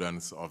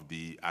jurisprudence of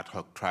the ad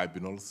hoc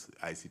tribunals,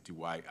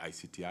 ICTY,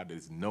 ICTR, there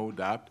is no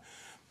doubt.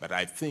 But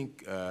I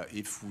think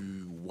if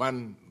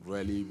one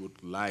really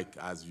would like,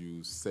 as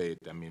you said,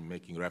 I mean,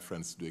 making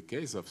reference to the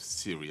case of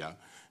Syria,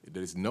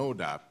 there is no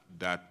doubt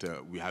that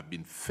we have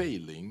been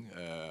failing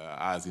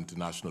as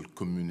international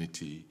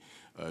community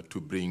to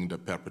bring the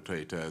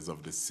perpetrators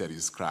of the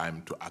serious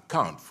crime to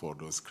account for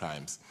those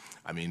crimes.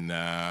 I mean,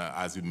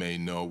 as you may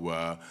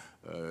know,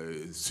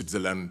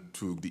 Switzerland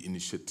took the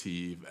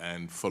initiative,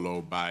 and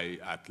followed by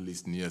at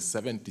least near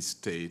 70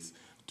 states,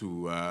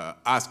 to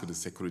ask the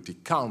Security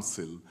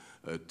Council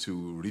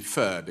to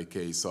refer the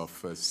case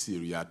of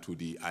Syria to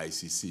the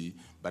ICC,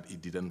 but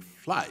it didn't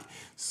fly.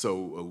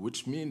 So,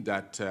 which means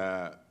that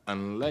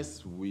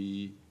unless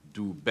we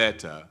do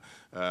better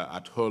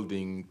at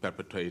holding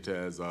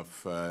perpetrators of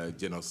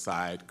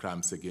genocide,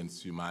 crimes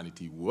against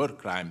humanity, war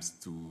crimes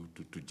to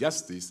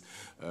justice,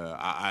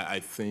 I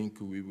think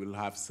we will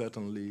have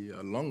certainly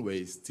a long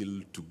way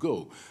still to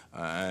go.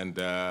 And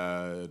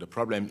the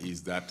problem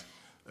is that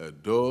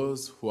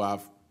those who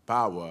have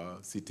power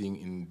sitting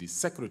in the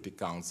Security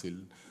Council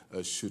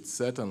should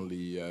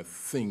certainly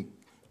think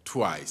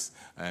twice.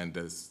 And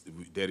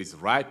there is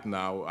right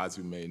now, as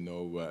you may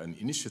know, an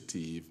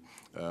initiative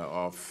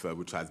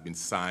which has been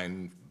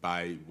signed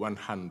by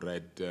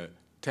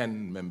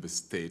 110 member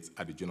states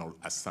at the General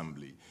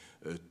Assembly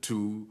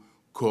to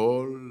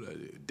call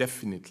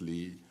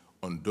definitely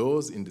on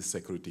those in the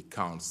Security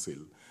Council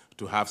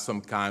to have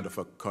some kind of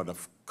a code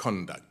of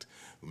conduct,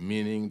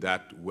 meaning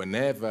that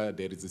whenever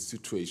there is a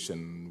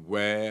situation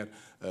where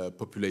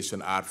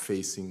populations are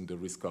facing the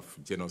risk of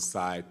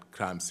genocide,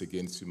 crimes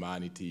against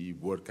humanity,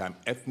 war crime,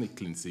 ethnic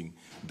cleansing,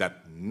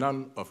 that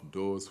none of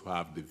those who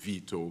have the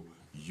veto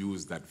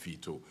use that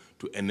veto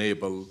to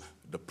enable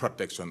the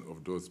protection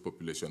of those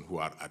populations who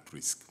are at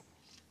risk.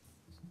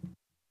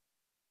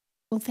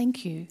 Well,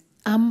 thank you.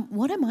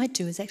 What I might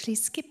do is actually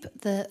skip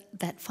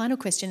that final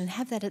question and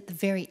have that at the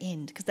very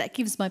end, because that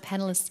gives my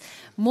panellists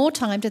more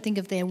time to think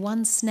of their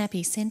one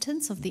snappy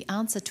sentence of the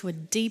answer to a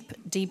deep,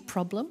 deep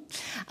problem,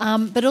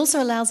 but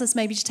also allows us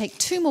maybe to take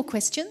 2 more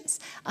questions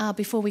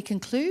before we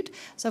conclude.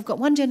 So I've got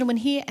one gentleman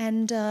here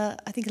and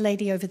I think a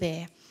lady over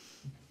there.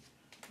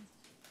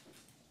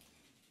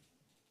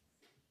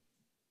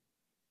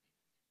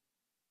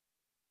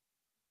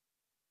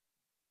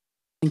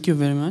 Thank you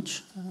very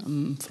much.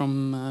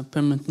 From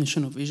Permanent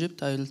Mission of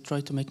Egypt, I'll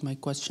try to make my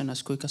question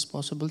as quick as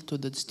possible to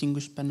the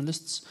distinguished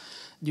panelists.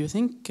 Do you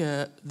think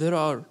there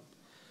are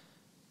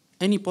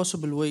any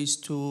possible ways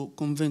to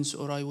convince,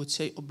 or I would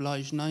say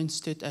oblige, 9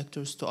 state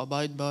actors to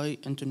abide by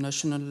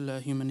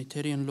international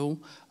humanitarian law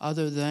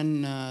other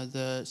than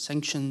the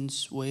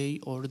sanctions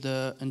way or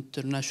the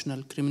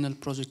international criminal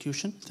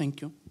prosecution? Thank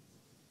you.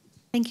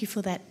 Thank you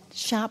for that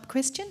sharp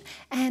question.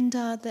 And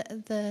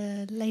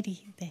the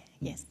lady there,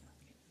 yes.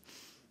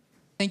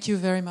 Thank you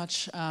very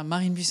much.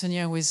 Marine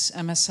Buissonnière with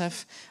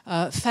MSF.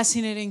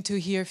 Fascinating to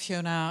hear,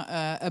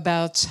 Fiona,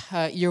 about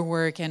your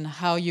work and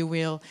how you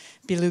will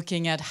be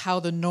looking at how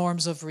the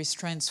norms of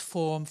restraints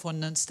form for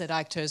non-state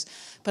actors.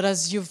 But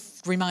as you've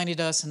reminded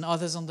us and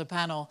others on the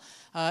panel,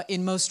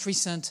 in most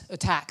recent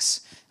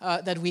attacks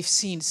that we've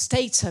seen,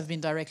 states have been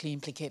directly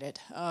implicated.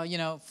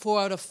 4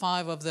 out of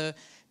 5 of the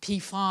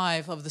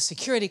P5 of the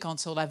Security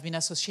Council have been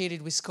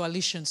associated with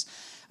coalitions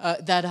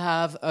that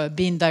have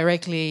been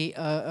directly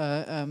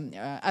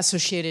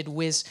associated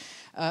with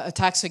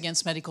attacks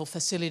against medical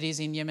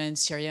facilities in Yemen,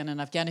 Syria, and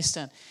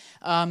Afghanistan.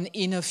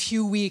 In a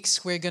few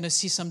weeks, we're going to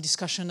see some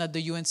discussion at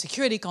the UN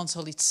Security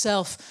Council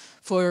itself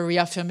for a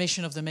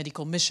reaffirmation of the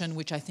medical mission,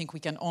 which I think we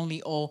can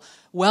only all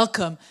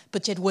welcome.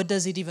 But yet, what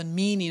does it even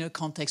mean in a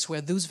context where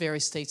those very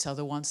states are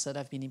the ones that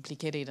have been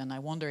implicated? And I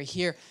wonder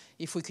here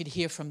if we could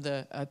hear from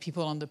the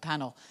people on the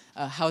panel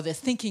how they're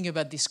thinking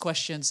about these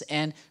questions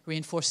and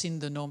reinforcing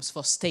the norms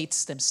for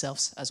states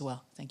themselves as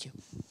well. Thank you.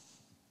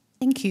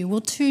 Thank you. Well,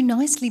 2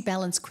 nicely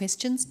balanced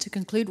questions to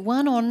conclude.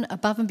 One on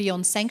above and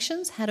beyond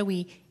sanctions, how do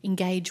we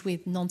engage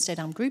with non-state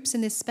armed groups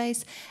in this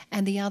space,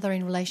 and the other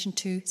in relation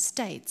to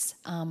states.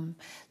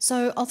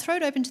 So I'll throw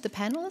it open to the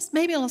panellists.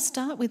 Maybe I'll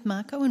start with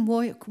Marco and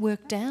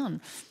work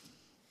down.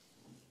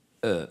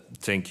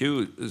 Thank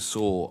you.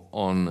 So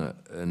on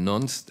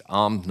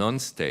armed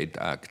non-state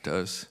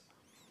actors,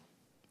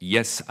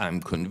 yes,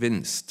 I'm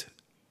convinced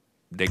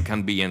they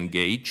can be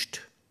engaged,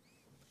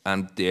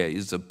 and there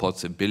is a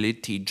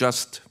possibility.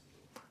 Just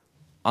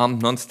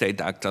armed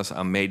non-state actors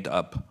are made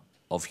up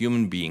of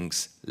human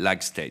beings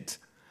like states,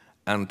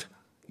 and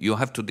you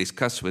have to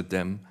discuss with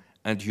them,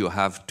 and you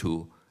have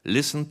to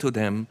listen to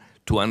them,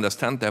 to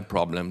understand their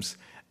problems,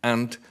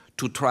 and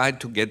to try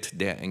to get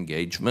their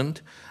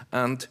engagement.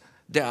 And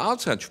there are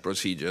such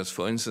procedures.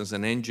 For instance,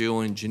 an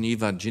NGO in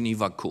Geneva,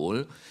 Geneva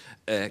Call,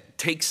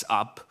 takes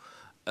up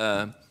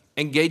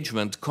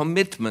engagement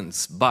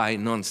commitments by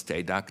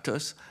non-state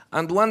actors,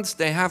 and once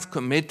they have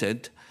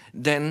committed,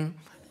 then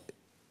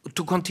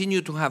to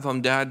continue to have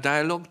on their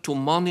dialogue, to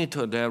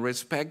monitor their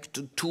respect,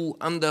 to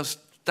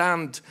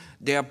understand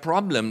their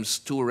problems,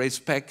 to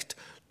respect,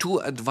 to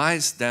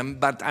advise them.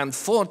 But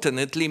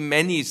unfortunately,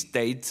 many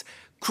states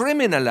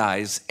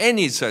criminalize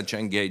any such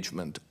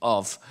engagement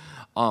of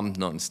armed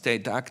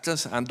non-state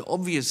actors. And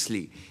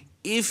obviously,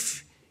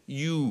 if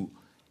you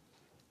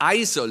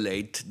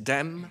isolate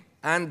them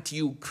and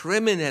you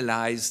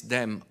criminalize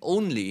them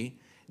only,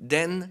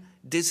 then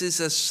this is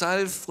a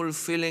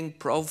self-fulfilling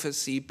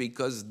prophecy,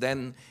 because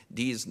then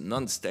these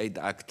non-state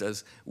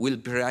actors will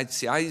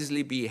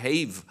precisely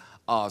behave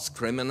as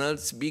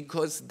criminals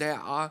because they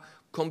are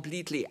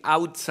completely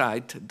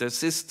outside the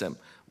system.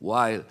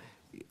 While,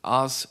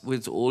 as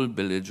with all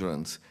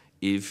belligerents,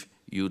 if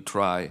you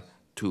try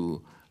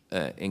to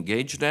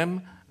engage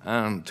them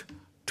and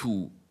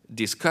to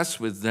discuss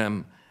with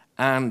them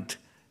and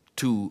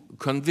to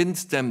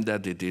convince them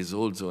that it is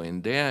also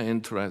in their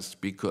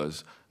interest,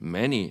 because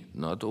many,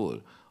 not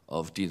all,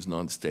 of these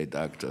non-state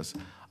actors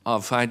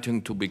are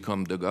fighting to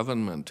become the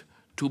government,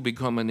 to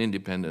become an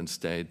independent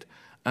state?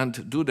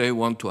 And do they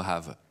want to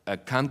have a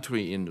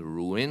country in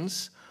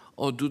ruins,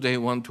 or do they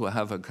want to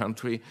have a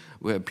country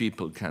where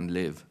people can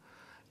live?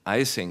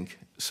 I think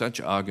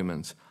such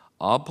arguments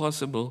are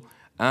possible,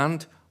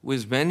 and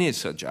with many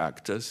such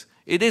actors,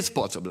 it is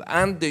possible.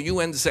 And the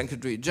UN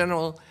Secretary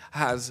General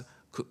has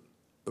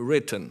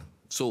written,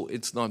 so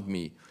it's not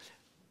me,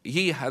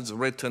 he has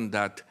written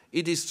that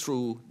it is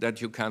true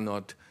that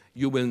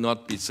you will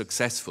not be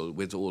successful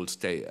with all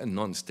state and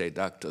non-state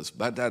actors,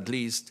 but at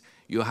least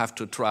you have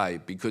to try,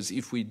 because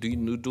if we do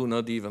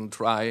not even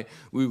try,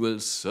 we will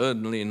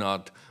certainly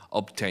not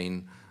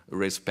obtain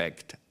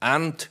respect.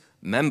 And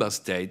member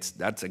states,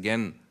 that's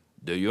again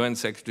the UN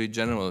Secretary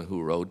General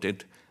who wrote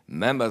it,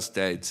 member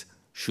states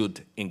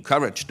should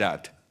encourage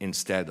that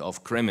instead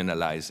of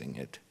criminalizing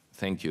it.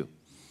 Thank you.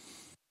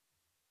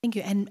 Thank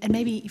you. And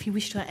maybe if you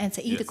wish to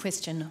answer either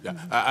question. Yeah.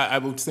 I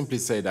would simply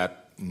say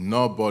that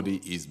nobody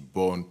is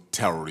born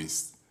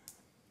terrorist.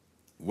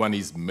 One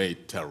is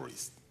made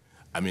terrorist.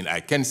 I mean, I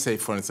can say,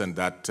 for instance,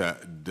 that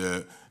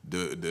the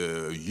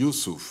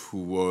Yusuf,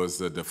 who was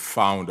the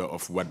founder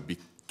of what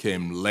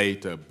became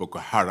later Boko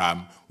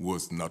Haram,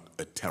 was not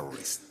a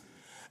terrorist.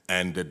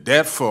 And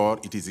therefore,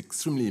 it is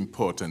extremely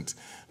important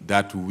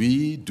that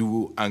we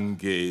do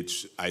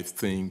engage, I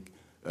think,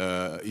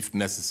 if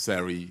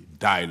necessary,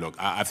 dialogue.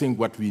 I think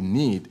what we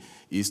need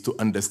is to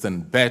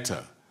understand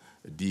better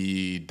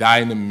the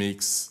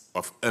dynamics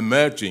of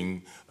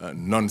emerging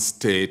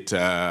non-state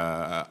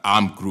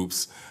armed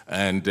groups,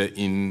 and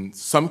in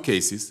some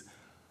cases,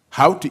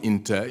 how to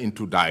enter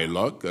into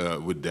dialogue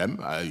with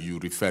them. You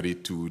refer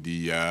it to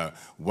the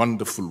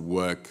wonderful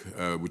work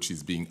which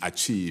is being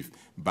achieved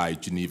by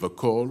Geneva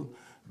Call,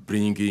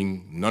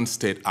 bringing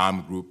non-state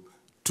armed group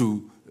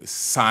to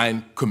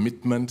sign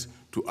commitment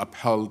to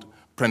uphold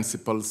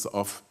principles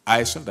of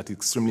ICRC. That is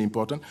extremely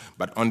important.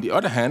 But on the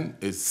other hand,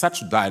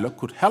 such dialogue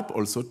could help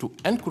also to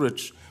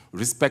encourage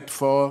respect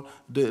for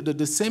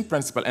the same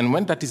principle. And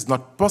when that is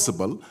not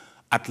possible,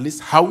 at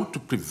least how to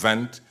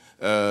prevent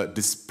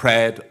the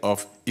spread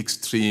of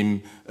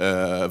extreme,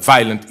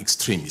 violent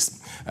extremism.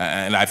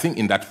 And I think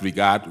in that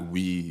regard,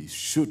 we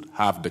should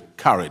have the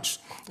courage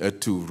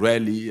to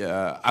really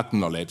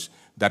acknowledge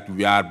that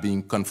we are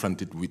being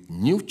confronted with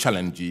new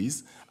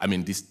challenges. I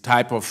mean, this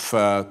type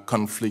of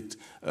conflict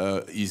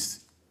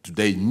is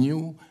today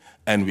new,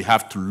 and we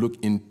have to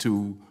look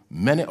into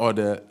many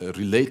other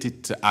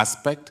related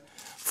aspects.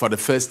 For the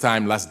first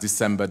time last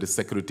December, the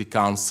Security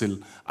Council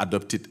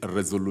adopted a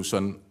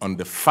resolution on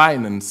the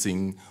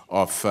financing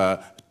of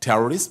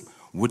terrorism,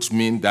 which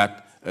means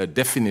that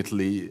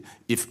definitely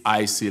if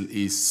ISIL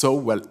is so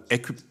well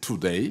equipped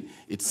today,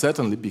 it's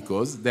certainly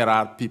because there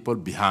are people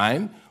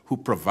behind who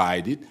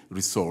provided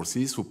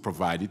resources, who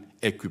provided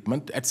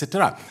equipment,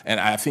 etc. And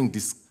I think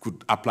this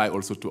could apply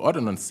also to other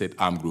non-state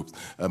armed groups.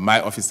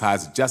 My office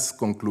has just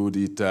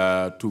concluded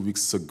 2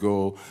 weeks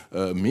ago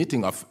a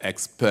meeting of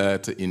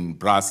experts in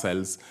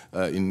Brussels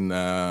in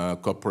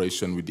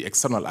cooperation with the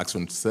External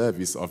Action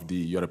Service of the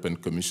European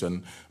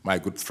Commission. My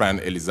good friend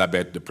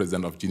Elizabeth, the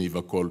president of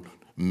Geneva Call,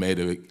 made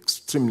an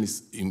extremely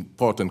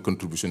important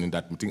contribution in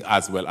that meeting,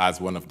 as well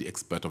as one of the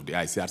experts of the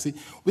ICRC.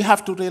 We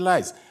have to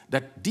realize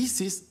that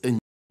this is a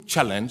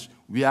challenge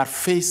we are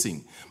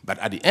facing. But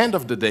at the end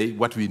of the day,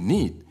 what we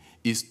need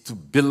is to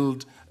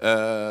build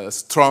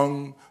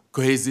strong,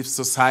 cohesive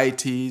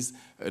societies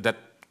that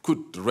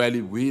could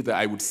really weather,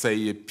 I would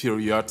say,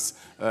 periods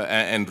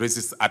and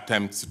resist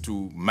attempts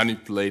to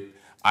manipulate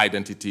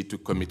identity to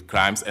commit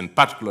crimes, and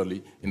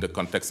particularly in the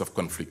context of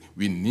conflict.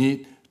 We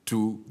need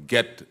to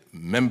get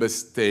member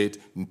states,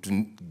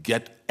 to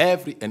get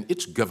every and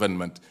each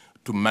government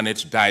to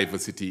manage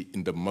diversity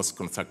in the most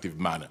constructive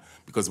manner.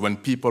 Because when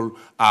people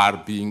are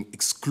being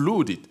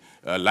excluded,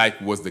 like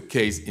was the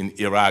case in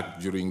Iraq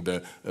during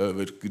the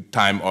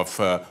time of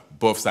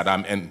both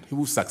Saddam and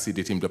who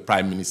succeeded him, the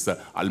Prime Minister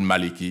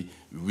al-Maliki,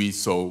 we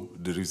saw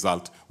the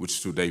result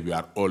which today we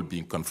are all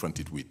being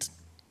confronted with.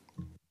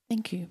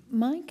 Thank you.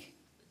 Mike?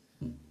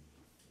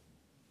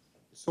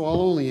 So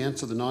I'll only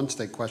answer the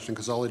non-state question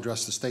because I'll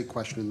address the state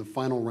question in the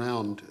final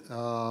round.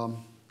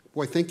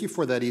 Boy, thank you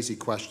for that easy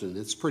question.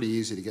 It's pretty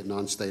easy to get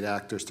non-state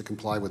actors to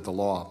comply with the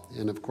law.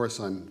 And of course,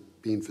 I'm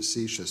being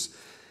facetious.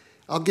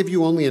 I'll give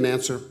you only an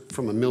answer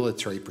from a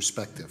military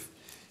perspective.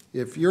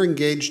 If you're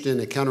engaged in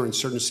a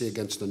counterinsurgency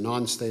against a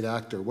non-state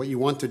actor, what you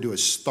want to do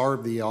is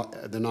starve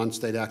the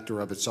non-state actor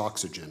of its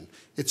oxygen.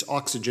 Its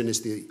oxygen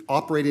is the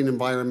operating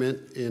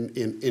environment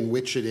in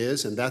which it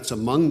is, and that's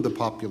among the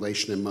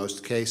population in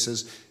most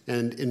cases,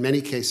 and in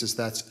many cases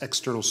that's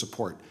external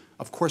support.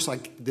 Of course,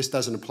 this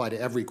doesn't apply to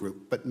every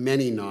group, but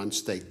many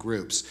non-state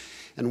groups.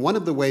 And one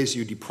of the ways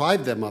you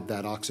deprive them of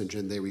that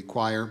oxygen they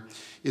require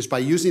is by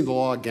using the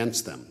law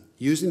against them,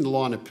 using the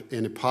law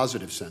in a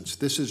positive sense.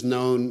 This is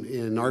known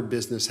in our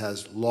business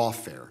as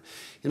lawfare.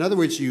 In other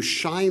words, you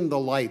shine the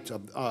light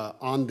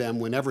on them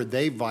whenever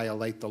they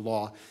violate the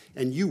law,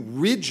 and you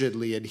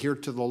rigidly adhere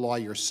to the law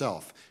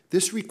yourself.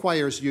 This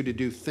requires you to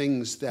do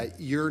things that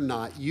you're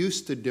not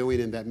used to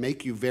doing and that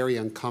make you very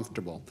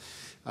uncomfortable.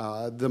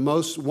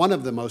 One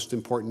of the most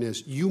important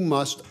is you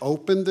must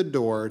open the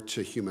door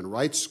to human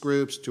rights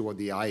groups, to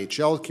the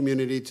IHL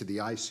community, to the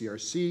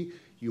ICRC.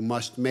 You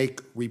must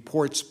make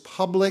reports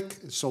public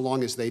so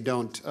long as they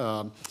don't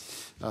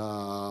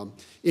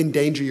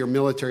endanger your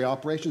military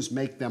operations.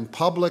 Make them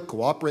public,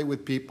 cooperate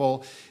with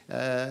people.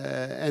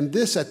 And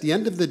this, at the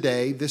end of the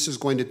day, this is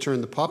going to turn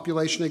the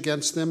population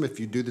against them. If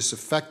you do this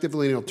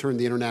effectively, it'll turn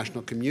the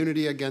international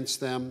community against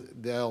them.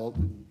 They'll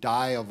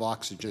die of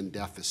oxygen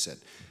deficit.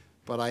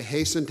 But I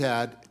hasten to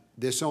add,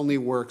 this only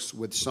works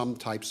with some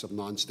types of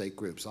non-state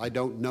groups. I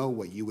don't know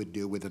what you would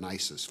do with an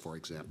ISIS, for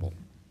example.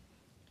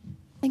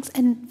 Thanks.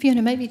 And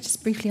Fiona, maybe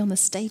just briefly on the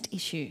state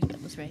issue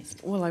that was raised.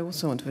 Well, I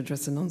also want to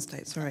address the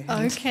non-state, sorry.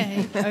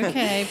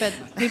 Okay, but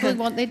people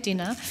want their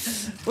dinner.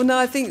 Well, no,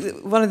 I think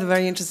that one of the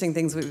very interesting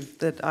things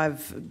that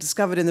I've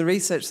discovered in the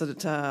research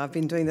that I've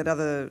been doing that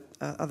other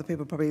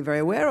people are probably very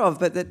aware of,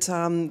 but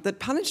that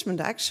punishment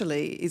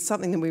actually is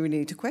something that we really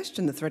need to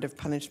question, the threat of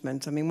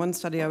punishment. I mean, one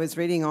study I was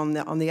reading on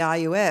the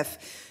RUF,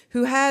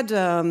 who had,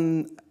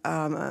 Fodé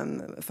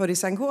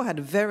Sankour had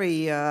a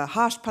very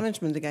harsh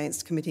punishment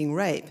against committing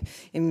rape,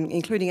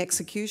 including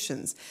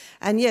executions.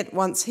 And yet,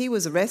 once he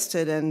was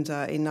arrested and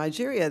in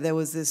Nigeria, there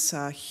was this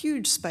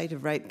huge spate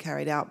of rape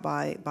carried out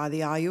by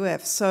the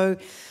RUF. So,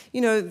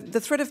 you know, the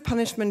threat of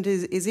punishment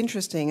is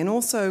interesting. And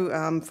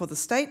also for the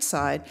state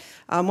side,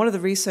 one of the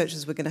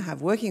researchers we're going to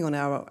have working on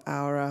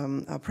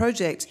our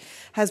project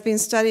has been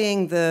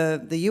studying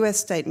the US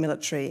state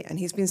military, and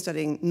he's been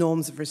studying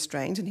norms of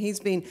restraint, and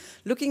he's been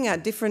looking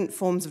at different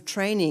forms of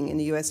training in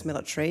the US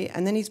military,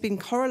 and then he's been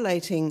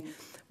correlating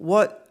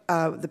what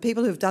the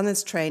people who've done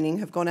this training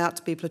have gone out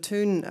to be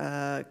platoon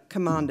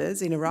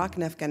commanders in Iraq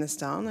and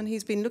Afghanistan, and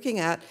he's been looking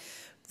at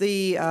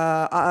the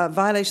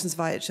violations of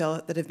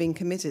IHL that have been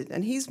committed.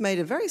 And he's made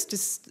a very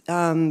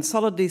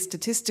solidly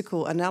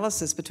statistical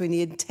analysis between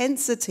the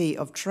intensity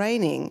of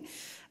training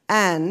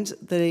and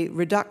the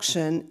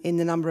reduction in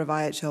the number of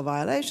IHL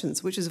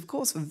violations, which is, of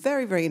course, a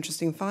very, very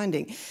interesting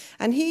finding.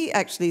 And he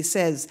actually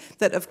says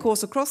that, of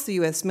course, across the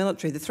US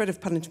military, the threat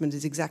of punishment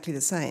is exactly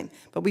the same,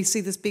 but we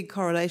see this big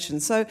correlation.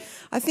 So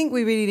I think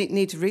we really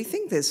need to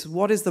rethink this.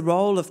 What is the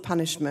role of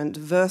punishment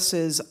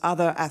versus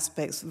other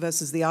aspects,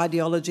 versus the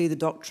ideology, the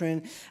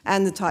doctrine,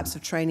 and the types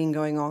of training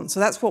going on? So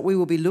that's what we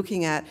will be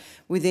looking at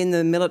within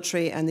the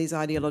military and these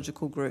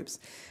ideological groups.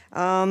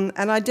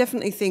 And I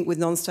definitely think with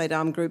non-state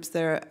armed groups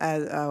there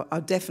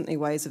are definitely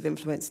ways of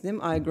influencing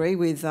them. I agree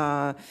with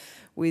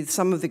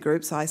some of the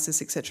groups,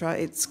 ISIS, etc.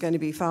 It's going to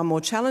be far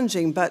more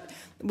challenging, but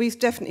we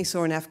definitely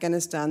saw in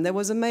Afghanistan there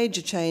was a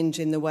major change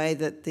in the way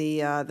that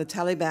the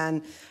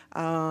Taliban,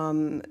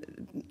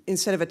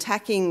 instead of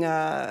attacking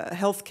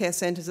healthcare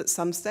centres at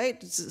some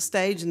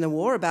stage in the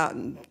war, about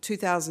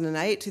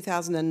 2008,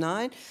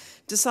 2009,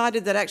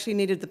 decided that actually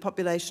needed the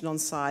population on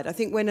side. I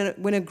think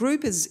when a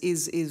group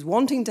is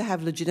wanting to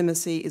have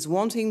legitimacy, is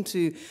wanting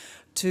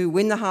to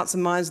win the hearts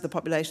and minds of the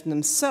population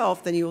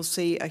themselves, then you will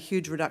see a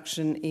huge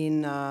reduction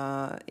in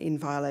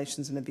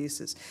violations and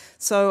abuses.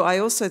 So I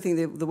also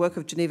think the work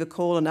of Geneva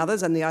Call and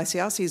others, and the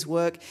ICRC's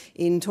work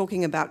in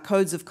talking about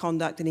codes of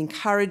conduct and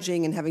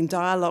encouraging and having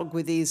dialogue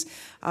with these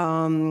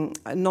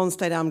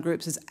non-state armed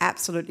groups is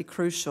absolutely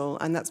crucial,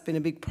 and that's been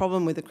a big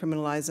problem with the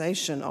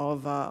criminalisation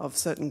of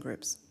certain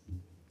groups.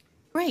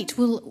 Great.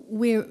 Well,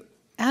 we're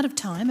out of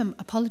time.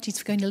 Apologies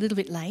for going a little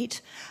bit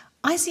late.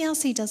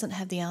 ICRC doesn't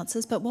have the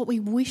answers, but what we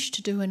wish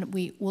to do, and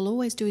we will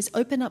always do, is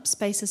open up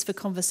spaces for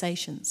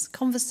conversations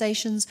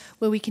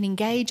where we can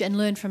engage and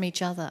learn from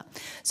each other.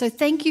 So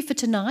thank you for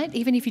tonight,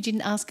 even if you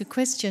didn't ask a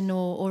question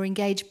or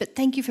engage, but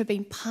thank you for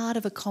being part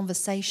of a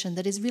conversation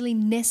that is really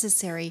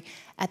necessary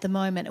at the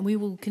moment, and we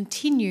will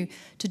continue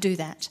to do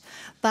that.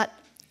 But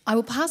I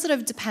will pass it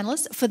over to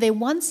panellists for their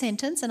one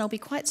sentence, and I'll be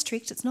quite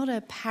strict. It's not a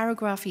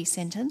paragraphy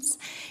sentence.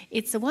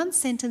 It's a one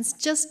sentence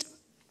just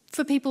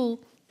for people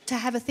to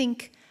have a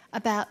think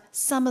about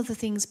some of the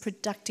things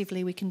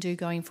productively we can do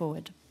going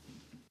forward.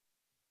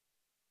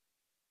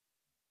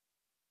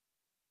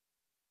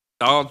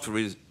 Start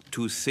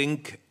to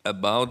think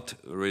about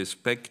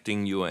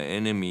respecting your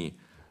enemy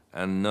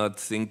and not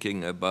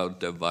thinking about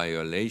the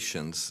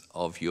violations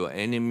of your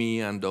enemy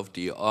and of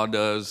the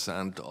others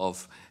and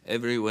of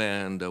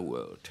everywhere in the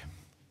world.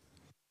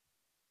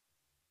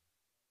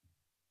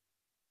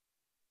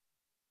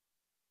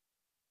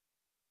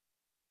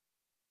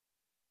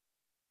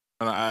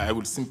 I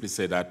would simply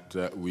say that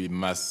we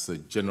must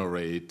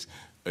generate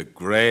a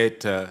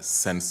greater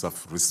sense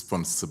of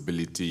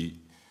responsibility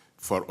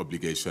for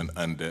obligation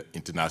under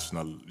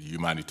international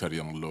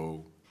humanitarian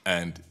law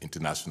and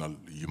international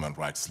human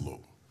rights law.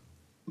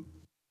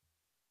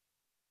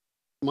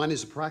 Mine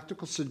is a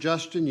practical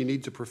suggestion. You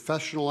need to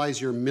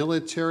professionalize your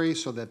military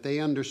so that they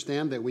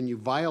understand that when you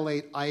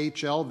violate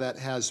IHL, that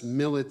has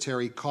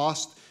military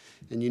cost,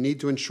 and you need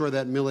to ensure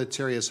that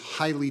military is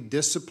highly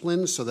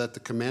disciplined so that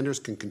the commanders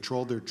can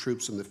control their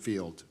troops in the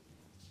field.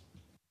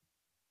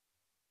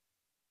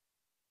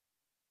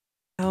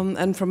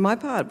 And from my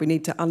part, we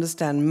need to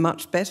understand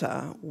much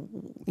better,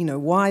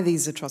 why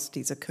these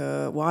atrocities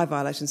occur, why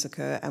violations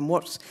occur, and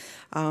what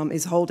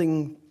is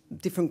holding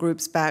different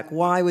groups back.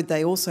 Why would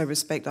they also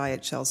respect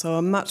IHL? So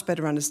a much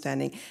better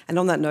understanding. And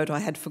on that note, I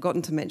had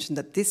forgotten to mention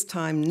that this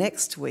time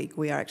next week,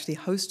 we are actually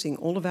hosting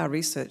all of our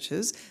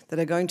researchers that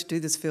are going to do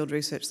this field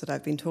research that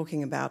I've been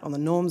talking about on the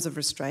norms of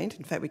restraint.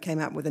 In fact, we came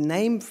out with a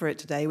name for it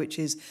today, which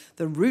is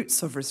the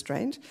roots of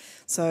restraint.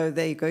 So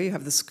there you go, you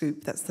have the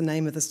scoop. That's the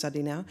name of the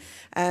study now.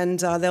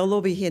 And they'll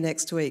all be here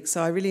next week.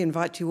 So I really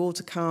invite you all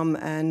to come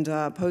and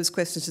pose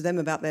questions to them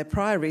about their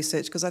prior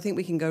research, because I think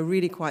we can go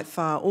really quite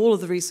far. All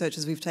of the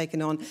researchers we've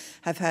taken on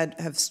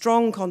have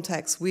strong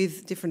contacts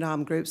with different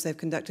armed groups. They've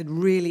conducted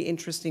really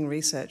interesting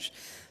research.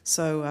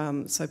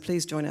 So, so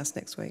please join us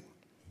next week.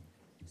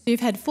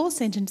 You've had 4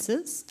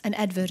 sentences, an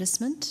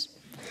advertisement,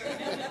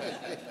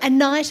 a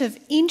night of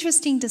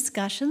interesting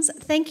discussions.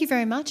 Thank you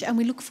very much, and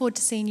we look forward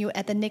to seeing you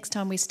at the next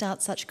time we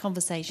start such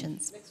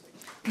conversations.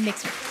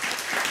 Next week.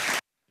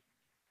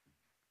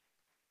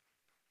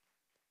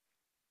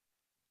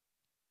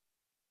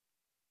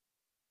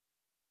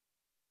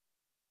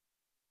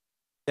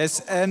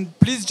 Yes, and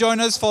please join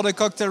us for the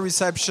cocktail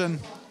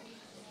reception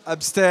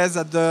upstairs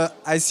at the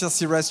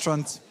ICRC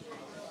restaurant.